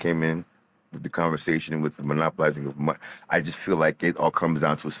now. And I came in with the conversation with the monopolizing of money. I just feel like it all comes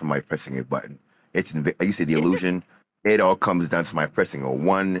down to somebody pressing a button. You say the Is it? illusion. it all comes down to my pressing a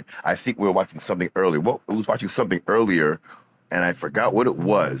one. I think we were watching something earlier. Well, I was watching something earlier, and I forgot what it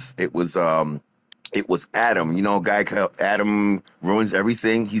was. It was Adam. You know, a guy called Adam ruins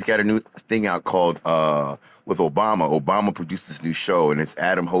everything. He's got a new thing out called with Obama. Obama produced this new show, and it's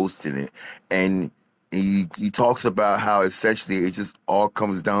Adam hosting it, and he talks about how essentially it just all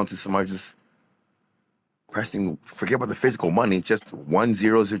comes down to somebody just pressing. Forget about the physical money. Just 1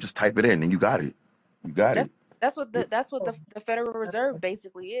 0 0. Just type it in, and you got it. You got That's it. that's what the Federal Reserve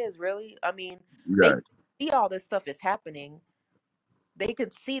basically is, really. I mean, You got they it. see all this stuff is happening. They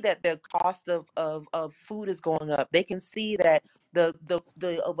could see that the cost of food is going up. They can see that the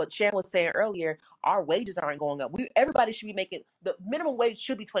what Shan was saying earlier, our wages aren't going up. Everybody should be making the minimum wage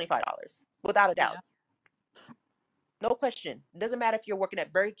should be $25 without a doubt. Yeah. No question. It doesn't matter if you're working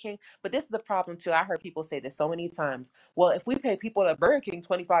at Burger King, but this is the problem too. I heard people say this so many times. Well, if we pay people at Burger King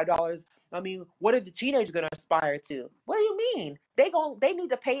 $25, I mean, what are the teenagers going to aspire to? What do you mean? They need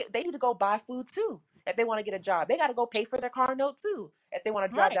to pay. They need to go buy food too if they want to get a job. They got to go pay for their car note too if they want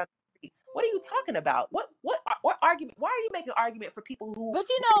to drive Right. down the street. What are you talking about? What argument? Why are you making an argument for people who But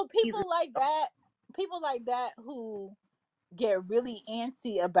you work know, easily? people like that who get really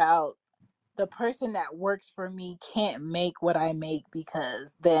antsy about the person that works for me can't make what I make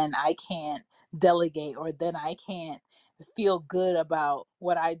because then I can't delegate or then I can't feel good about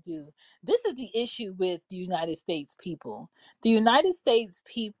what I do. This is the issue with the United States people. The United States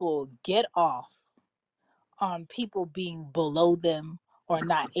people get off on people being below them or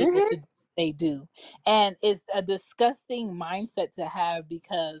not able to Mhm. do what they do. And it's a disgusting mindset to have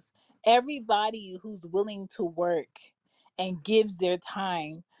because everybody who's willing to work and gives their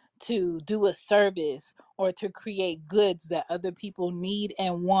time to do a service or to create goods that other people need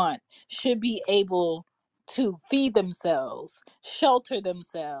and want should be able to feed themselves, shelter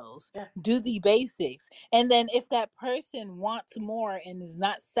themselves, Yeah. do the basics. And then if that person wants more and is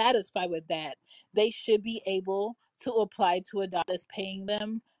not satisfied with that, they should be able to apply to a job that's paying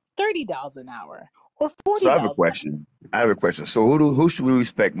them $30 an hour or So I have a $40. question. So who should we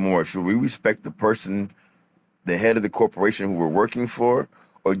respect more? Should we respect the person, the head of the corporation who we're working for,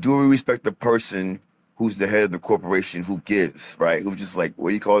 or do we respect the person who's the head of the corporation who gives, right? Who just like, what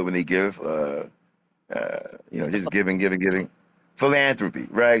do you call it when they give? Just giving. Philanthropy,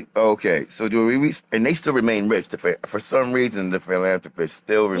 right? Okay. So do we, and they still remain rich. For some reason, the philanthropists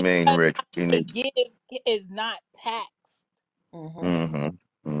still remain Because rich. how they give is not taxed. Mhm.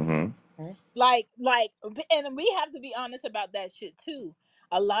 Mm-hmm. Mm-hmm. Mhm. And we have to be honest about that shit too.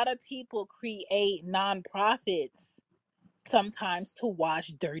 A lot of people create nonprofits sometimes to wash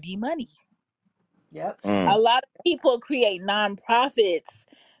dirty money. Yep. A Mm. lot of people create nonprofits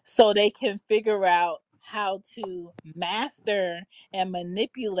so they can figure out how to master and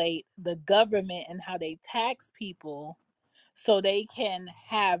manipulate the government and how they tax people so they can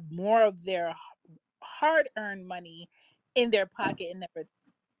have more of their hard-earned money in their pocket and never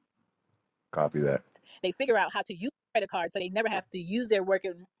Copy that. they figure out how to use credit cards so they never have to use their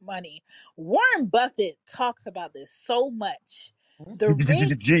working money. Warren Buffett talks about this so much. The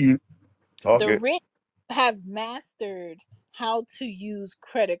rich G, talk the it. rich have mastered how to use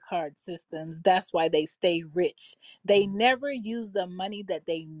credit card systems. That's why they stay rich. They never use the money that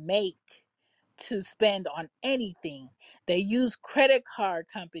they make to spend on anything. They use credit card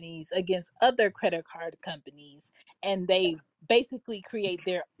companies against other credit card companies, and they basically create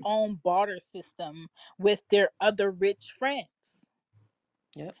their own barter system with their other rich friends.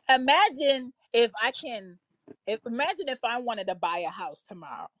 Yep. Imagine imagine if I wanted to buy a house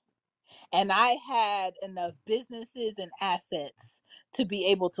tomorrow and I had enough businesses and assets to be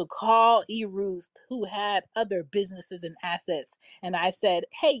able to call E. Ruth, who had other businesses and assets, and I said,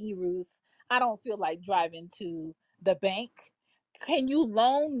 "Hey, E. Ruth, I don't feel like driving to the bank. Can you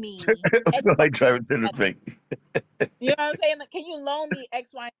loan me I X, feel Y, like driving to the money? bank. You know what I'm saying? Like, can you loan me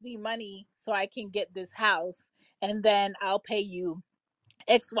X, Y, and Z money so I can get this house, and then I'll pay you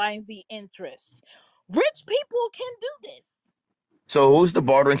X, Y, and Z interest." Rich people can do this. So who's the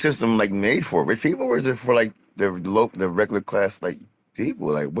bartering system like made for? Rich people, or is it for like the regular class like people?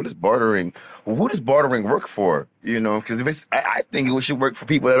 Like, what is bartering? Who does bartering work for? Because if I think it should work for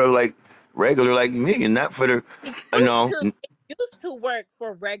people that are like regular like me, and not for the, it you used know, to it used to work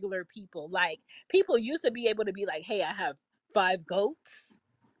for regular people. Like people used to be able to be like, "Hey, I have 5 goats.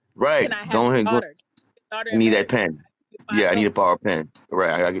 right? Can I have Go ahead, your go. daughter? Can your daughter I and need marry that me? pen. You Yeah, five I need a goats." power pen.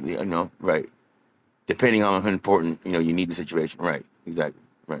 Right, right. Depending on how important you need the situation. Right, exactly.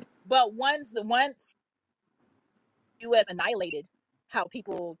 Right. But once U.S. annihilated how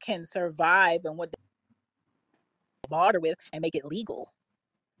people can survive and what they barter with and make it legal,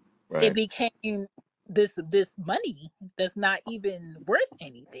 it Right. became this money that's not even worth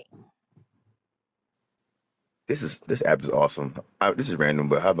anything. This app is awesome. This is random,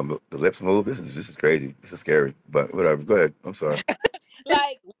 but how the lips move, this is crazy. This is scary. But whatever. Go ahead. I'm sorry.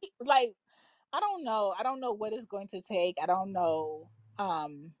 Like like I don't know what it's going to take. I don't know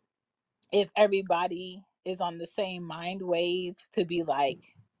if everybody is on the same mind wave to be like,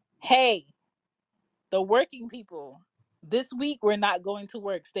 hey, the working people, this week we're not going to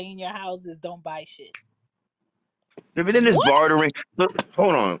work. Stay in your houses, don't buy shit. But then there's What? bartering. Look,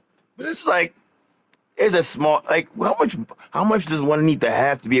 hold on. But it's like it's a small like how much does one need to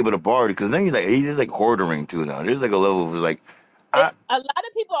have to be able to barter? Because then he's like hoarding too now. There's like a level of like I A lot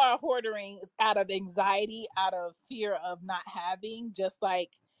of people are hoarding out of anxiety, out of fear of not having, just like,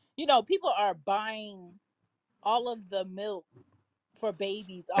 people are buying all of the milk for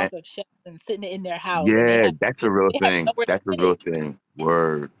babies off of shelves and sitting it in their house, and yeah, that's a real they have thing. nowhere to That's a put real it. thing.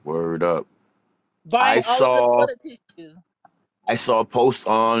 Word up. I Buying all of the saw toilet tissue. I saw a post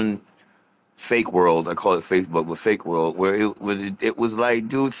on Fake World. I call it Facebook, but Fake World, where it was like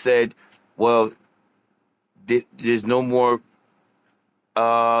dude said, well, there's no more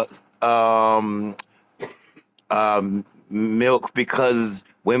uh um milk because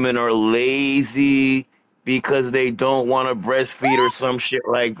women are lazy because they don't want to breastfeed or some shit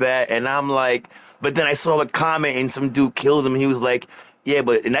like that. And I'm like, but then I saw the comment and some dude killed him. And he was like, yeah,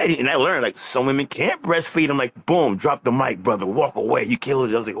 but and I learned like some women can't breastfeed. I'm like, boom, drop the mic, brother, walk away. You killed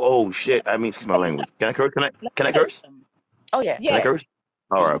it. I was like, oh shit. I mean, excuse my Tell you language. something. Can I curse? Can I Let can me I tell you curse? something. Oh yeah, Can I Yes, yeah. curse?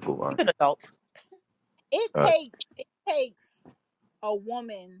 All Yeah, right, cool. All you right. can adult. it All right. takes a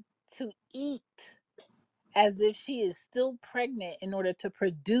woman to eat as if she is still pregnant in order to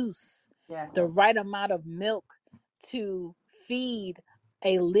produce Yeah. the right amount of milk to feed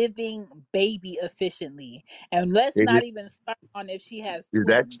a living baby efficiently. And let's Is not it even start on if she has is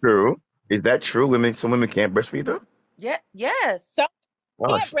that twins. true? Is that true? Some women can't breastfeed though? Yeah. Yes. Some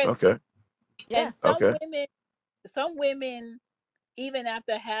can't Gosh, breastfeed, okay. and Yeah. Okay. some women, even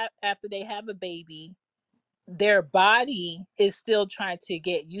after they have a baby, their body is still trying to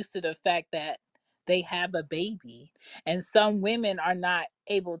get used to the fact that they have a baby. And some women are not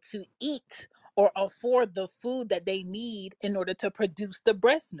able to eat or afford the food that they need in order to produce the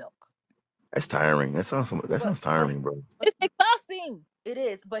breast milk. That's tiring. That But sounds but tiring, bro. but It's exhausting. it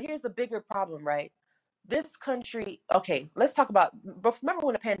is. But here's the bigger problem, right? This country. Okay, let's talk about. But remember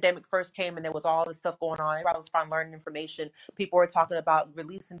when the pandemic first came and there was all this stuff going on? Everybody was trying to learn information. People were talking about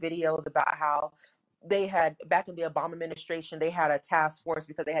releasing videos about how they had back in the Obama administration they had a task force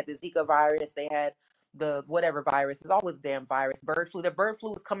because they had the Zika virus. They had the whatever virus. There's always a damn virus. Bird flu. The bird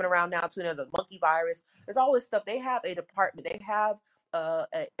flu is coming around now too. There's a monkey virus. There's always stuff. They have a department. They have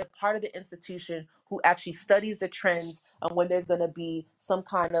a part of the institution who actually studies the trends on when there's going to be some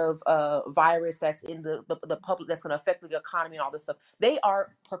kind of virus that's in the public that's going to affect the economy and all this stuff. They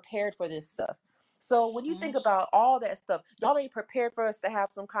are prepared for this stuff. So when you Mhm. think about all that stuff, y'all ain't prepared for us to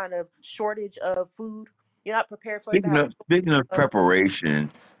have some kind of shortage of food. You're not prepared for us to Speaking have of speaking of of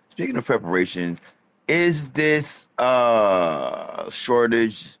preparation, speaking of preparation, is this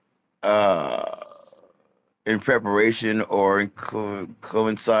shortage uh in preparation or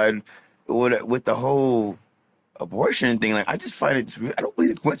coincide with the whole abortion thing? Like, I just find I don't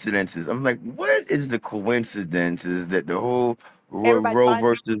believe in coincidences. I'm like, what is the coincidences that the whole everybody Roe buying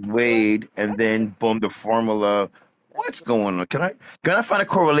versus formula. Wade and That's then it. boom, the formula? That's What's it. going on? Can I find a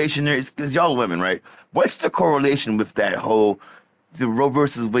correlation there? Because y'all women, right? What's the correlation with that whole the Roe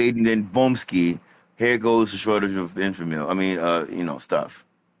versus Wade and then Bomsky? Here goes the shortage of infant I mean, stuff.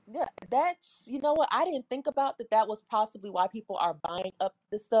 Yeah, that's you know what I didn't think about that. That was possibly why people are buying up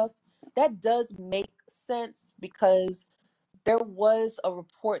this stuff. That does make sense because there was a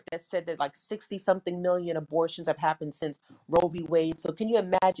report that said that like 60 something million abortions have happened since Roe v. Wade. So can you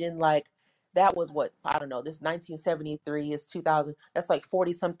imagine like that was what I don't know, this 1973 is 2000. That's like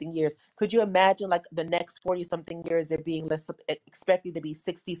 40 something years. Could you imagine like the next 40 something years there being less expected to be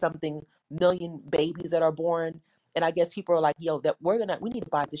 60 something million babies that are born? And I guess people are like, yo, that we need to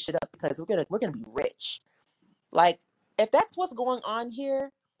buy this shit up because we're gonna be rich. Like if that's what's going on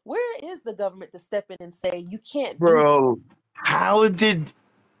here, where is the government to step in and say you can't do this? Bro, how did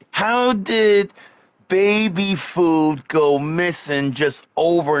how did baby food go missing just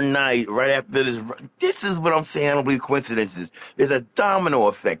overnight right after this? This is what I'm saying. I don't believe coincidences. There's a domino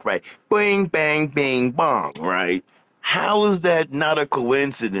effect, right? Bing, bang, bing, bong, right? How is that not a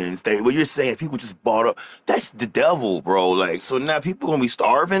coincidence? That what you're saying, people just bought up. That's the devil, bro. Like, so now people gonna be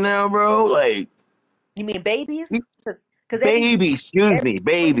starving now, bro. Like, You mean babies? Because babies, excuse me,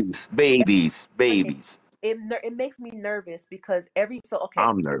 every babies, babies, freaking babies. it makes me nervous because okay,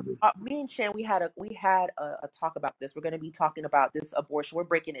 I'm nervous. me and Shan, we had a talk about this. We're going to be talking about this abortion. We're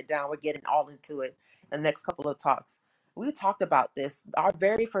breaking it down. We're getting all into it in the next couple of talks. We talked about this. Our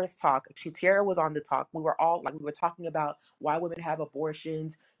very first talk, actually, Tiara was on the talk. We were all like, we were talking about why women have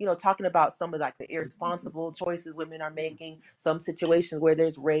abortions, talking about some of like the irresponsible choices women are making, some situations where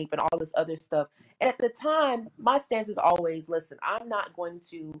there's rape and all this other stuff. And at the time, my stance is always, listen, I'm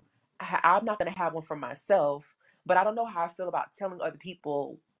not going to have one for myself, but I don't know how I feel about telling other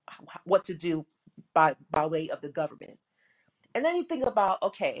people what to do by way of the government. And then you think about,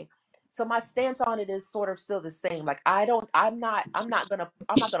 okay, so my stance on it is sort of still the same. Like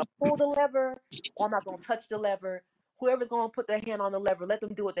I'm not gonna pull the lever, or I'm not gonna touch the lever. Whoever's gonna put their hand on the lever, let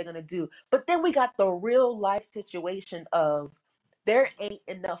them do what they're gonna do. But then we got the real life situation of there ain't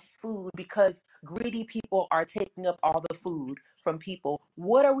enough food because greedy people are taking up all the food from people.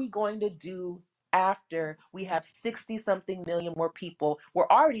 What are we going to do after we have 60 something million more people? We're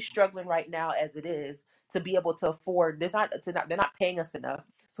already struggling right now as it is to be able to afford. They're not paying us enough,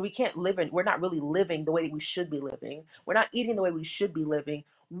 so we can't live in. We're not really living the way that we should be living. We're not eating the way we should be living.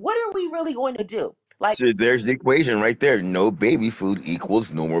 What are we really going to do? Like, So there's the equation right there. No baby food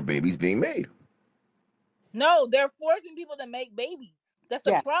equals no more babies being made. No, they're forcing people to make babies. That's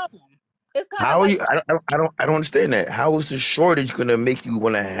a yeah, problem. It's kind of How are like you? I don't understand that. How is the shortage going to make you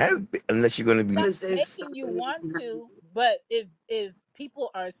want to have unless you're going to be? not Because if making you want to, but if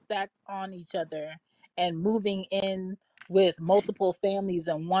people are stacked on each other and moving in with multiple families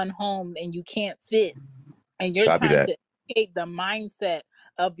in one home and you can't fit and you're Copy trying that. to escape the mindset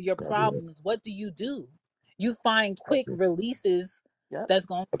of your Copy that. problems, what do? You find quick Okay. releases yep, that's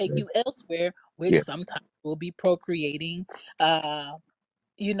going to take Okay. you elsewhere, which Yeah. sometimes will be procreating, uh,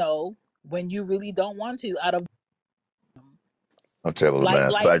 you know, when you really don't want to, out of I'm terrible at like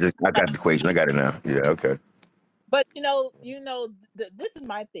math, but like I got the equation. I got it now. Yeah. Okay. but this is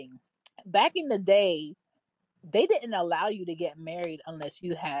my thing. Back in the day, they didn't allow you to get married unless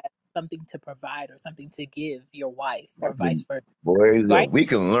you had something to provide or something to give your wife or vice versa, Boy, right? look, we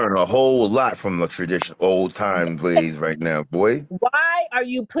can learn a whole lot from the tradition, old time ways right now, boy. Why are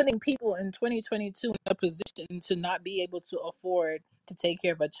you putting people in 2022 in a position to not be able to afford to take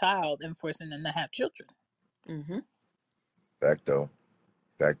care of a child and forcing them to have children? mm-hmm, Facto,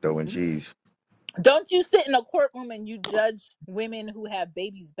 facto, and mm-hmm, cheese. Don't you sit in a courtroom and you judge women who have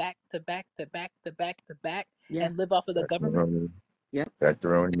babies back to back to back to back to back yeah, and live off of the government? Macaroni, yep,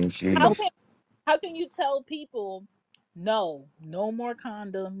 macaroni and How nope, cheese. can how can you tell people no more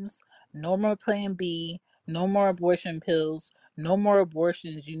condoms, no more plan B, no more abortion pills, no more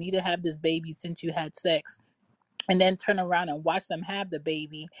abortions. You need to have this baby since you had sex. And then turn around and watch them have the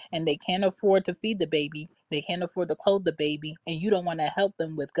baby and they can't afford to feed the baby, they can't afford to clothe the baby, and you don't want to help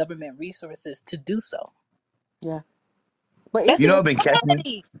them with government resources to do so. yeah. But That's You know, I've isn't been catching.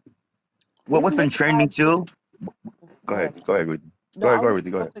 insanity. What's isn't been this why? trending too? Go Go ahead. ahead. Go ahead, Ruth. No, Go I ahead. Go was ahead, gonna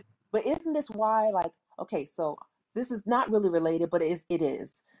Ruthie. Go real ahead. quick. But isn't this why, like, okay, so this is not really related, but it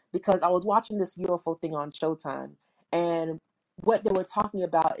is because I was watching this UFO thing on Showtime, and what they were talking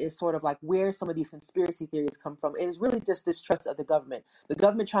about is sort of like where some of these conspiracy theories come from. It is really just distrust of the government. The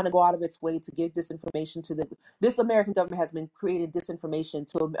government trying to go out of its way to give disinformation to this American government has been creating disinformation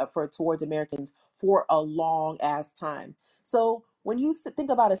towards Americans for a long ass time. So when you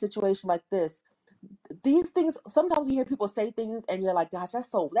think about a situation like this, these things, sometimes you hear people say things and you're like, gosh,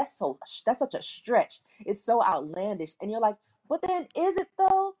 that's such a stretch, it's so outlandish, and you're like, but then is it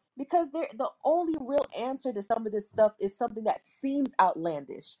though? Because the only real answer to some of this stuff is something that seems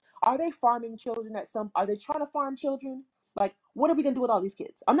outlandish. Are they farming children are they trying to farm children? Like, what are we gonna do with all these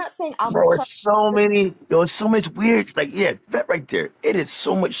kids? I'm not saying I'm Bro, trying it's so many. There's so much weird. Like, yeah, that right there. It is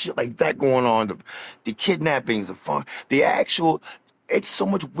so much shit like that going on. The kidnappings, the fun, the actual. It's so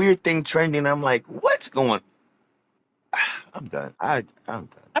much weird thing trending. I'm like, what's going? I'm done. I'm done.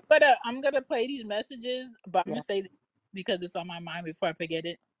 I'm gonna play these messages, but I'm yeah, gonna say this because it's on my mind before I forget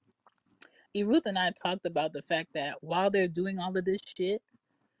it. Ruth and I talked about the fact that while they're doing all of this shit,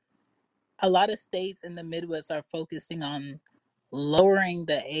 a lot of states in the Midwest are focusing on lowering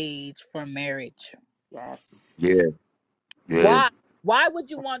the age for marriage. yes, Yeah, yeah. Why? Why would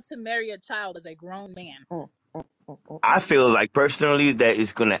you want to marry a child as a grown man? mm, mm, mm, I mm. feel like personally that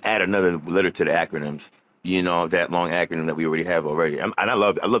it's gonna add another letter to the acronyms. You know, that long acronym that we already have already. And I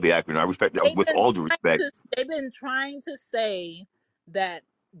love the acronym. I respect it They've with been all due trying respect. they've been trying to say that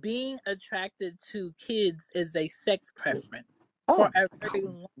being attracted to kids is a sex preference for Oh a very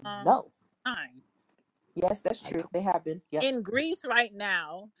long no, time. yes, that's I true, don't. they have been, yep, In Greece right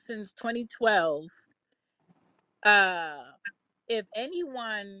now, since 2012, uh if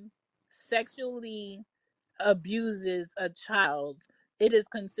anyone sexually abuses a child, it is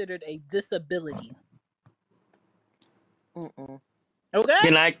considered a disability. Mm-mm. Okay?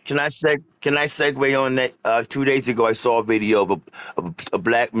 Can I segue on that? 2 days ago, I saw a video of a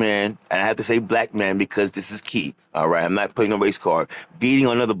black man, and I have to say black man because this is key. All right, I'm not putting a race card. Beating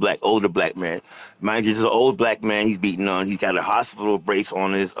on another older black man. Mind you, this is an old black man. He's beating on. He's got a hospital brace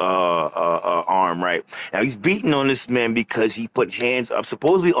on his arm. Right now, he's beating on this man because he put hands up,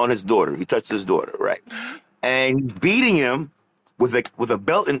 supposedly on his daughter. He touched his daughter. Right, and he's beating him with a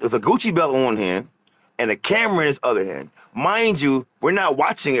belt with a Gucci belt on one hand and a camera in his other hand. Mind you, we're not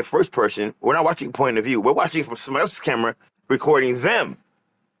watching it first person. We're not watching point of view. We're watching it from somebody else's camera, recording him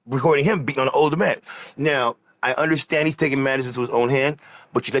beating on an older man. Now, I understand he's taking matters into his own hand,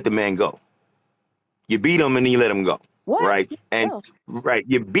 but you let the man go. You beat him and then you let him go. What? Right? And Oh. right,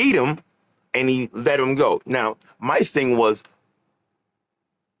 you beat him and he let him go. Now, my thing was,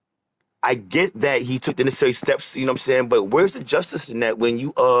 I get that he took the necessary steps, you know what I'm saying? But where's the justice in that when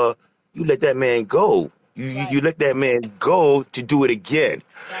you let that man go? Right. You let that man go to do it again.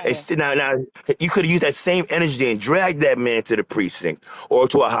 Right. And now you could have used that same energy and dragged that man to the precinct or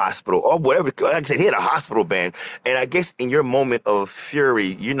to a hospital or whatever. Like I said, he had a hospital ban. And I guess in your moment of fury,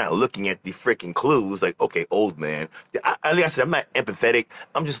 you're not looking at the freaking clues. Like, okay, old man. Like I said, I'm not empathetic.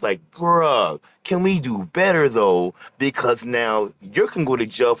 I'm just like, bruh, can we do better though? Because now you can go to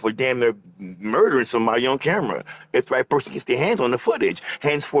jail for damn near murdering somebody on camera if the right person gets their hands on the footage.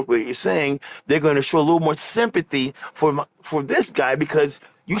 Henceforth, what you're saying, they're going to show a little more sympathy for this guy because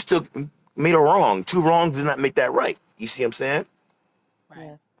you still made a wrong. Two wrongs did not make that right. You see what I'm saying? Right.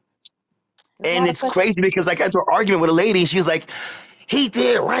 Yeah. There's a And lot of it's questions. crazy because I got into an argument with a lady and she was like, he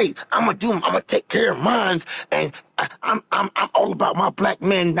did right. I'm gonna take care of mine, and I'm all about my black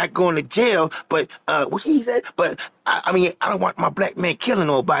man not going to jail. But what he said, but I mean, I don't want my black man killing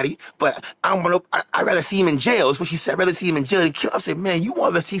nobody. But I'd rather see him in jail. That's what she said. I'd rather see him in jail than kill. I said, man, you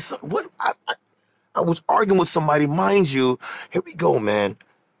want to see some? What? I was arguing with somebody, mind you. Here we go, man.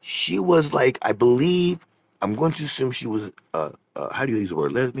 She was like, I believe. I'm going to assume she was how do you use the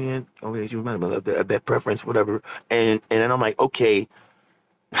word, lesbian? Okay, she remember that preference, whatever. And then I'm like, okay.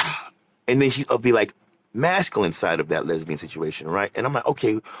 And then she's of the like masculine side of that lesbian situation, right? And I'm like,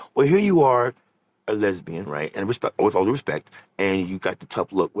 okay, well here you are, a lesbian, right? And respect, with all due respect, and you got the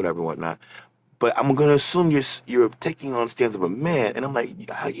tough look, whatever, whatnot. But I'm gonna assume you're taking on the stance of a man, and I'm like,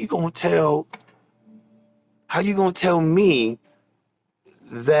 how you gonna tell me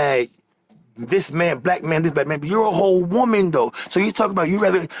that this man, black man, this black man, but you're a whole woman though. So you talk about you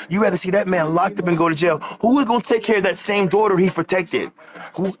rather see that man locked up and go to jail. Who is gonna take care of that same daughter he protected?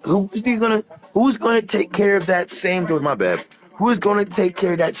 Who's gonna take care of that same daughter? My bad. Who is gonna take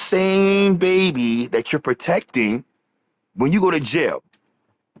care of that same baby that you're protecting when you go to jail?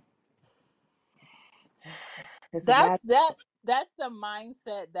 It's a bad. That's the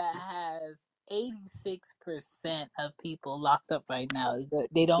mindset that has 86% of people locked up right now, is that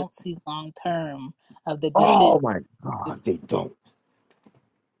they don't see long term of the decision. Oh my God, they don't.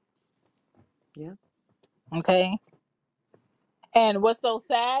 Yeah. Okay. And what's so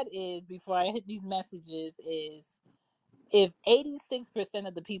sad is, before I hit these messages, is if 86%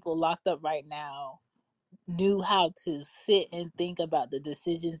 of the people locked up right now knew how to sit and think about the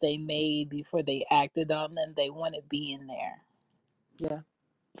decisions they made before they acted on them, they wouldn't be in there. Yeah.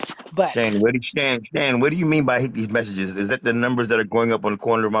 But Shan, what do you mean by hit these messages? Is that the numbers that are going up on the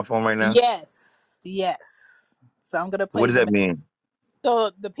corner of my phone right now? yes. So I'm gonna So what play does the. that mean?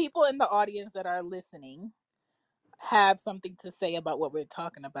 So the people in the audience that are listening have something to say about what we're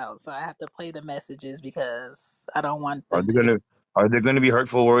talking about. So I have to play the messages because I don't want Are them they to get. gonna are there gonna be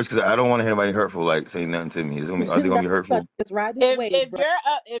hurtful words? Because I don't want to hear anybody hurtful like saying nothing to me. Are they gonna No, be you gotta hurtful? just ride this wave, bro.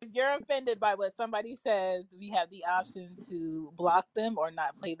 If you're offended by what somebody says, we have the option to block them or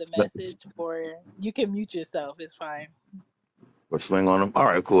not play the message, or you can mute yourself. It's fine. Or swing on them? All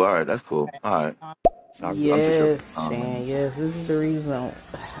right, cool. All right, that's cool. All right. All I'm just joking. Yes, Shan, yes. This is the reason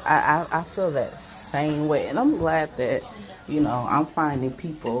I feel that same way. And I'm glad that, I'm finding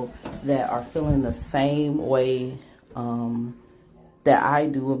people that are feeling the same way that I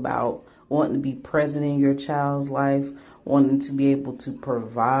do about wanting to be present in your child's life, wanting to be able to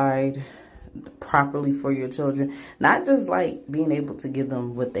provide properly for your children. Not just like being able to give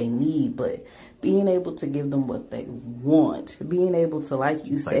them what they need, but being able to give them what they want. Being able to, like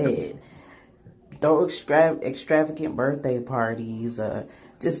you said, throw extravagant birthday parties,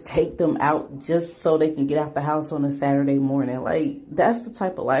 just take them out just so they can get out the house on a Saturday morning. Like, that's the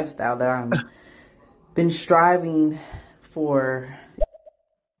type of lifestyle that I'm been striving for.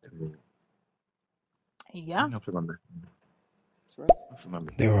 Yeah. That's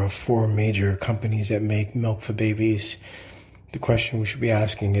There are four major companies that make milk for babies. The question we should be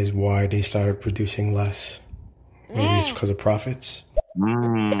asking is why they started producing less. Maybe it's Mm, because of profits.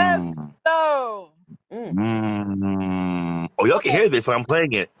 yes, Mm. so Mm. Oh, y'all can okay. hear this when I'm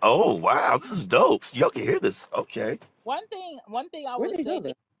playing it. Oh, wow, this is dope. So y'all can hear this. Okay. One thing I Where'd would they say, go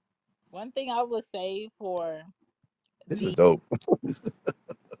though? one thing I would say for This is the dope.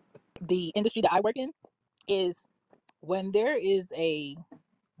 the industry that I work in is when there is a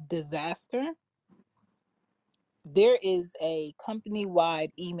disaster, there is a company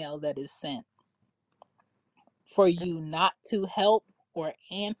wide email that is sent for you not to help or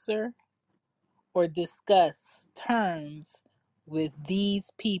answer or discuss terms with these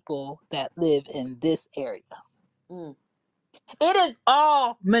people that live in this area. Mm. It is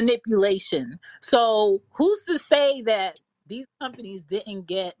all manipulation. So who's to say that these companies didn't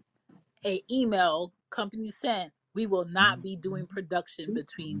get a email company sent, we will not be doing production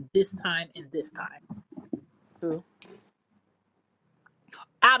between this time and this time. True.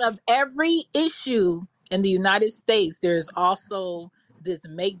 Out of every issue in the United States, there's also this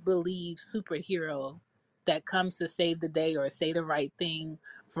make believe superhero that comes to save the day or say the right thing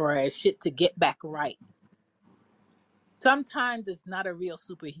for a shit to get back right. Sometimes it's not a real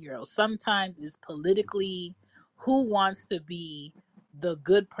superhero. Sometimes it's politically who wants to be the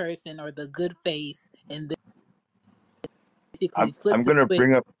good person or the good face and basically flip I'm the gonna switch.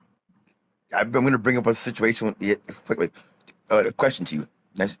 bring up. I'm gonna bring up a situation. Yeah, wait. A question to you.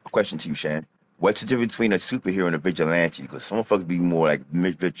 Next question to you, Shan. What's the difference between a superhero and a vigilante? Because some folks be more like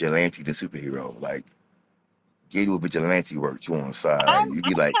vigilante than superhero. Like you do vigilante work too on the side. Like I'm you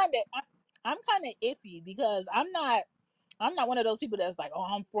I'm be like, kind of I'm kind of iffy because I'm not one of those people that's like, oh,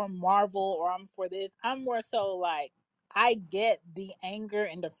 I'm for Marvel or I'm for this. I'm more so like, I get the anger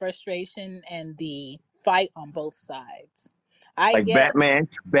and the frustration and the fight on both sides. I like get, Batman.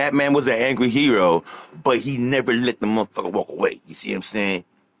 Batman was an angry hero, but he never let the motherfucker walk away. You see what I'm saying?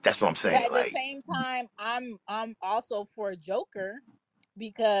 That's what I'm but saying. at the Like, same time, I'm also for Joker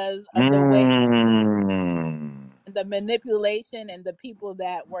because of the way mm, the manipulation and the people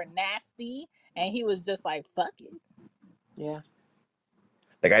that were nasty, and he was just like, fuck it. Yeah.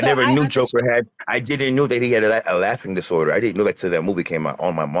 like I So never I knew understand. Joker had. I didn't know that he had a laughing disorder. I didn't know that till that movie came out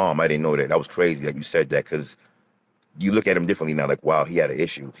on my mom. I didn't know that. That was crazy that you said that because you look at him differently now. Like, wow, he had an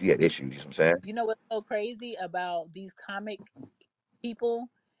issue. He had issues. You know what I'm saying? You know what's so crazy about these comic people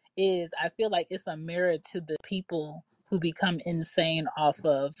is I feel like it's a mirror to the people who become insane off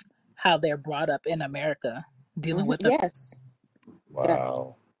of how they're brought up in America dealing with them. Yes. Yeah.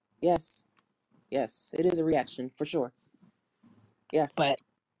 Wow. Yes. Yes. It is a reaction for sure. Yeah. But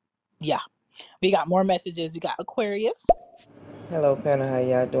yeah, we got more messages. We got Aquarius. Hello, panel. How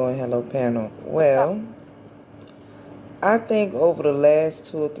y'all doing? Hello, panel. What's up? Well, I think over the last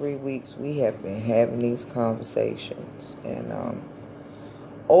 2 or 3 weeks, we have been having these conversations. And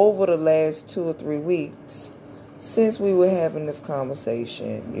over the last 2 or 3 weeks, since we were having this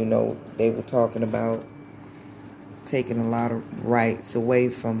conversation, they were talking about taking a lot of rights away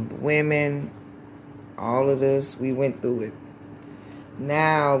from the women. All of this, we went through it.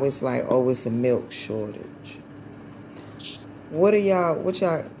 Now it's like, oh, it's a milk shortage. What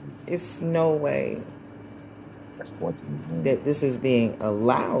y'all, it's no way That's fortunate. that this is being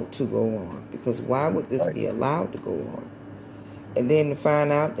allowed to go on, because why would this be allowed to go on? And then to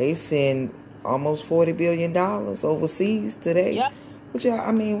find out they send almost $40 billion overseas today. Yep.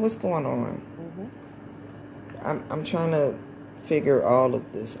 What's going on? Mm-hmm. I'm trying to figure all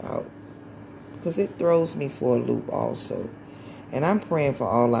of this out, because it throws me for a loop also. And I'm praying for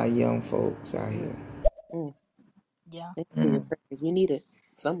all our young folks out here. Mm. Yeah. Thank you for your praise. We need it.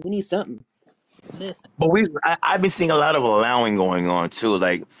 We need something. Listen. But I've been seeing a lot of allowing going on too.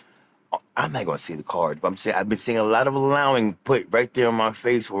 Like, I'm not gonna see the card, but I've been seeing a lot of allowing put right there on my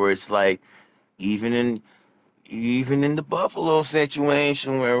face, where it's like, even in even in the Buffalo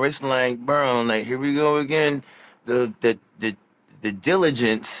situation, where it's like, bro, like here we go again, the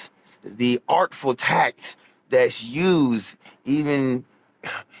diligence, the artful tact that's used, even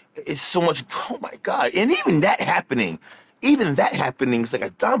it's so much. Oh my god! And even that happening is like a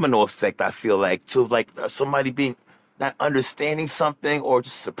domino effect. I feel like to like somebody being not understanding something, or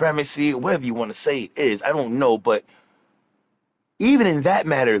just supremacy, whatever you want to say it is. I don't know, but even in that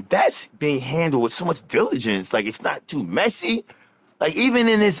matter, that's being handled with so much diligence. Like it's not too messy. Like even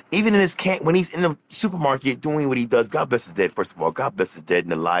in his camp, when he's in the supermarket doing what he does, God bless the dead. First of all, God bless the dead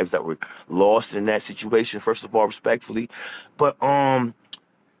and the lives that were lost in that situation. First of all, respectfully, but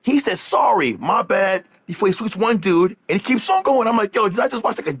he says sorry, my bad, before he shoots one dude, and he keeps on going. I'm like, yo, did I just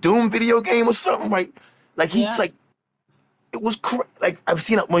watch like a Doom video game or something? Like he's Yeah. like, it was like I've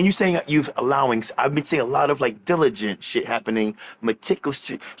seen when you saying you've allowing. I've been seeing a lot of like diligent shit happening, meticulous,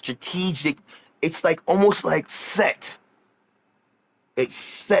 strategic. It's like almost like set. It's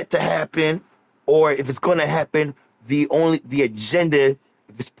set to happen, or if it's going to happen, the agenda.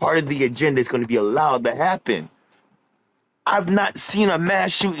 If it's part of the agenda, it's going to be allowed to happen. I've not seen a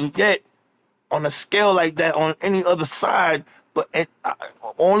mass shooting yet on a scale like that on any other side, but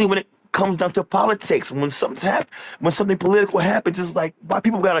only when it comes down to politics. When when something political happens, it's like why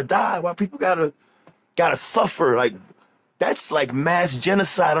people gotta die, why people gotta suffer. Like that's like mass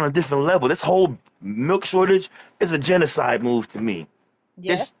genocide on a different level. This whole milk shortage is a genocide move to me.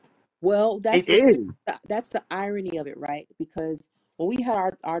 Yes. Just Well, it is. that's the irony of it, right? Because when we had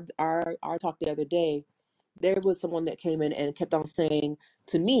our talk the other day, there was someone that came in and kept on saying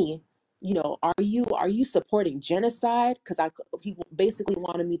to me, you know, are you supporting genocide? Because he basically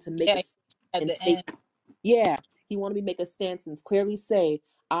wanted me to make Yeah. a At and the say, end. yeah, he wanted me to make a stance and clearly say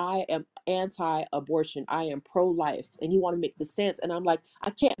I am anti-abortion, I am pro-life, and he wanted to make the stance, and I'm like, I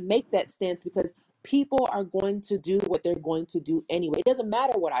can't make that stance because people are going to do what they're going to do anyway. It doesn't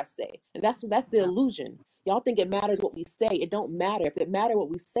matter what I say, and that's the illusion. Y'all think it matters what we say. It don't matter. If it mattered what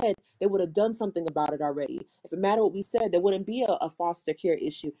we said, they would have done something about it already. If it mattered what we said, there wouldn't be a foster care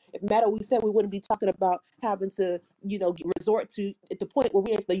issue. If it mattered what we said, we wouldn't be talking about having to, resort to at the point where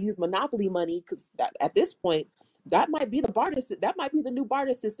we have to use monopoly money because at this point, that might be the barter. That might be the new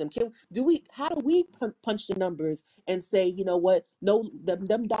barter system. How do we punch the numbers and say, you know what? No,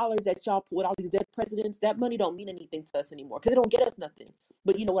 them dollars that y'all put with all these dead presidents, that money don't mean anything to us anymore because it don't get us nothing.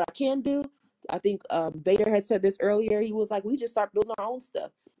 But you know what I can do? I think Vader had said this earlier. He was like, we just start building our own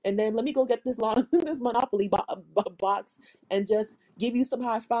stuff. And then let me go get this this Monopoly box and just give you some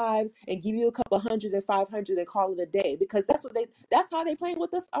high fives and give you a couple hundred and 500 and call it a day because that's how they playing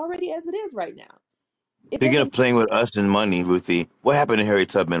with us already as it is right now. It Speaking of doesn't. playing with us and money, Ruthie, what happened to Harry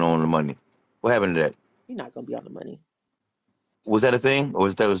Tubman owning the money? What happened to that? You're not gonna be on the money. Was that a thing, or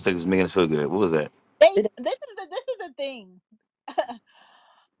was making us feel good? What was that? This is the thing.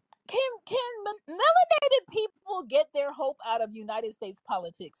 Can melanated people get their hope out of United States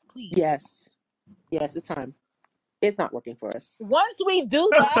politics, please? Yes, it's time. It's not working for us. Once we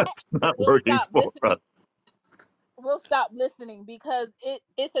do that, It's not we'll working stop for listening. us. We'll stop listening because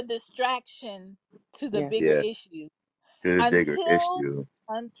it's a distraction to the Yeah, bigger Yeah, issue. to the bigger Until issue.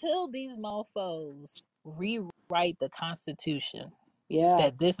 until these mofos rewrite the Constitution yeah,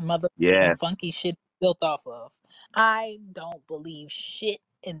 that this motherfucking Yeah, funky shit is built off of, I don't believe shit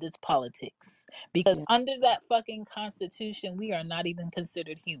in this politics. Because yeah, under that fucking Constitution, we are not even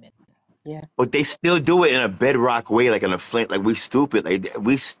considered human. yeah, but they still do it in a bedrock way, like in a flint. Like we stupid. Like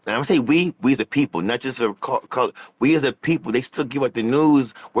and I'm saying we as a people, not just a color. We as a people, they still give us the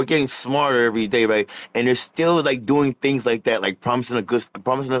news. We're getting smarter every day, right? And they're still like doing things like that, like promising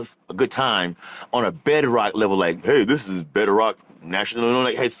us a good time on a bedrock level. Like, hey, this is bedrock national. You know,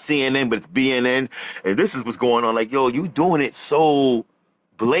 like it's CNN, but it's BNN, and this is what's going on. Like, yo, you doing it so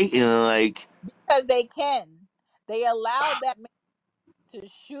blatant, like Because they can. They allowed that man to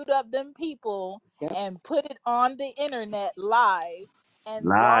shoot up them people yep. and put it on the internet live and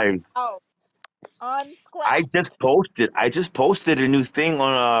walk live. out unscratched. I just posted a new thing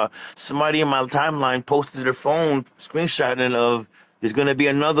on somebody in my timeline posted their phone screenshotting of there's gonna be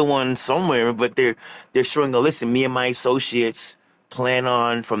another one somewhere, but they're showing a list. And me and my associates plan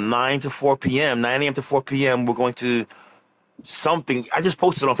on from 9 a.m. to 4 p.m. We're going to something. I just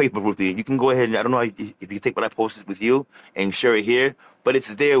posted it on Facebook with you. You can go ahead and I don't know if you take what I posted with you and share it here, but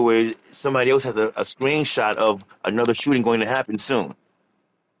it's there where somebody else has a screenshot of another shooting going to happen soon.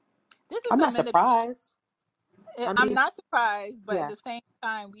 This is I'm a not minute. surprised. I I'm mean, not surprised, but at yeah, the same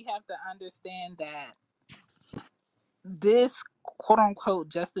time, we have to understand that this quote unquote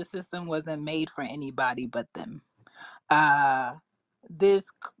justice system wasn't made for anybody but them. Uh,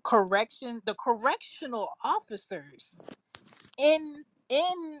 this the correctional officers in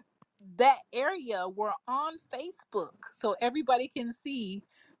that area were on Facebook, so everybody can see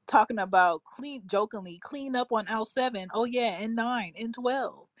talking about jokingly clean up on L7. Oh yeah, N9,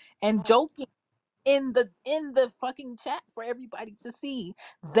 N12, and joking in the fucking chat for everybody to see.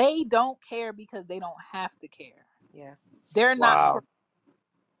 They don't care because they don't have to care. yeah, They're not Wow.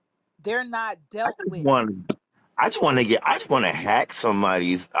 they're not I dealt just with. want I just want to hack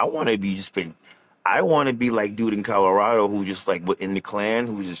somebody's. I want to be just big. I want to be like dude in Colorado who just like in the clan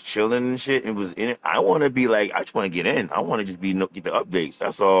who was just chilling and shit and was in it. I want to be like I just want to get in. I want to just get the updates.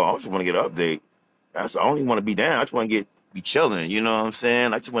 That's all. I just want to get an update. I don't even want to be down. I just want to be chilling. You know what I'm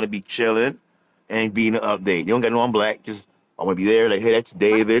saying? I just want to be chilling and be in the update. You don't got no I'm black. Just I want to be there. Like hey, that's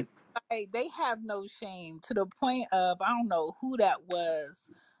Right. David. like they have no shame to the point of I don't know who that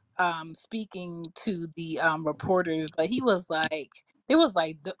was speaking to the reporters, but he was like it was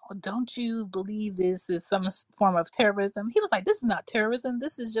like don't you believe this is some form of terrorism? He was like this is not terrorism,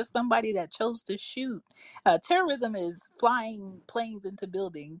 this is just somebody that chose to shoot. Terrorism is flying planes into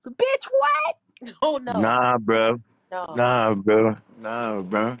buildings. Bitch, what? Oh no, Nah, bro. no. Nah, bro. Nah,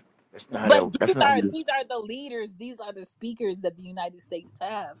 bro. That's not But a. That's these not. are these are the leaders, these are the speakers that the United States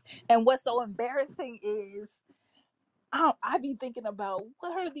have. And what's so embarrassing is I be thinking about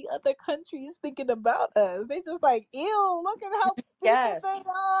what are the other countries thinking about us? They just like, ew, look at how stupid they Yes.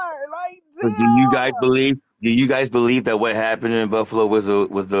 are. Like, So do you guys damn. believe? Do you guys believe that what happened in Buffalo was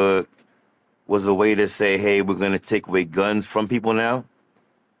a way to say, hey, we're gonna take away guns from people now?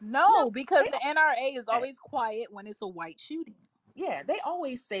 No, No, because they the NRA is always always quiet when it's a white shooting. Yeah, they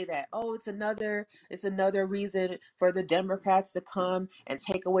always say that. Oh, it's another reason for the Democrats to come and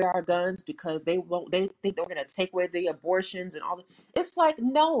take away our guns because they think they're going to take away the abortions and all the, it's like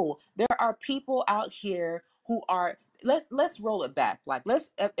no, there are people out here who are let's roll it back. Like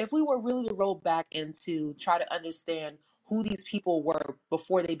let's if we were really to roll back and to try to understand who these people were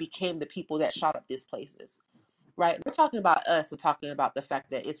before they became the people that shot up these places, right? We're talking about us and talking about the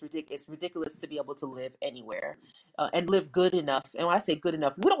fact that it's ridiculous to be able to live anywhere and live good enough. And when I say good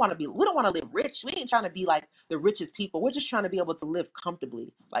enough, we don't want to live rich. We ain't trying to be like the richest people. We're just trying to be able to live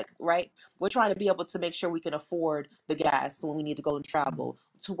comfortably, like right. We're trying to be able to make sure we can afford the gas when we need to go and travel.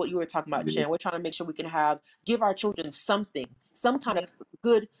 To what you were talking about, Yeah. Chan, we're trying to make sure we can give our children something, some kind Yeah. of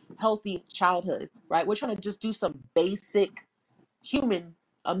good, healthy childhood, right? We're trying to just do some basic human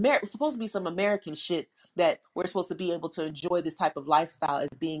supposed to be some American shit that we're supposed to be able to enjoy this type of lifestyle as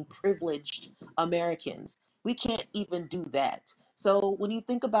being privileged Americans. We can't even do that. So when you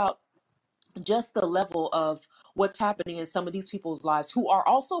think about just the level of what's happening in some of these people's lives who are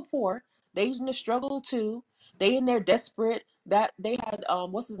also poor, they in the struggle too, they in there desperate, that they had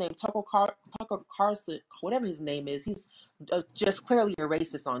what's his name, Tucker Carlson, whatever his name is, he's just clearly a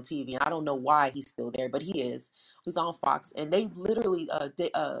racist on TV, and I don't know why he's still there, but he's on Fox, and they literally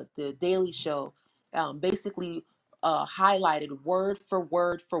the Daily Show basically highlighted word for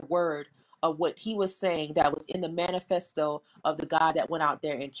word for word of what he was saying that was in the manifesto of the guy that went out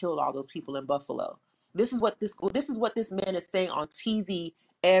there and killed all those people in Buffalo. This is what this man is saying on TV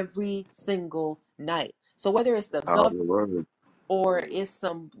every single night. So whether it's the Oh, government the word. or it's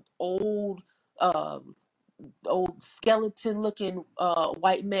some old uh, old skeleton looking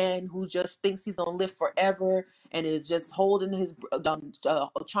white man who just thinks he's gonna live forever and is just holding his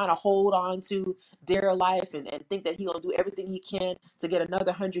trying to hold on to dear life and think that he's gonna do everything he can to get another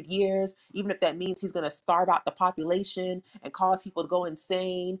 100 years, even if that means he's gonna starve out the population and cause people to go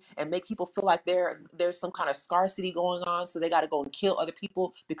insane and make people feel like there's some kind of scarcity going on, so they got to go and kill other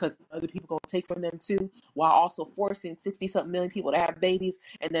people because other people gonna take from them too, while also forcing 60 something million people to have babies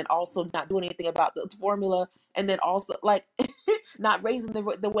and then also not doing anything about the formula, and then also like not raising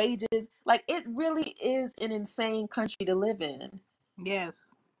the wages. Like it really is an insane country to live in. Yes.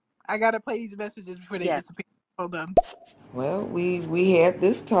 I gotta play these messages before they Yes. disappear. Hold on. Well, we had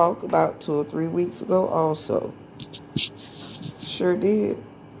this talk about 2 or 3 weeks ago also. Sure did.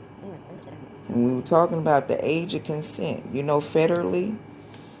 Mm-mm-mm. And we were talking about the age of consent. You know, federally,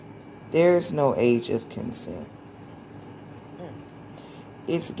 there's no age of consent. Mm.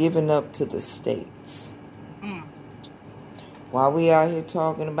 It's given up to the states. Mm, While we out here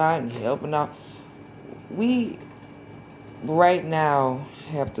talking about and helping out, we right now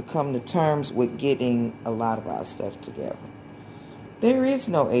have to come to terms with getting a lot of our stuff together. There is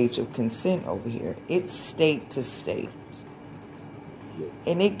no age of consent over here. It's state to state.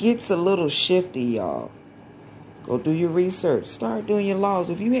 And it gets a little shifty, y'all. Go do your research. Start doing your laws.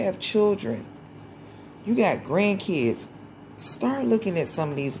 If you have children, you got grandkids, start looking at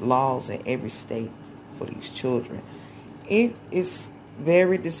some of these laws in every state for these children. It is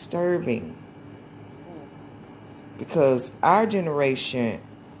very disturbing because our generation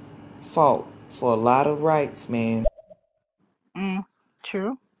fought for a lot of rights, man. mm,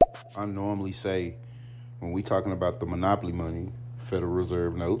 true. I normally say when we talking about the monopoly money, Federal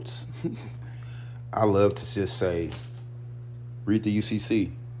Reserve notes, I love to just say, read the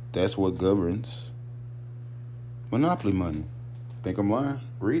UCC. That's what governs monopoly money. Think I'm lying?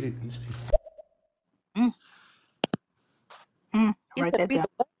 Read it and see. Mm, He write said that read down. the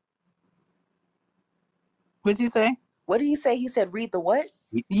what? What'd you say? What did he say? He said read the what?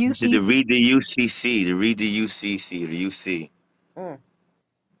 He said to UCC. read the UCC, to read the UCC, the UC. Mm.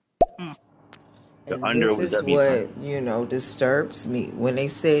 Mm, The And under this was is W fund. what, disturbs me. When they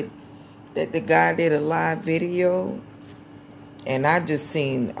said that the guy did a live video and I just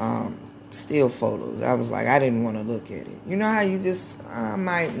seen still photos. I was like, I didn't want to look at it. You know how you just, I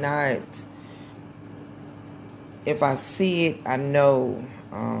might not, if I see it, I know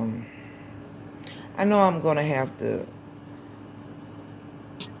I'm gonna have to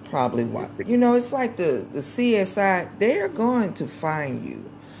probably watch. You know, it's like the CSI. They're going to find you,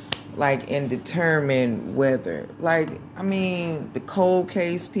 like, and determine whether, like, I mean, the cold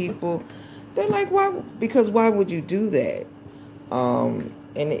case people. They're like, why? Because why would you do that?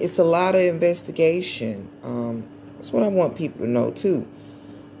 And it's a lot of investigation. That's what I want people to know too.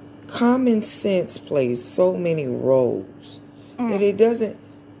 Common sense plays so many roles that it doesn't.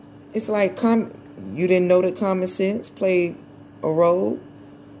 It's like you didn't know that common sense played a role,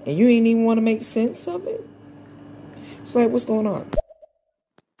 and you ain't even want to make sense of it. It's like, what's going on?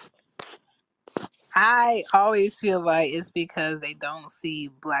 I always feel like it's because they don't see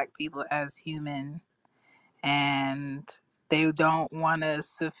Black people as human, and they don't want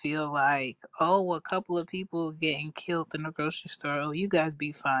us to feel like, oh, a couple of people getting killed in the grocery store. Oh, you guys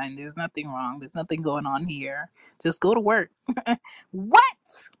be fine. There's nothing wrong. There's nothing going on here. Just go to work. What?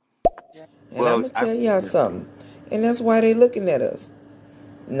 And I'm Well, gonna tell y'all something, and that's why they looking at us.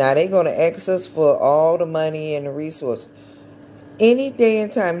 Now they gonna ask us for all the money and the resources. Any day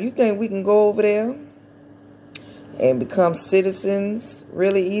and time, you think we can go over there and become citizens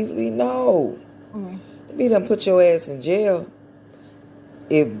really easily? No. They done put your ass in jail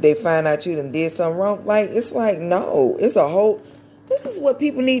if they find out you done did something wrong. Like, it's like, no. It's a whole... This is what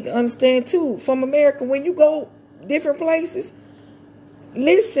people need to understand, too. From America, when you go different places,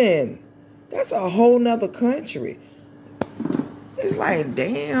 listen, that's a whole nother country. It's like,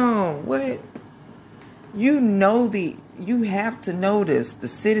 damn, what? You have to notice the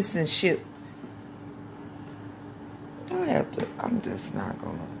citizenship. I'm just not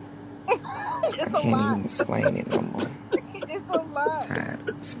gonna... I can't even explain it no more. It's a lot. I'm tired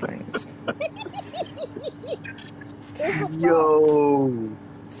of explaining stuff. It's a lot. yo,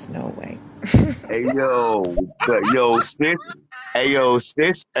 It's no way. hey yo,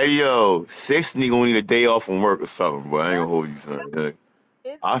 sis, sis, need gonna need a day off from work or something, bro. I ain't Yeah, gonna hold you, son. Like,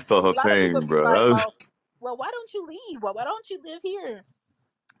 it's I felt her a lot of people pain, be bro. like, That was, well, why don't you leave? Well, why don't you live here?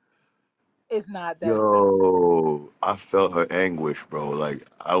 It's not that simple. yo, I felt her anguish, bro. Like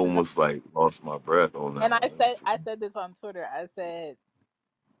I almost like lost my breath on that And one. I said this on Twitter. I said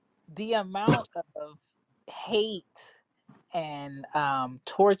the amount of hate and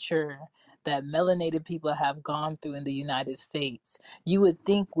torture that melanated people have gone through in the United States, you would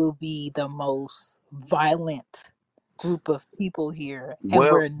think will be the most violent group of people here, and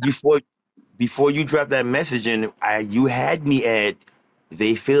Well, we're not. before you drop that message in, you had me at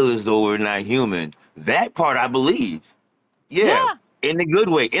they feel as though we're not human. That part I believe. Yeah, Yeah, in a good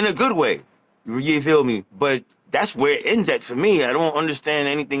way. In a good way. You feel me? But that's where it ends at for me. I don't understand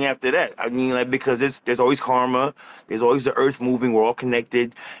anything after that. I mean, like, because there's always karma. There's always the earth moving. We're all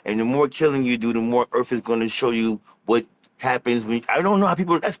connected. And the more killing you do, the more earth is going to show you what happens when I don't know how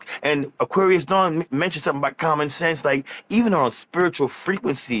people and Aquarius Dawn mentioned something about common sense. Like, even on a spiritual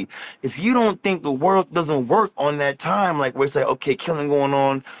frequency, if you don't think the world doesn't work on that time, like where it's like, okay, killing going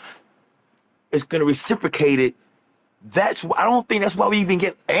on, it's going to reciprocate it. I don't think that's why we even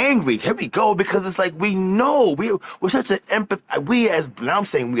get angry. Here we go, because it's like we know we're such an empath. Now I'm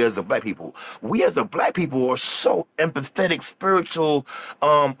saying we as the black people, we as the black people are so empathetic, spiritual.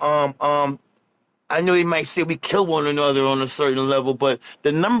 I know you might say we kill one another on a certain level, but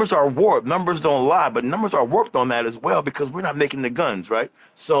the numbers are warped. Numbers don't lie, but numbers are warped on that as well because we're not making the guns, right?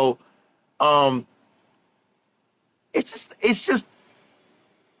 So, um, it's just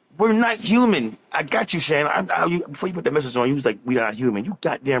we're not human. I got you, Shane. Before you put that message on, you was like, "We're not human." You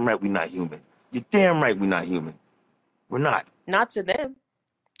goddamn right, we're not human. You're damn right, we're not human. We're not. Not to them,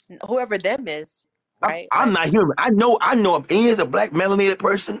 whoever them is, right? I'm Like, not human. I know. If any is a black melanated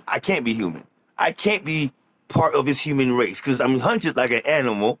person, I can't be human. I can't be part of this human race because I'm hunted like an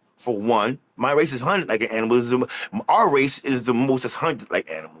animal. For one, my race is hunted like an animal. Our race is the most that's hunted like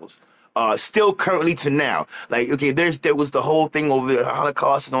animals. Still currently to now. Like, okay, there was the whole thing over the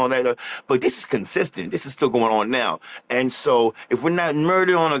Holocaust and all that, but this is consistent. This is still going on now. And so if we're not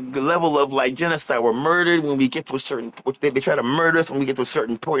murdered on a level of like genocide, we're murdered when we get to a certain, they try to murder us when we get to a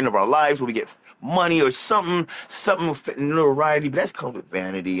certain point of our lives, when we get money or something fit notoriety, but that's comes with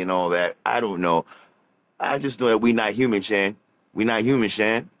vanity and all that. I don't know. I just know that we're not human, Shan. We're not human,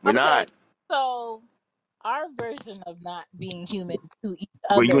 Shan. We're okay. not. So our version of not being human to each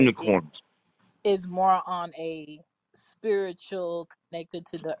We're other unicorns. is more on a spiritual, connected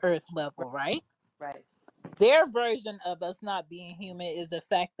to the earth right, level, right? right. Their version of us not being human is the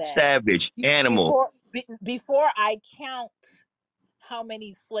fact that Savage. Animal. before I count how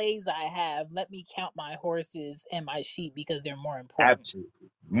many slaves I have. Let me count my horses and my sheep because they're more important. Absolutely.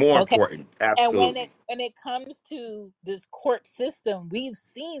 More Okay. important. And Absolutely. when it comes to this court system, we've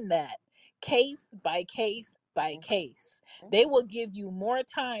seen that case by case by case. They will give you more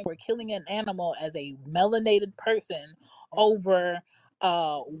time for killing an animal as a melanated person over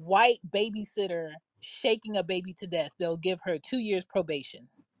a white babysitter shaking a baby to death. They'll give her 2 years probation.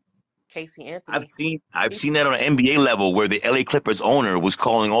 Casey I've Anthony. seen that on an NBA level where the LA Clippers owner was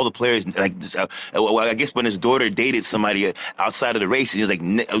calling all the players like well, I guess when his daughter dated somebody outside of the race, he was like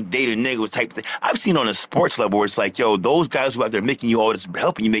dated niggas type thing. I've seen on a sports level where it's like, yo, those guys who out there making you all this,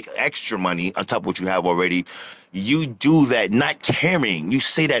 helping you make extra money on top of what you have already, you do that not caring. You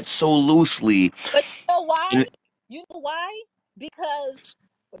say that so loosely. But you know why? You know why? Because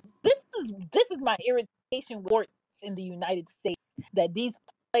this is my irritation with sports in the United States that these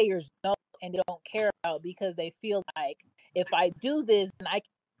players know and they don't care about because they feel like if I do this, then I can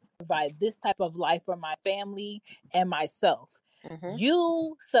provide this type of life for my family and myself. Mm-hmm.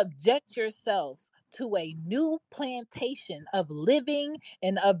 You subject yourself to a new plantation of living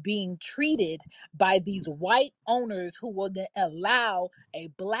and of being treated by these white owners who will then allow a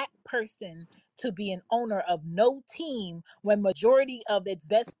black person to be an owner of no team when majority of its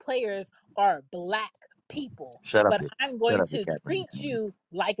best players are black people. Shut up, But I'm shut going up, to Kaepernick. treat you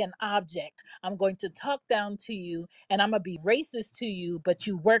like an object. I'm going to talk down to you and I'm going to be racist to you, but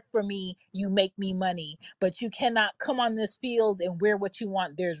you work for me, you make me money. But you cannot come on this field and wear what you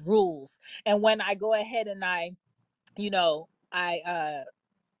want. There's rules. And when I go ahead and I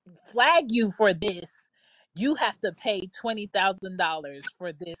flag you for this, you have to pay $20,000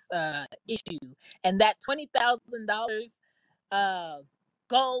 for this issue. And that $20,000 uh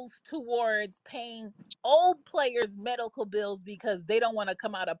goes towards paying old players medical bills because they don't want to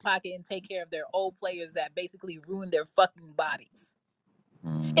come out of pocket and take care of their old players that basically ruin their fucking bodies.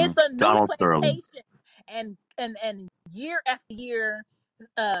 It's a new Donald Sterling. plantation. And year after year,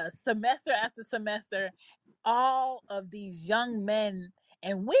 semester after semester, all of these young men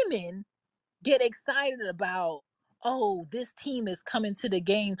and women get excited about, oh, this team is coming to the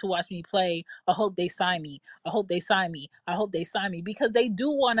game to watch me play. I hope they sign me. I hope they sign me. I hope they sign me because they do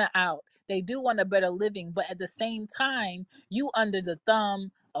want to out. They do want a better living, but at the same time, you under the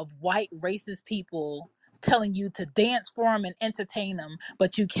thumb of white racist people telling you to dance for them and entertain them,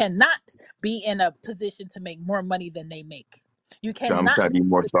 but you cannot be in a position to make more money than they make. You I'm cannot trying to be be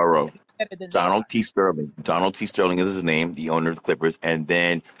more in a position thorough. to be better than they Donald are. T. Sterling. Donald T. Sterling is his name, the owner of the Clippers. And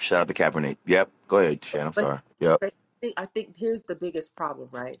then shout out to Kaepernick. Yep. Go ahead, Shan. I'm But, sorry. Yep. I think here's the biggest problem,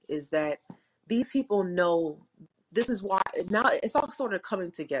 right? Is that these people know this is why now it's all sort of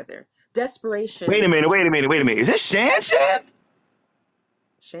coming together. Desperation Wait a is minute. Wait a minute. Wait a minute. Is this Shan?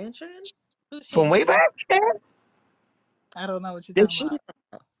 Shan Shan? Who's From Shan way Shan? back? Shan? I don't know what you're talking This, Who you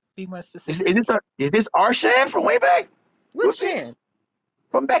about. Be more is, specific. is this is this our Shan from way back? Which Lucy? Shan?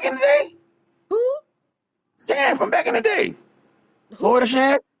 From back in the day? Who? Shan from back in the day. Who? Florida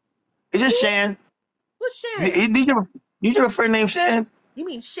Shan? Is this Who? Shan? What's Did, Shan? did you have a friend named Shan? You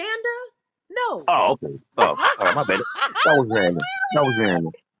mean Shanda? No. Oh, okay. Oh, all right. My bad. That was random. That was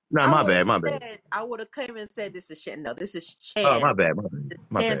random. No, I my would have bad. My bad. said I would have come and said this is Shan. No, this is Oh, Chan. my bad. My bad. This is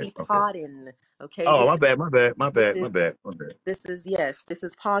My bad. Chandy Okay. Podden. Okay, Oh, my bad. My bad. My this bad. is My bad. My bad. this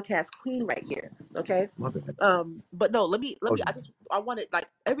is podcast queen right here. Okay. My bad. But no, let me Okay. I wanted, like,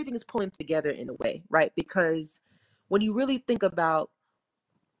 everything is pulling together in a way, right? Because when you really think about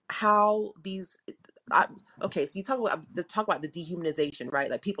how these okay, so you talk about the dehumanization, right?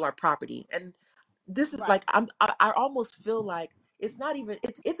 Like people are property, and this is Right. like I almost feel like it's not even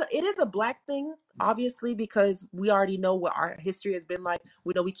it is a black thing, obviously, because we already know what our history has been like.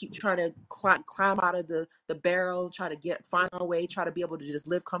 We know we keep trying to climb out of the barrel, try to find our way, try to be able to just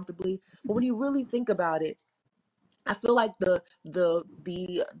live comfortably. But when you really think about it, I feel like the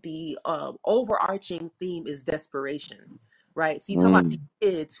overarching theme is desperation, right? So you talk about these Mm.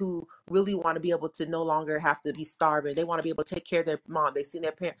 kids who really want to be able to no longer have to be starving. They want to be able to take care of their mom. They've seen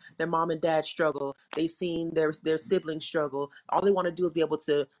their mom and dad struggle. They've seen their siblings struggle. All they want to do is be able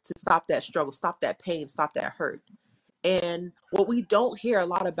to stop that struggle, stop that pain, stop that hurt. And what we don't hear a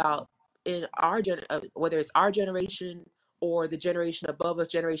lot about in whether it's our generation or the generation above us,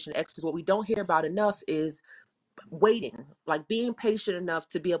 Generation X, is what we don't hear about enough is waiting, like being patient enough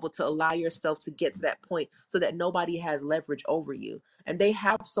to be able to allow yourself to get to that point so that nobody has leverage over you. And they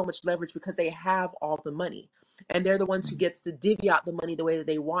have so much leverage because they have all the money, and they're the ones who gets to divvy out the money the way that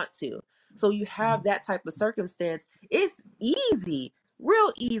they want to. So you have that type of circumstance. It's easy,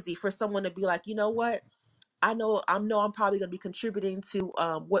 real easy, for someone to be like, you know what, I'm probably going to be contributing to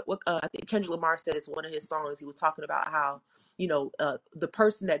what I think Kendrick Lamar said is one of his songs. He was talking about how the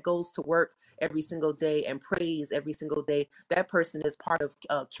person that goes to work every single day and prays every single day, that person is part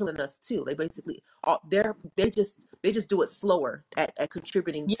of killing us too. They basically they just do it slower at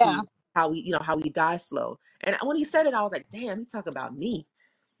contributing Yeah, to how we die slow. And when he said it, I was like, damn, he talk about me.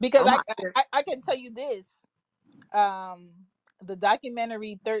 because I'm out here. I can tell you this. um the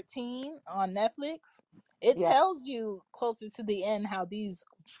documentary 13 on Netflix, it Yeah. tells you closer to the end how these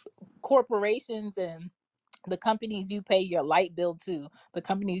corporations and the companies you pay your light bill to, the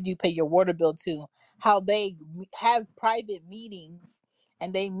companies you pay your water bill to, how they have private meetings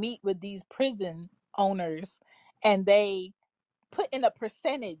and they meet with these prison owners, and they put in a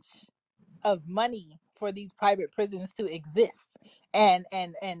percentage of money for these private prisons to exist and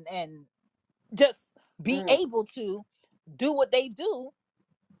just be Mm, able to do what they do,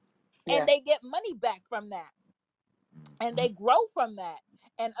 and yeah. they get money back from that, and they grow from that.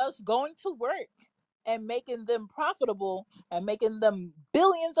 And us going to work and making them profitable and making them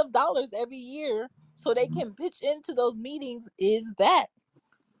billions of dollars every year so they can pitch into those meetings is that.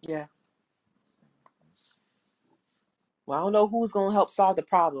 Yeah. Well, I don't know who's going to help solve the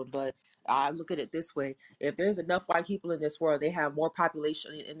problem, but I look at it this way. If there's enough white people in this world, they have more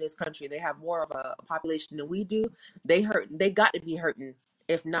population in this country, they have more of a population than we do, they got to be hurting.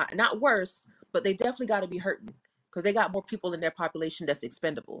 If not worse, but they definitely got to be hurting because they got more people in their population that's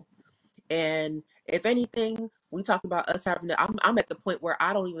expendable. And if anything, we talk about us having to, I'm at the point where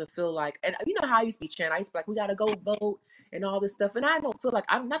I don't even feel like, and you know how I used to be chanting, I used to be like, we got to go vote and all this stuff. And I don't feel like,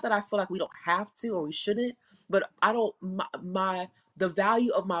 I'm not that I feel like we don't have to or we shouldn't, but I don't, the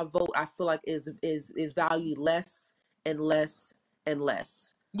value of my vote, I feel like is valued less and less and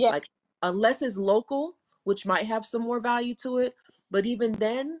less. Yeah. Like, unless it's local, which might have some more value to it. But even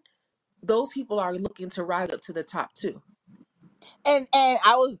then, those people are looking to rise up to the top too. And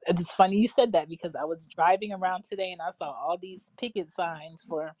it's funny you said that, because I was driving around today and I saw all these picket signs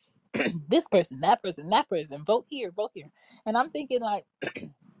for this person, that person, that person, vote here, vote here. And I'm thinking, like,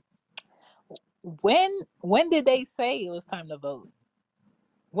 when did they say it was time to vote?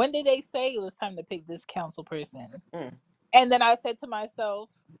 When did they say it was time to pick this council person? Mm, And then I said to myself,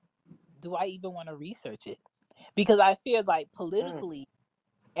 do I even want to research it? Because I feel like mm, politically,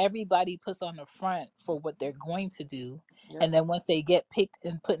 everybody puts on the front for what they're going to do. yep, And then once they get picked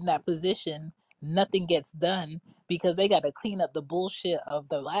and put in that position, nothing gets done because they got to clean up the bullshit of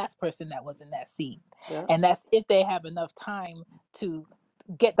the last person that was in that seat. yep, And that's if they have enough time to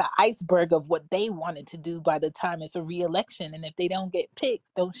get the iceberg of what they wanted to do by the time it's a re-election. And if they don't get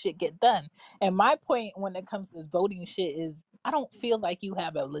picked, don't shit get done. And my point when it comes to this voting shit is, I don't feel like you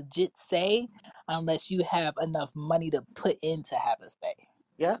have a legit say unless you have enough money to put in to have a say.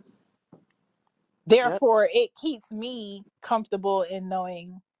 yep, yep. Therefore, it keeps me comfortable in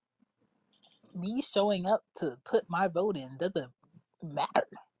knowing me showing up to put my vote in doesn't matter.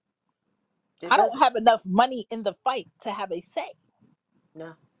 It I don't doesn't. have enough money in the fight to have a say.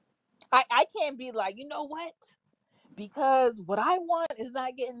 No. I can't be like, you know what? Because what I want is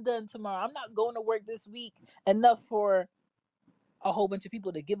not getting done tomorrow. I'm not going to work this week enough for a whole bunch of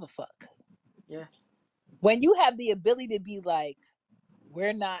people to give a fuck. Yeah. When you have the ability to be like,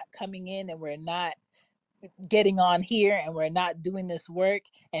 we're not coming in and we're not getting on here and we're not doing this work,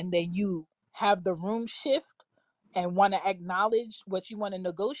 and then you have the room shift and want to acknowledge what you want to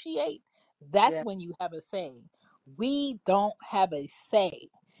negotiate, that's Yeah. when you have a say. We don't have a say.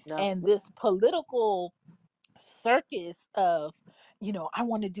 No. And this political circus of, I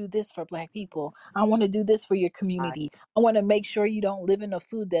want to do this for Black people, I want to do this for your I, community, I want to make sure you don't live in a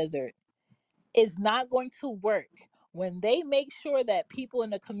food desert, is not going to work. When they make sure that people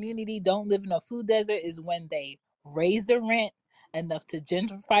in the community don't live in a food desert is when they raise the rent enough to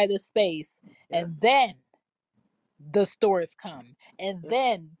gentrify the space, yeah. and then the stores come, and Yeah.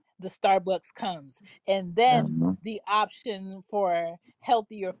 then the Starbucks comes, and then the option for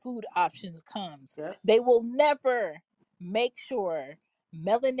healthier food options comes. Yeah. They will never make sure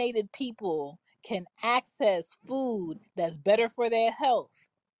melanated people can access food that's better for their health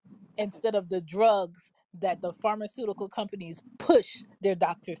instead of the drugs that the pharmaceutical companies push their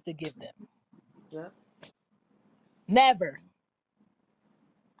doctors to give them. Yeah. Never.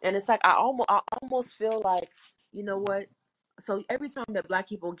 And it's like I almost feel like, you know what? So every time that Black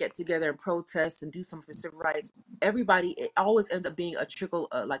people get together and protest and do something for civil rights, everybody, it always ends up being a trickle,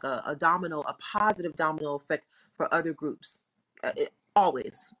 like a domino, a positive domino effect for other groups.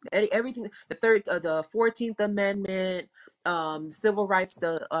 Always. Everything. The 14th Amendment, civil rights,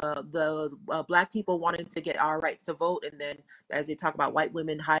 the black people wanting to get our rights to vote, and then as they talk about white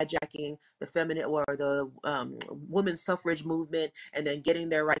women hijacking the feminine or the women's suffrage movement, and then getting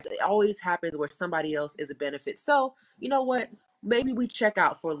their rights. It always happens where somebody else is a benefit. So you know what? Maybe we check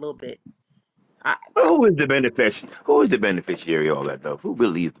out for a little bit. But who is the beneficiary? Who is the beneficiary of all that though? Who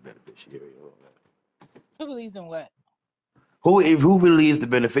really is the beneficiary of all that? Who believes in what? Who really is the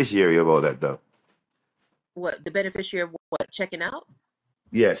beneficiary of all that though? What the beneficiary of what checking out?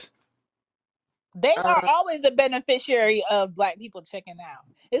 Yes. They are always the beneficiary of black people checking out.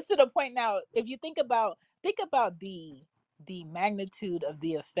 It's to the point now, if you think about the magnitude of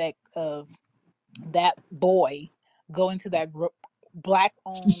the effect of that boy going to that black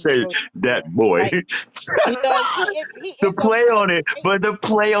You owned say grocery that store, boy. right? Because he The ends up play having, on it, right? but the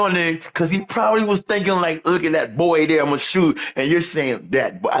play on it, because he probably was thinking like, look at that boy there, I'm gonna shoot, and you're saying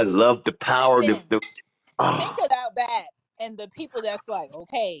that. But I love the power. Listen, The think ah. about that, and the people that's like,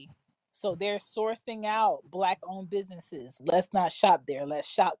 okay, so they're sourcing out black owned businesses. Let's not shop there. Let's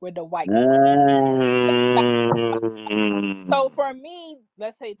shop where the whites were. Mm. So for me,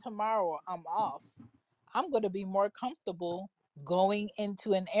 let's say tomorrow I'm off, I'm going to be more comfortable going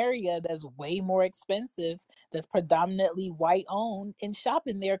into an area that's way more expensive, that's predominantly white owned, and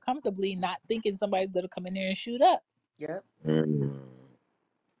shopping there comfortably, not thinking somebody's going to come in there and shoot up. Yep. Mm.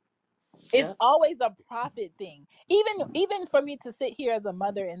 It's Yep. always a profit thing. Even for me to sit here as a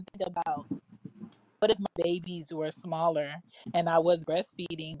mother and think about, what if my babies were smaller and I was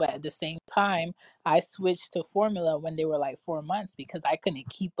breastfeeding, but at the same time, I switched to formula when they were like 4 months because I couldn't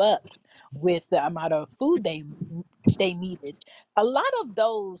keep up with the amount of food they needed. A lot of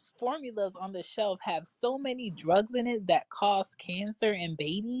those formulas on the shelf have so many drugs in it that cause cancer in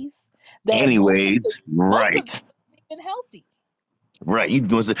babies that Anyways, most of them right. aren't even healthy. Right, you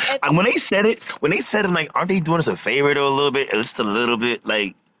doing so, And when they said it, I'm like, aren't they doing us a favor though, a little bit, just a little bit,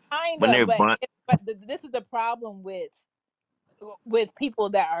 like kind when of, they're but bun- this is the problem with people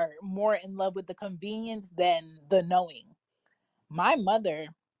that are more in love with the convenience than the knowing. My mother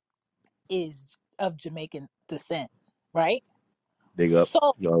is of Jamaican descent, right? big up.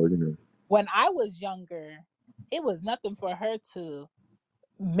 So You already know. when I was younger, it was nothing for her to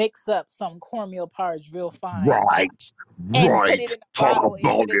mix up some cornmeal porridge real fine Right, and put it right. in a Talk bottle and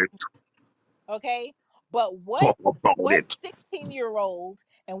about send it it. to me, okay? But Talk about what it. 16-year-old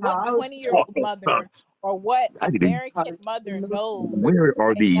and what Talk 20-year-old about. mother or what I didn't. American mother knows Where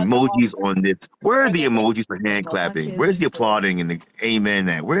are a the young emojis officer on this? Where are the pregnant with emojis for hand Well, my clapping? kids Where's are the still applauding and the amen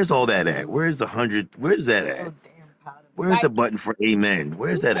at? Where's all that at? Where's the 100? Where's that so at? damn proud of me. Where's the like button for amen?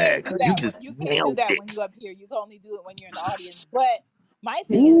 Where's you that can't at? do Because you that just you can't do nailed that when it. you up here. You can only do it when you're in the audience. But my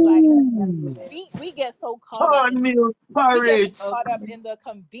thing is like Ooh. we get so caught up in Cornmeal we get so porridge. caught up in the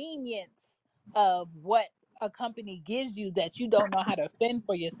convenience of what a company gives you that you don't know how to fend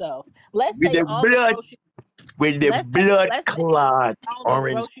for yourself. Let's With say the all the blood, grocery with the blood let's say clot all the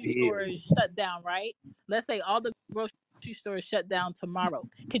orange grocery peel. stores shut down, right? Let's say all the grocery stores shut down tomorrow.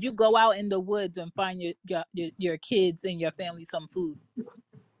 Could you go out in the woods and find your kids and your family some food?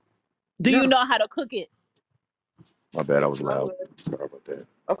 Do you No, know how to cook it? My bad, I was loud. Sorry about that.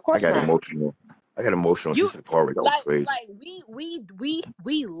 of I course got not. emotional. I got emotional. She You said porridge. That was crazy. like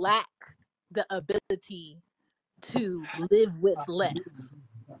we lack the ability to live with less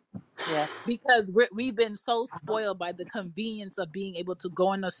Yeah. because we've been so spoiled by the convenience of being able to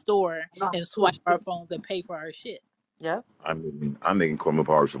go in a store and swipe our phones and pay for our shit. Yep. I'm making cornmeal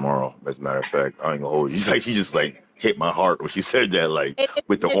porridge tomorrow. As a matter of fact, I ain't gonna hold you. She's like, she just like hit my heart when she said that, like And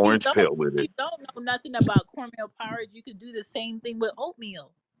with the orange peel with if you it. don't know nothing about cornmeal porridge, you could do the same thing with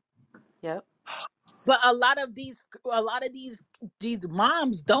oatmeal. Yep. But a lot of these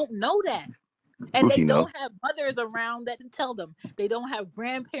moms don't know that. And they Lucy, no. don't have mothers around that can tell them. They don't have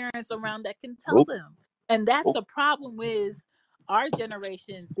grandparents around that can tell Nope. them. And that's Nope. the problem with our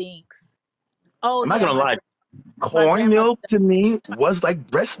generation thinks, oh I'm not yeah, gonna lie. my Corn grandmother, milk to me was like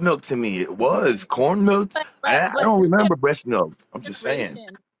breast milk to me. It was corn milk. I but don't remember breast milk. I'm just saying.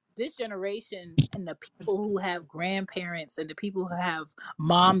 generation, this generation and the people who have grandparents and the people who have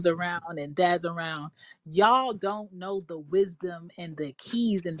moms around and dads around, y'all don't know the wisdom and the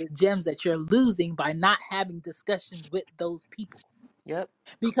keys and the gems that you're losing by not having discussions with those people. Yep.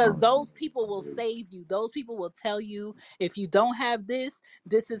 Because those people will save you. Those people will tell you, if you don't have this,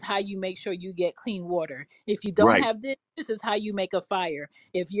 this is how you make sure you get clean water. If you don't Right. have this, this is how you make a fire.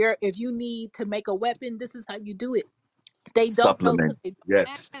 If you need to make a weapon, this is how you do it. They don't know because Supplement. they don't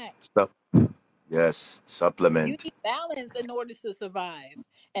Yes. act. Yes. You Supplement. need balance in order to survive.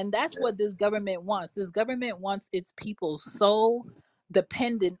 And that's what this government wants. This government wants its people so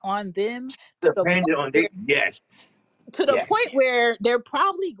dependent on them to the point Depending on where it. Yes. to the point Yes. where they're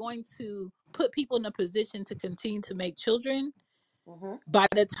probably going to put people in a position to continue to make children. Mm-hmm. By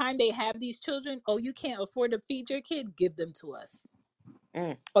the time they have these children, oh, you can't afford to feed your kid, give them to us.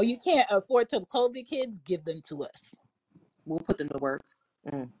 Mm. Oh, you can't afford to clothe your kids, give them to us. We'll put them to work.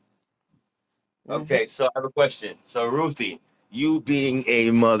 Mm. Mm-hmm. Okay, so I have a question. So Ruthie, you being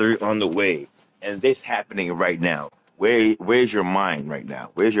a mother on the way, and this happening right now, where's your mind right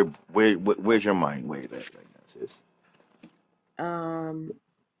now? Where's your mind? Where's that right now, sis?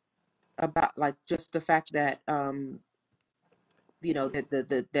 About like just the fact that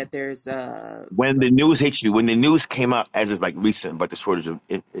that there's When the news hit you, when the news came out as of like recent about the shortage of,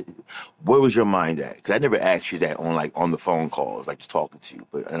 where was your mind at? Because I never asked you that on like on the phone calls, like just talking to you.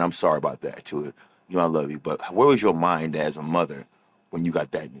 But and I'm sorry about that too. You know I love you, but where was your mind as a mother when you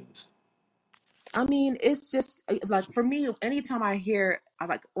got that news? I mean, it's just like for me, anytime I hear,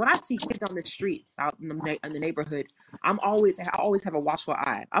 like when I see kids on the street out in the neighborhood, I always have a watchful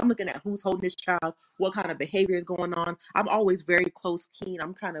eye. I'm looking at who's holding this child, what kind of behavior is going on. I'm always very close, keen.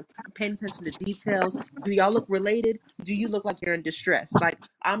 I'm kind of paying attention to details. Do y'all look related? Do you look like you're in distress? Like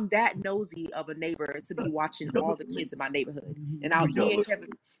I'm that nosy of a neighbor to be watching You don't all look the at me. kids in my neighborhood. And You don't look.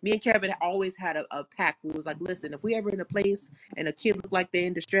 me and Kevin always had a pact. We was like, listen, if we ever in a place and a kid look like they're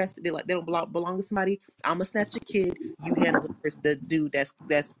in distress, they don't belong to somebody, I'm gonna snatch a kid. You handle the dude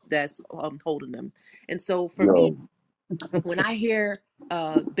that's holding them. And so for me, Yo, when I hear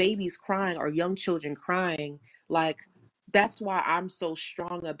babies crying or young children crying, like that's why I'm so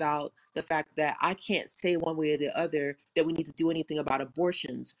strong about the fact that I can't say one way or the other that we need to do anything about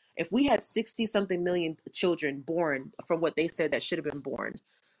abortions. If we had 60 something million children born from what they said that should have been born,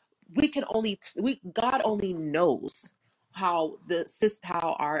 we can only God only knows how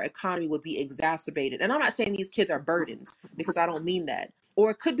how our economy would be exacerbated. And I'm not saying these kids are burdens, because I don't mean that.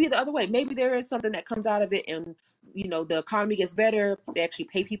 Or it could be the other way. Maybe there is something that comes out of it, and the economy gets better. They actually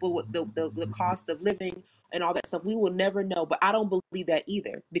pay people what the cost of living and all that stuff. We will never know. But I don't believe that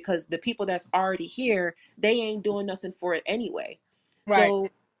either, because the people that's already here, they ain't doing nothing for it anyway. Right. So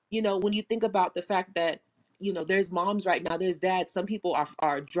when you think about the fact that there's moms right now, there's dads, some people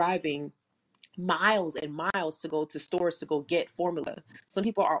are driving miles and miles to go to stores to go get formula. Some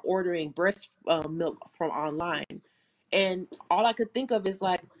people are ordering breast milk from online. And all I could think of is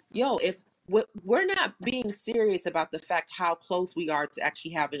like, yo, if we're not being serious about the fact how close we are to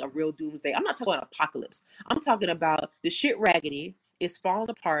actually having a real doomsday. I'm not talking about apocalypse. I'm talking about the shit raggedy is falling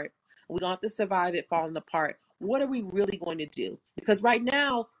apart. We're going to have to survive it falling apart. What are we really going to do? Because right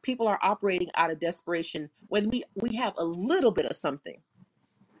now, people are operating out of desperation when we have a little bit of something.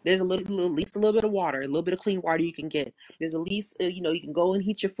 There's at least a little bit of water, a little bit of clean water you can get. There's at least, you can go and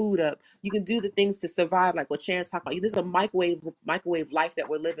heat your food up. You can do the things to survive, like what Chance talked about. There's a microwave life that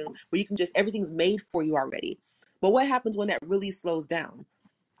we're living where you can everything's made for you already. But what happens when that really slows down?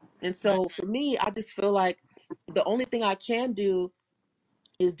 And Right. so for me, I just feel like the only thing I can do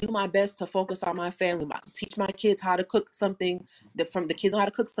is do my best to focus on my family, teach my kids how to cook something the kids know how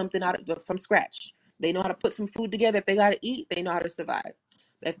to cook something from scratch. They know how to put some food together. If they got to eat, they know how to survive.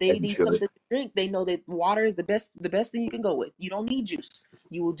 If they as you need should. something to drink, they know that water is the best thing you can go with. You don't need juice.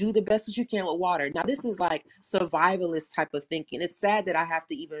 You will do the best that you can with water. Now, this is like survivalist type of thinking. It's sad that I have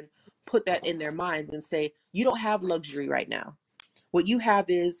to even put that in their minds and say, you don't have luxury right now. What you have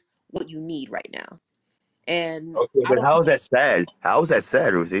is what you need right now. And Okay, I but don't how is that sad? How is that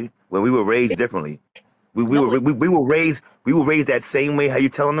sad, Ruthie? When we were raised differently, know it. we were raised that same way. How you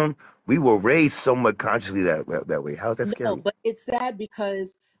telling them? We were raised somewhat consciously that way. How is that No, scary? but it's sad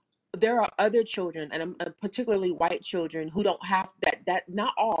because there are other children, and particularly white children, who don't have that,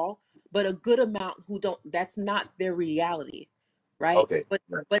 not all, but a good amount who don't, that's not their reality, right? Okay, but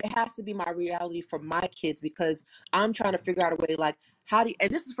right. but it has to be my reality for my kids, because I'm trying to figure out a way, like, how do you, and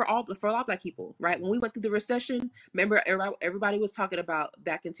this is for a lot of black people, right? When we went through the recession, remember everybody was talking about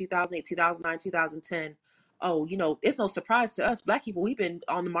back in 2008, 2009, 2010. Oh, it's no surprise to us black people. We've been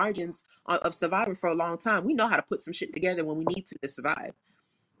on the margins of surviving for a long time. We know how to put some shit together when we need to survive.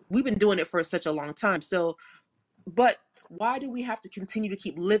 We've been doing it for such a long time. So, but why do we have to continue to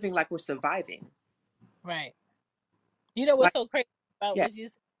keep living like we're surviving? Right. You know what's Like, so crazy about yeah, what you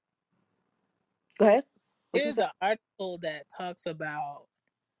said? go ahead. What you There's say? an article that talks about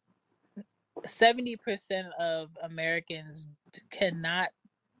 70% of Americans cannot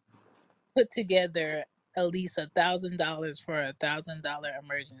put together at least $1,000 for $1,000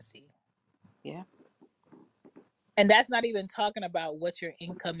 emergency. Yeah. And that's not even talking about what your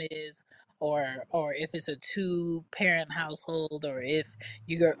income is, or if it's a two-parent household, or if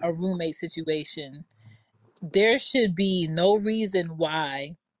you're a roommate situation. There should be no reason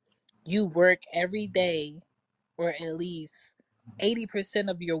why you work every day or at least 80%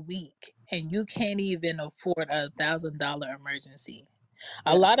 of your week, and you can't even afford $1,000 emergency.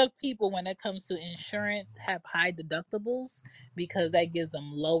 A Yeah. lot of people, when it comes to insurance, have high deductibles because that gives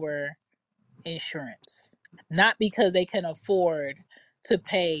them lower insurance, not because they can afford to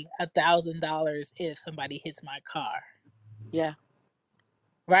pay $1,000 if somebody hits my car, Yeah.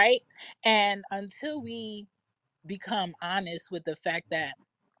 right? And until we become honest with the fact that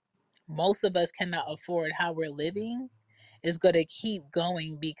most of us cannot afford how we're living, it's going to keep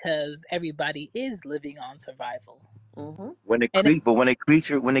going because everybody is living on survival. Mm-hmm. When a And cre- but when a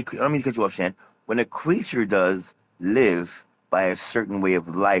creature, let me cut you off, Shan. When a creature does live by a certain way of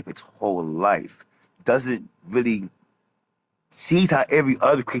life, its whole life, doesn't really sees how every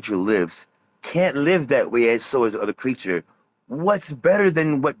other creature lives, can't live that way as so as the other creature. What's better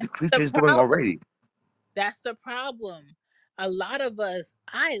than what the creature the is doing problem, already? that's the problem. A lot of us,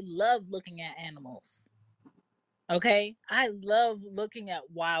 I love looking at animals. Okay? I love looking at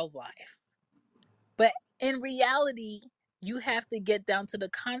wildlife. But in reality, you have to get down to the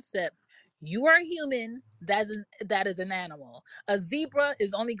concept. You are human, that is an animal. A zebra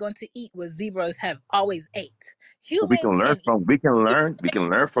is only going to eat what zebras have always ate. But we can Humans learn can eat from we can learn we can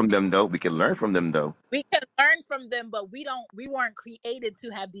anything. learn from them though. We can learn from them though. We can learn from them, but we weren't created to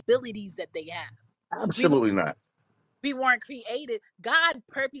have the abilities that they have. We weren't Absolutely not. we weren't created. God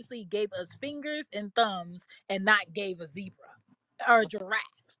purposely gave us fingers and thumbs and not gave a zebra or a giraffe.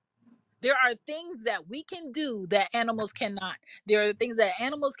 There are things that we can do that animals cannot. There are things that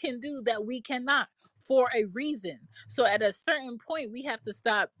animals can do that we cannot for a reason. So at a certain point, we have to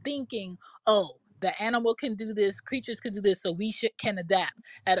stop thinking, oh, the animal can do this, creatures can do this, so we can adapt.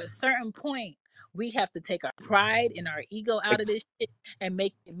 At a certain point, we have to take our pride and our ego out of It's, this shit and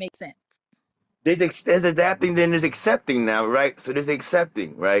make it make sense. there's adapting, then there's accepting now, right? So there's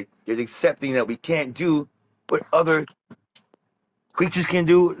accepting, right? There's accepting that we can't do what other creatures can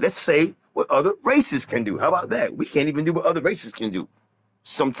do. Let's say what other races can do. How about that? We can't even do what other races can do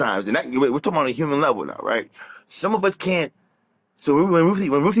sometimes. And that, we're talking on a human level now, right? Some of us can't. So when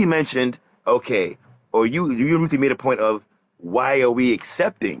Ruthie mentioned, okay, or you Ruthie made a point of why are we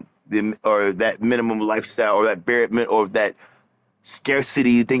accepting the or that minimum lifestyle or that bare or that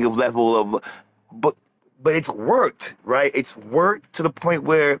scarcity thing of level of, but it's worked, right? It's worked to the point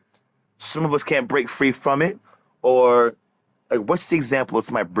where some of us can't break free from it, or like what's the example of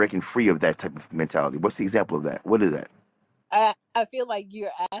somebody breaking free of that type of mentality? What's the example of that? What is that? I feel like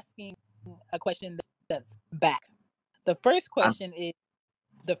you're asking a question that's back. The first I'm, question is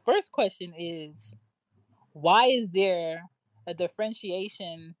the first question is why is there a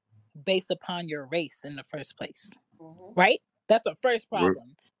differentiation based upon your race in the first place? Mm-hmm. Right? That's the first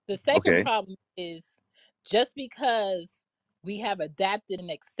problem. The second okay. problem is just because we have adapted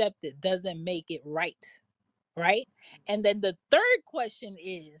and accepted doesn't make it right. Right? And then the third question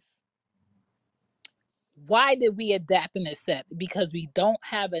is why did we adapt and accept? Because we don't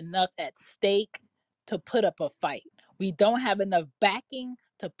have enough at stake to put up a fight. We don't have enough backing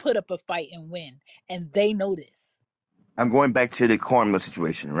to put up a fight and win. And they know this. I'm going back to the cornmeal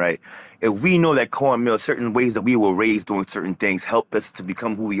situation, right? If we know that cornmeal, certain ways that we were raised doing certain things, help us to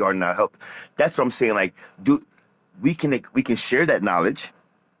become who we are now. That's what I'm saying. Like, we can share that knowledge,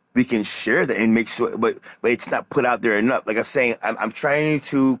 we can share that and make sure, but it's not put out there enough. Like I'm saying, I'm trying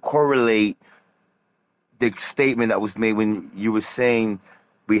to correlate the statement that was made when you were saying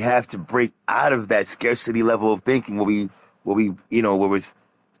we have to break out of that scarcity level of thinking where we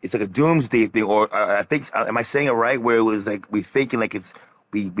it's like a doomsday thing, or I think, am I saying it right? Where it was like we thinking like it's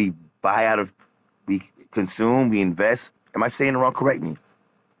we buy out of, we consume, we invest. Am I saying it wrong? Correct me.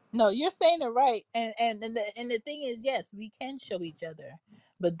 No, you're saying it right. And the thing is, yes, we can show each other.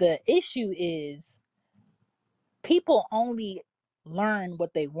 But the issue is people only learn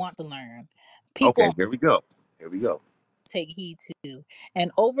what they want to learn. Okay, People here we go. Here we go. take heed to.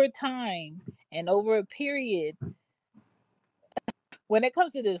 And over time and over a period, when it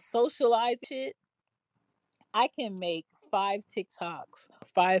comes to this socialized shit, I can make 5 TikToks,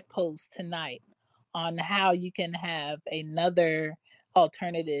 5 posts tonight on how you can have another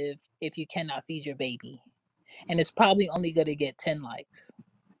alternative if you cannot feed your baby. And it's probably only going to get 10 likes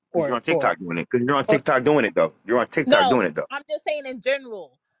Because you're or on TikTok doing it. Because you're on or TikTok doing it though. You're on TikTok no, doing it though. I'm just saying in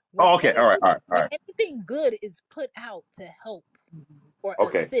general, Oh, okay. All right. All right. All when right. anything good is put out to help or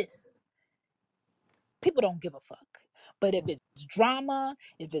Okay. assist, people don't give a fuck. But if it's drama,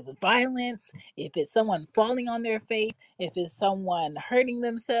 if it's violence, if it's someone falling on their face, if it's someone hurting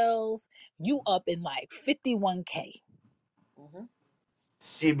themselves, you up in like 51K. Mm-hmm.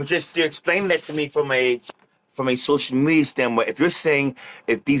 See, but just to explain that to me from from a social media standpoint, if you're saying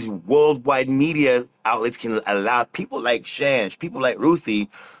if these worldwide media outlets can allow people like Shanj, people like Ruthie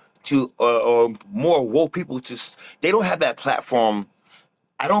to, or more woke people to, they don't have that platform.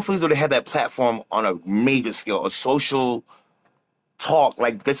 I don't feel as though they have that platform on a major scale, a social talk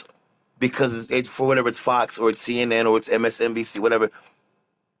like this, because it's for whatever it's Fox or it's CNN or it's MSNBC, whatever.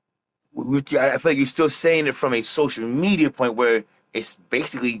 I feel like you're still saying it from a social media point where it's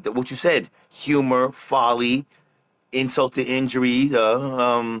basically what you said: humor, folly, insult to injury,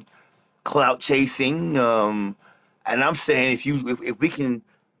 clout chasing. And I'm saying if we can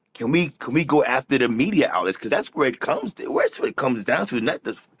we go after the media outlets, because that's where it comes to, where it comes down to, not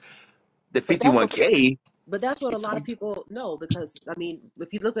the But that's what 51K. a lot of people know, because I mean,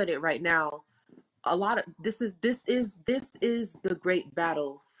 if you look at it right now, a lot of this is the great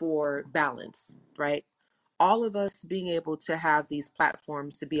battle for balance, right? All of us being able to have these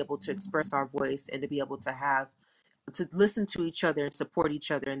platforms to be able to express our voice and to be able to have to listen to each other and support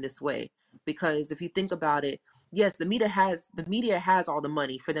each other in this way. Because if you think about it, yes, the media has all the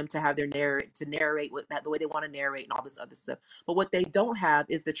money for them to have their narrate what that the way they want to narrate and all this other stuff. But what they don't have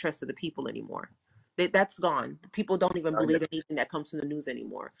is the trust of the people anymore. That's gone. People don't even Oh, yeah. believe anything that comes from the news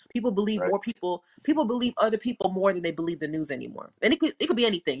anymore. People believe Right. more people. People believe other people more than they believe the news anymore. And it could be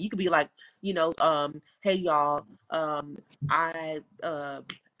anything. You could be like, hey y'all, I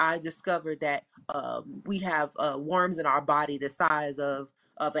I discovered that we have worms in our body the size of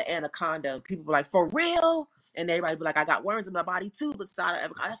an anaconda. People be like, for real? And everybody be like, I got worms in my body too, but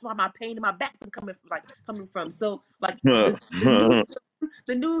that's why my pain in my back been coming from. So like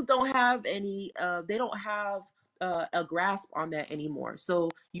the news don't have any. They don't have a grasp on that anymore. So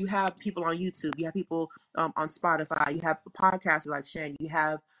you have people on YouTube, you have people on Spotify, you have podcasters like Shan, you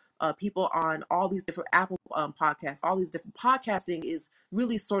have people on all these different Apple podcasts, all these different podcasting is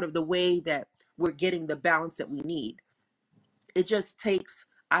really sort of the way that we're getting the balance that we need. It just takes,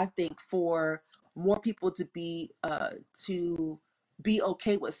 I think, for more people to be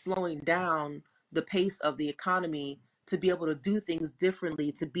okay with slowing down the pace of the economy, to be able to do things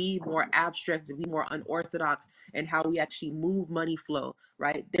differently, to be more abstract, to be more unorthodox in how we actually move money flow,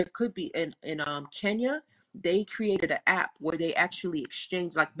 right? There could be in Kenya, they created an app where they actually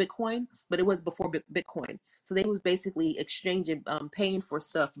exchange like Bitcoin, but it was before Bitcoin. So they was basically exchanging, paying for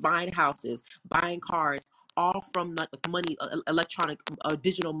stuff, buying houses, buying cars, all from like money, electronic,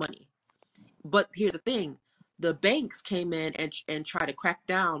 digital money. But here's the thing: the banks came in and tried to crack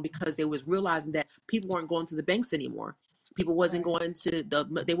down because they was realizing that people weren't going to the banks anymore. People wasn't going to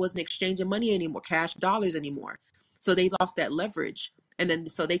they wasn't exchanging money anymore, cash dollars anymore. So they lost that leverage, and then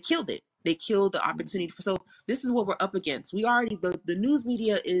so they killed it. They killed the opportunity for. So this is what we're up against. We already the news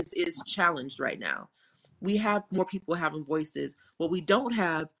media is challenged right now. We have more people having voices. What we don't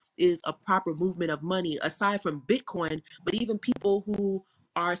have is a proper movement of money aside from Bitcoin, but even people who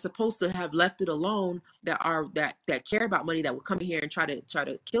are supposed to have left it alone, that care about money, that will come here and try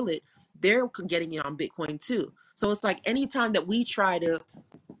to kill it, they're getting it on Bitcoin too. So it's like anytime that we try to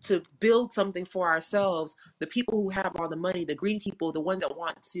build something for ourselves, the people who have all the money, the greedy people, the ones that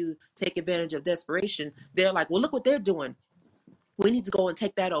want to take advantage of desperation, they're like, well, look what they're doing. We need to go and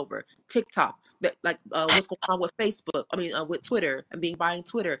take that over. TikTok, that like what's going on with Facebook. I mean, with Twitter and buying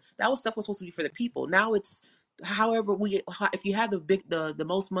Twitter. That was stuff was supposed to be for the people. Now it's however if you have the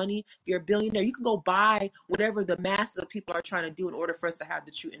most money, if you're a billionaire, you can go buy whatever the masses of people are trying to do in order for us to have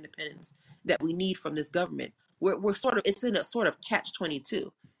the true independence that we need from this government. We're sort of, it's in a sort of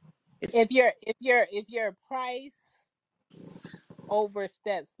catch-22. It's If your price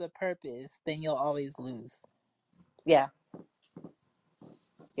oversteps the purpose, then you'll always lose. yeah,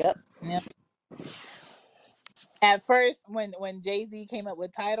 yep, Yeah. At first, when Jay-Z came up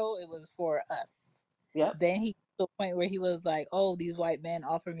with Tidal, it was for us. yep, Then he got to a point where he was like, "Oh, these white men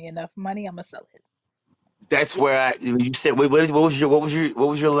offer me enough money, I'm gonna sell it." That's yep. where you said, wait, what was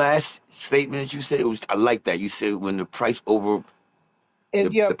your last statement that you said? It was, I like that. You said when the price over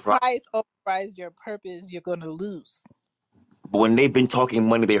If your the price. price overrides your purpose, you're gonna lose. But when they've been talking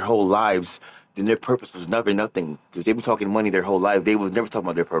money their whole lives, then their purpose was never nothing, because they've been talking money their whole life. They was never talking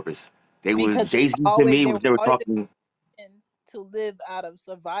about their purpose. They was Because Jay Z to me there was was never always talking. a reason to live out of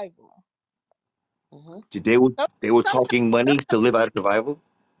survival. Hmm. They were Sometimes, talking money to live out of survival.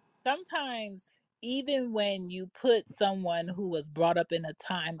 sometimes, even when you put someone who was brought up in a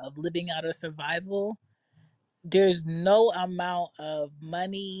time of living out of survival, there's no amount of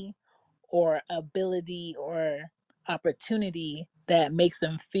money or ability or opportunity that makes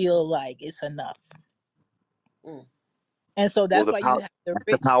them feel like it's enough. Mm. And so Well, that's why you have the that's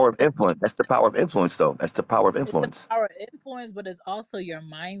the rich power of people. influence. That's the power of influence, though. That's the power of It's the influence. power of influence, but it's also your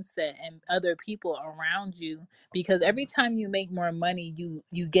mindset and other people around you. Because every time you make more money,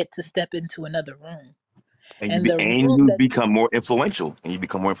 you get to step into another room, And and the and room you that become more influential. And you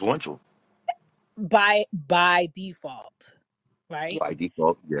become more influential by default, right? by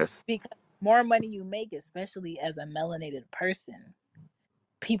default. Yes. Because more money you make, especially as a melanated person,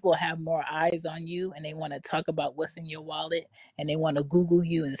 people have more eyes on you, and they want to talk about what's in your wallet, and they want to Google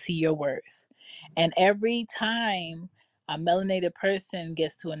you and see your worth. And every time a melanated person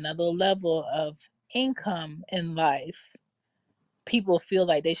gets to another level of income in life, people feel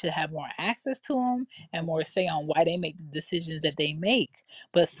like they should have more access to them and more say on why they make the decisions that they make.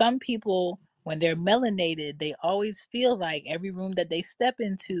 But some people, when they're melanated, they always feel like every room that they step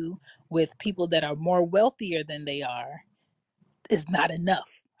into with people that are more wealthier than they are is not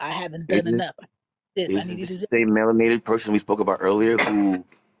enough. I haven't done Isn't enough. This I isn't need to this do the this. same melanated person we spoke about earlier who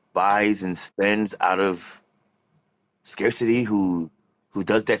buys and spends out of scarcity? Who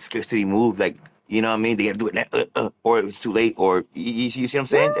does that scarcity move? Like, you know what I mean? They got to do it now, or it's too late. Or you see what I'm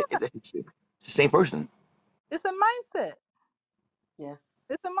Yeah, saying? It's the same person, it's a mindset. Yeah.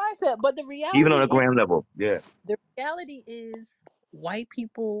 It's a mindset. But even on a grand level. Yeah. the reality is white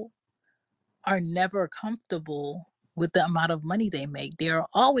people are never comfortable with the amount of money they make. They're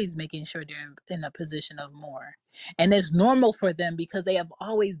always making sure they're in a position of more. And it's normal for them because they have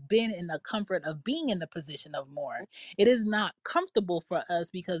always been in the comfort of being in the position of more. It is not comfortable for us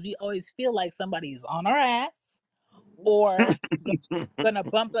because we always feel like somebody's on our ass or gonna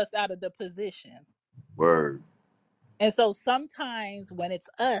bump us out of the position. Word. And so sometimes when it's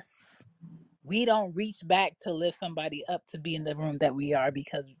us, we don't reach back to lift somebody up to be in the room that we are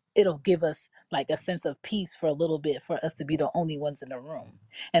because it'll give us like a sense of peace for a little bit for us to be the only ones in the room.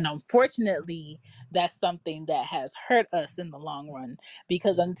 And unfortunately, that's something that has hurt us in the long run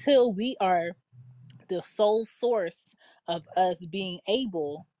because until we are the sole source of us being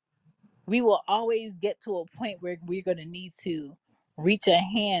able, we will always get to a point where we're going to need to reach a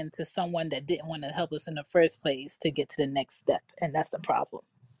hand to someone that didn't want to help us in the first place to get to the next step. And that's the problem.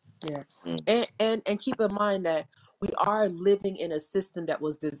 Yeah. Mm. And keep in mind that we are living in a system that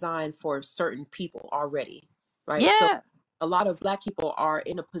was designed for certain people already, right? So Yeah. a lot of black people are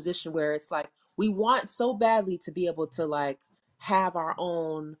in a position where it's like we want so badly to be able to like have our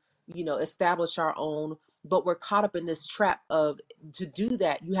own, establish our own, but we're caught up in this trap of to do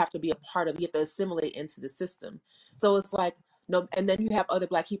that you have to be a part of, you have to assimilate into the system. So it's like no, and then you have other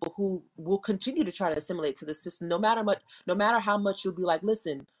black people who will continue to try to assimilate to the system no matter how much you'll be like,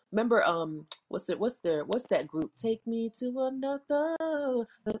 listen, remember what's that group, Take Me to Another.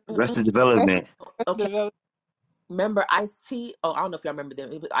 Arrested Development. Okay. Remember Ice-T? Oh, I don't know if y'all remember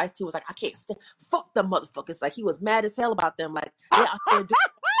them. Ice-T was like, I can't stand, fuck them motherfuckers. Like he was mad as hell about them. Like they out here doing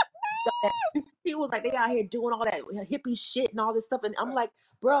that. He was like, they out here doing all that hippie shit and all this stuff. And I'm like,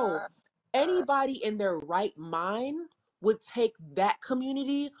 bro, anybody in their right mind would take that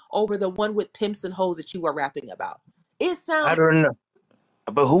community over the one with pimps and hoes that you were rapping about. It I sounds don't know.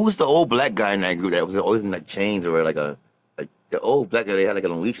 But who was the old black guy in that group that was always in like chains or like the old black guy they had like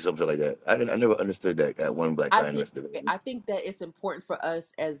an leash or something like that? I never understood that one black I guy in think Arrested Development. I think that it's important for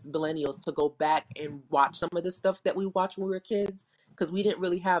us as millennials to go back and watch some of the stuff that we watched when we were kids because we didn't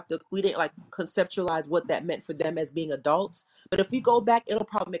like conceptualize what that meant for them as being adults. But if we go back, it'll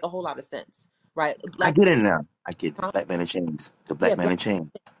probably make a whole lot of sense, right? I Black get men, it now. I get it. huh? Black Man in Chains. The Yeah, Black Man black in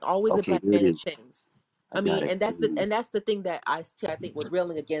Chains. always a Okay, black there it man in is. chains. I I got mean, it. and that's the thing that Ice-T I think was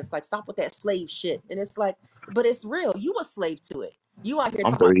railing against. Like, stop with that slave shit. And it's like, but it's real. You a slave to it. You out here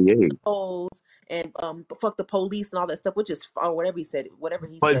I'm talking about 38. hoes and fuck the police and all that stuff, which is or whatever he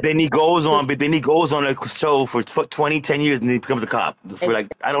But said. then he goes on. But then he goes on a show for 20, 10 years, and he becomes a cop. For like,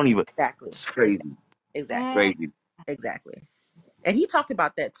 I don't even. Exactly. It's crazy. Exactly. Mm. Crazy. Exactly. And he talked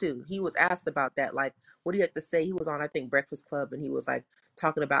about that too. He was asked about that. Like, what do you have to say? He was on, I think, Breakfast Club, and he was like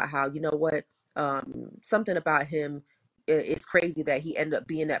talking about how, you know what, something about him. It's crazy that he ended up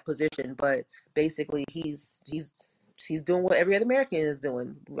being in that position, but basically, he's doing what every other American is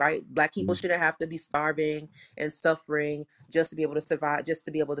doing, right? Black people shouldn't have to be starving and suffering just to be able to survive, just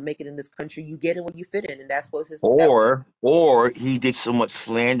to be able to make it in this country. You get in where you fit in, and that's what his that. Or he did so much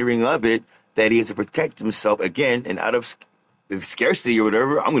slandering of it that he has to protect himself again, and out of scarcity or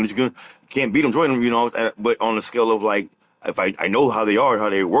whatever, I'm gonna can't beat them, join them, But on a scale of like, if I know how they are, how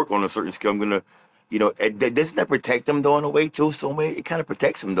they work on a certain scale, I'm gonna, doesn't that protect them though in a way too? So way it kind of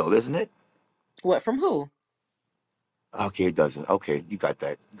protects them though, doesn't it? What from who? Okay, it doesn't. Okay, you got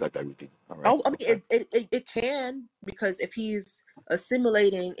that. You got that, Ruthie. All right. Oh, I mean, Okay. it can, because if he's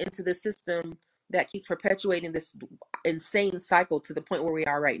assimilating into the system that keeps perpetuating this, insane cycle to the point where we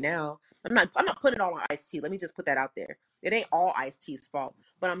are right now. I'm not putting it all on Ice-T. Let me just put that out there. It ain't all Ice-T's fault,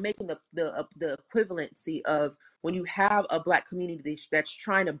 but I'm making the equivalency of when you have a Black community that's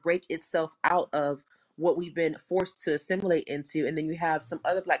trying to break itself out of what we've been forced to assimilate into, and then you have some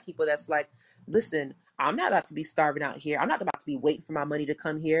other Black people that's like, listen, I'm not about to be starving out here. I'm not about to be waiting for my money to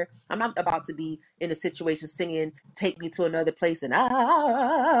come here. I'm not about to be in a situation singing "Take Me to Another Place" and as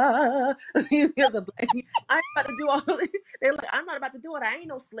a Black, I ain't about to do all. They're like, I'm not about to do it. I ain't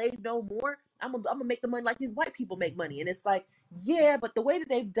no slave no more. I'm gonna make the money like these white people make money. And it's like, yeah, but the way that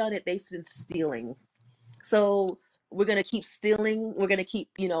they've done it, they've been stealing. So we're gonna keep stealing. We're gonna keep,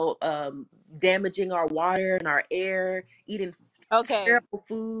 damaging our water and our air, eating Okay, terrible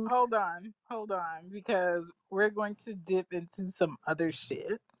food. hold on, because we're going to dip into some other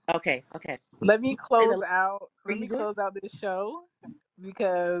shit. Okay, okay. Let me You say close the out. are Let you me doing? close out this show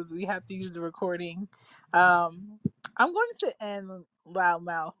because we have to use the recording. Um, I'm going to end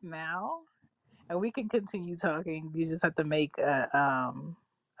Loudmouth now, and we can continue talking. You just have to make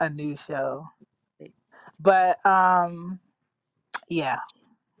a new show. But yeah.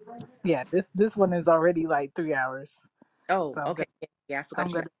 This one is already like 3 hours, Oh, so okay. Yeah, I I'm forgot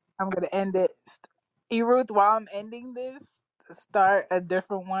you got. gonna I'm gonna end it. Ruth, while I'm ending this, start a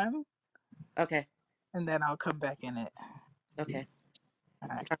different one, Okay, and then I'll come back in it. okay. All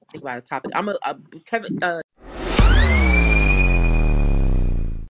I'm right. trying to think about a topic. Kevin.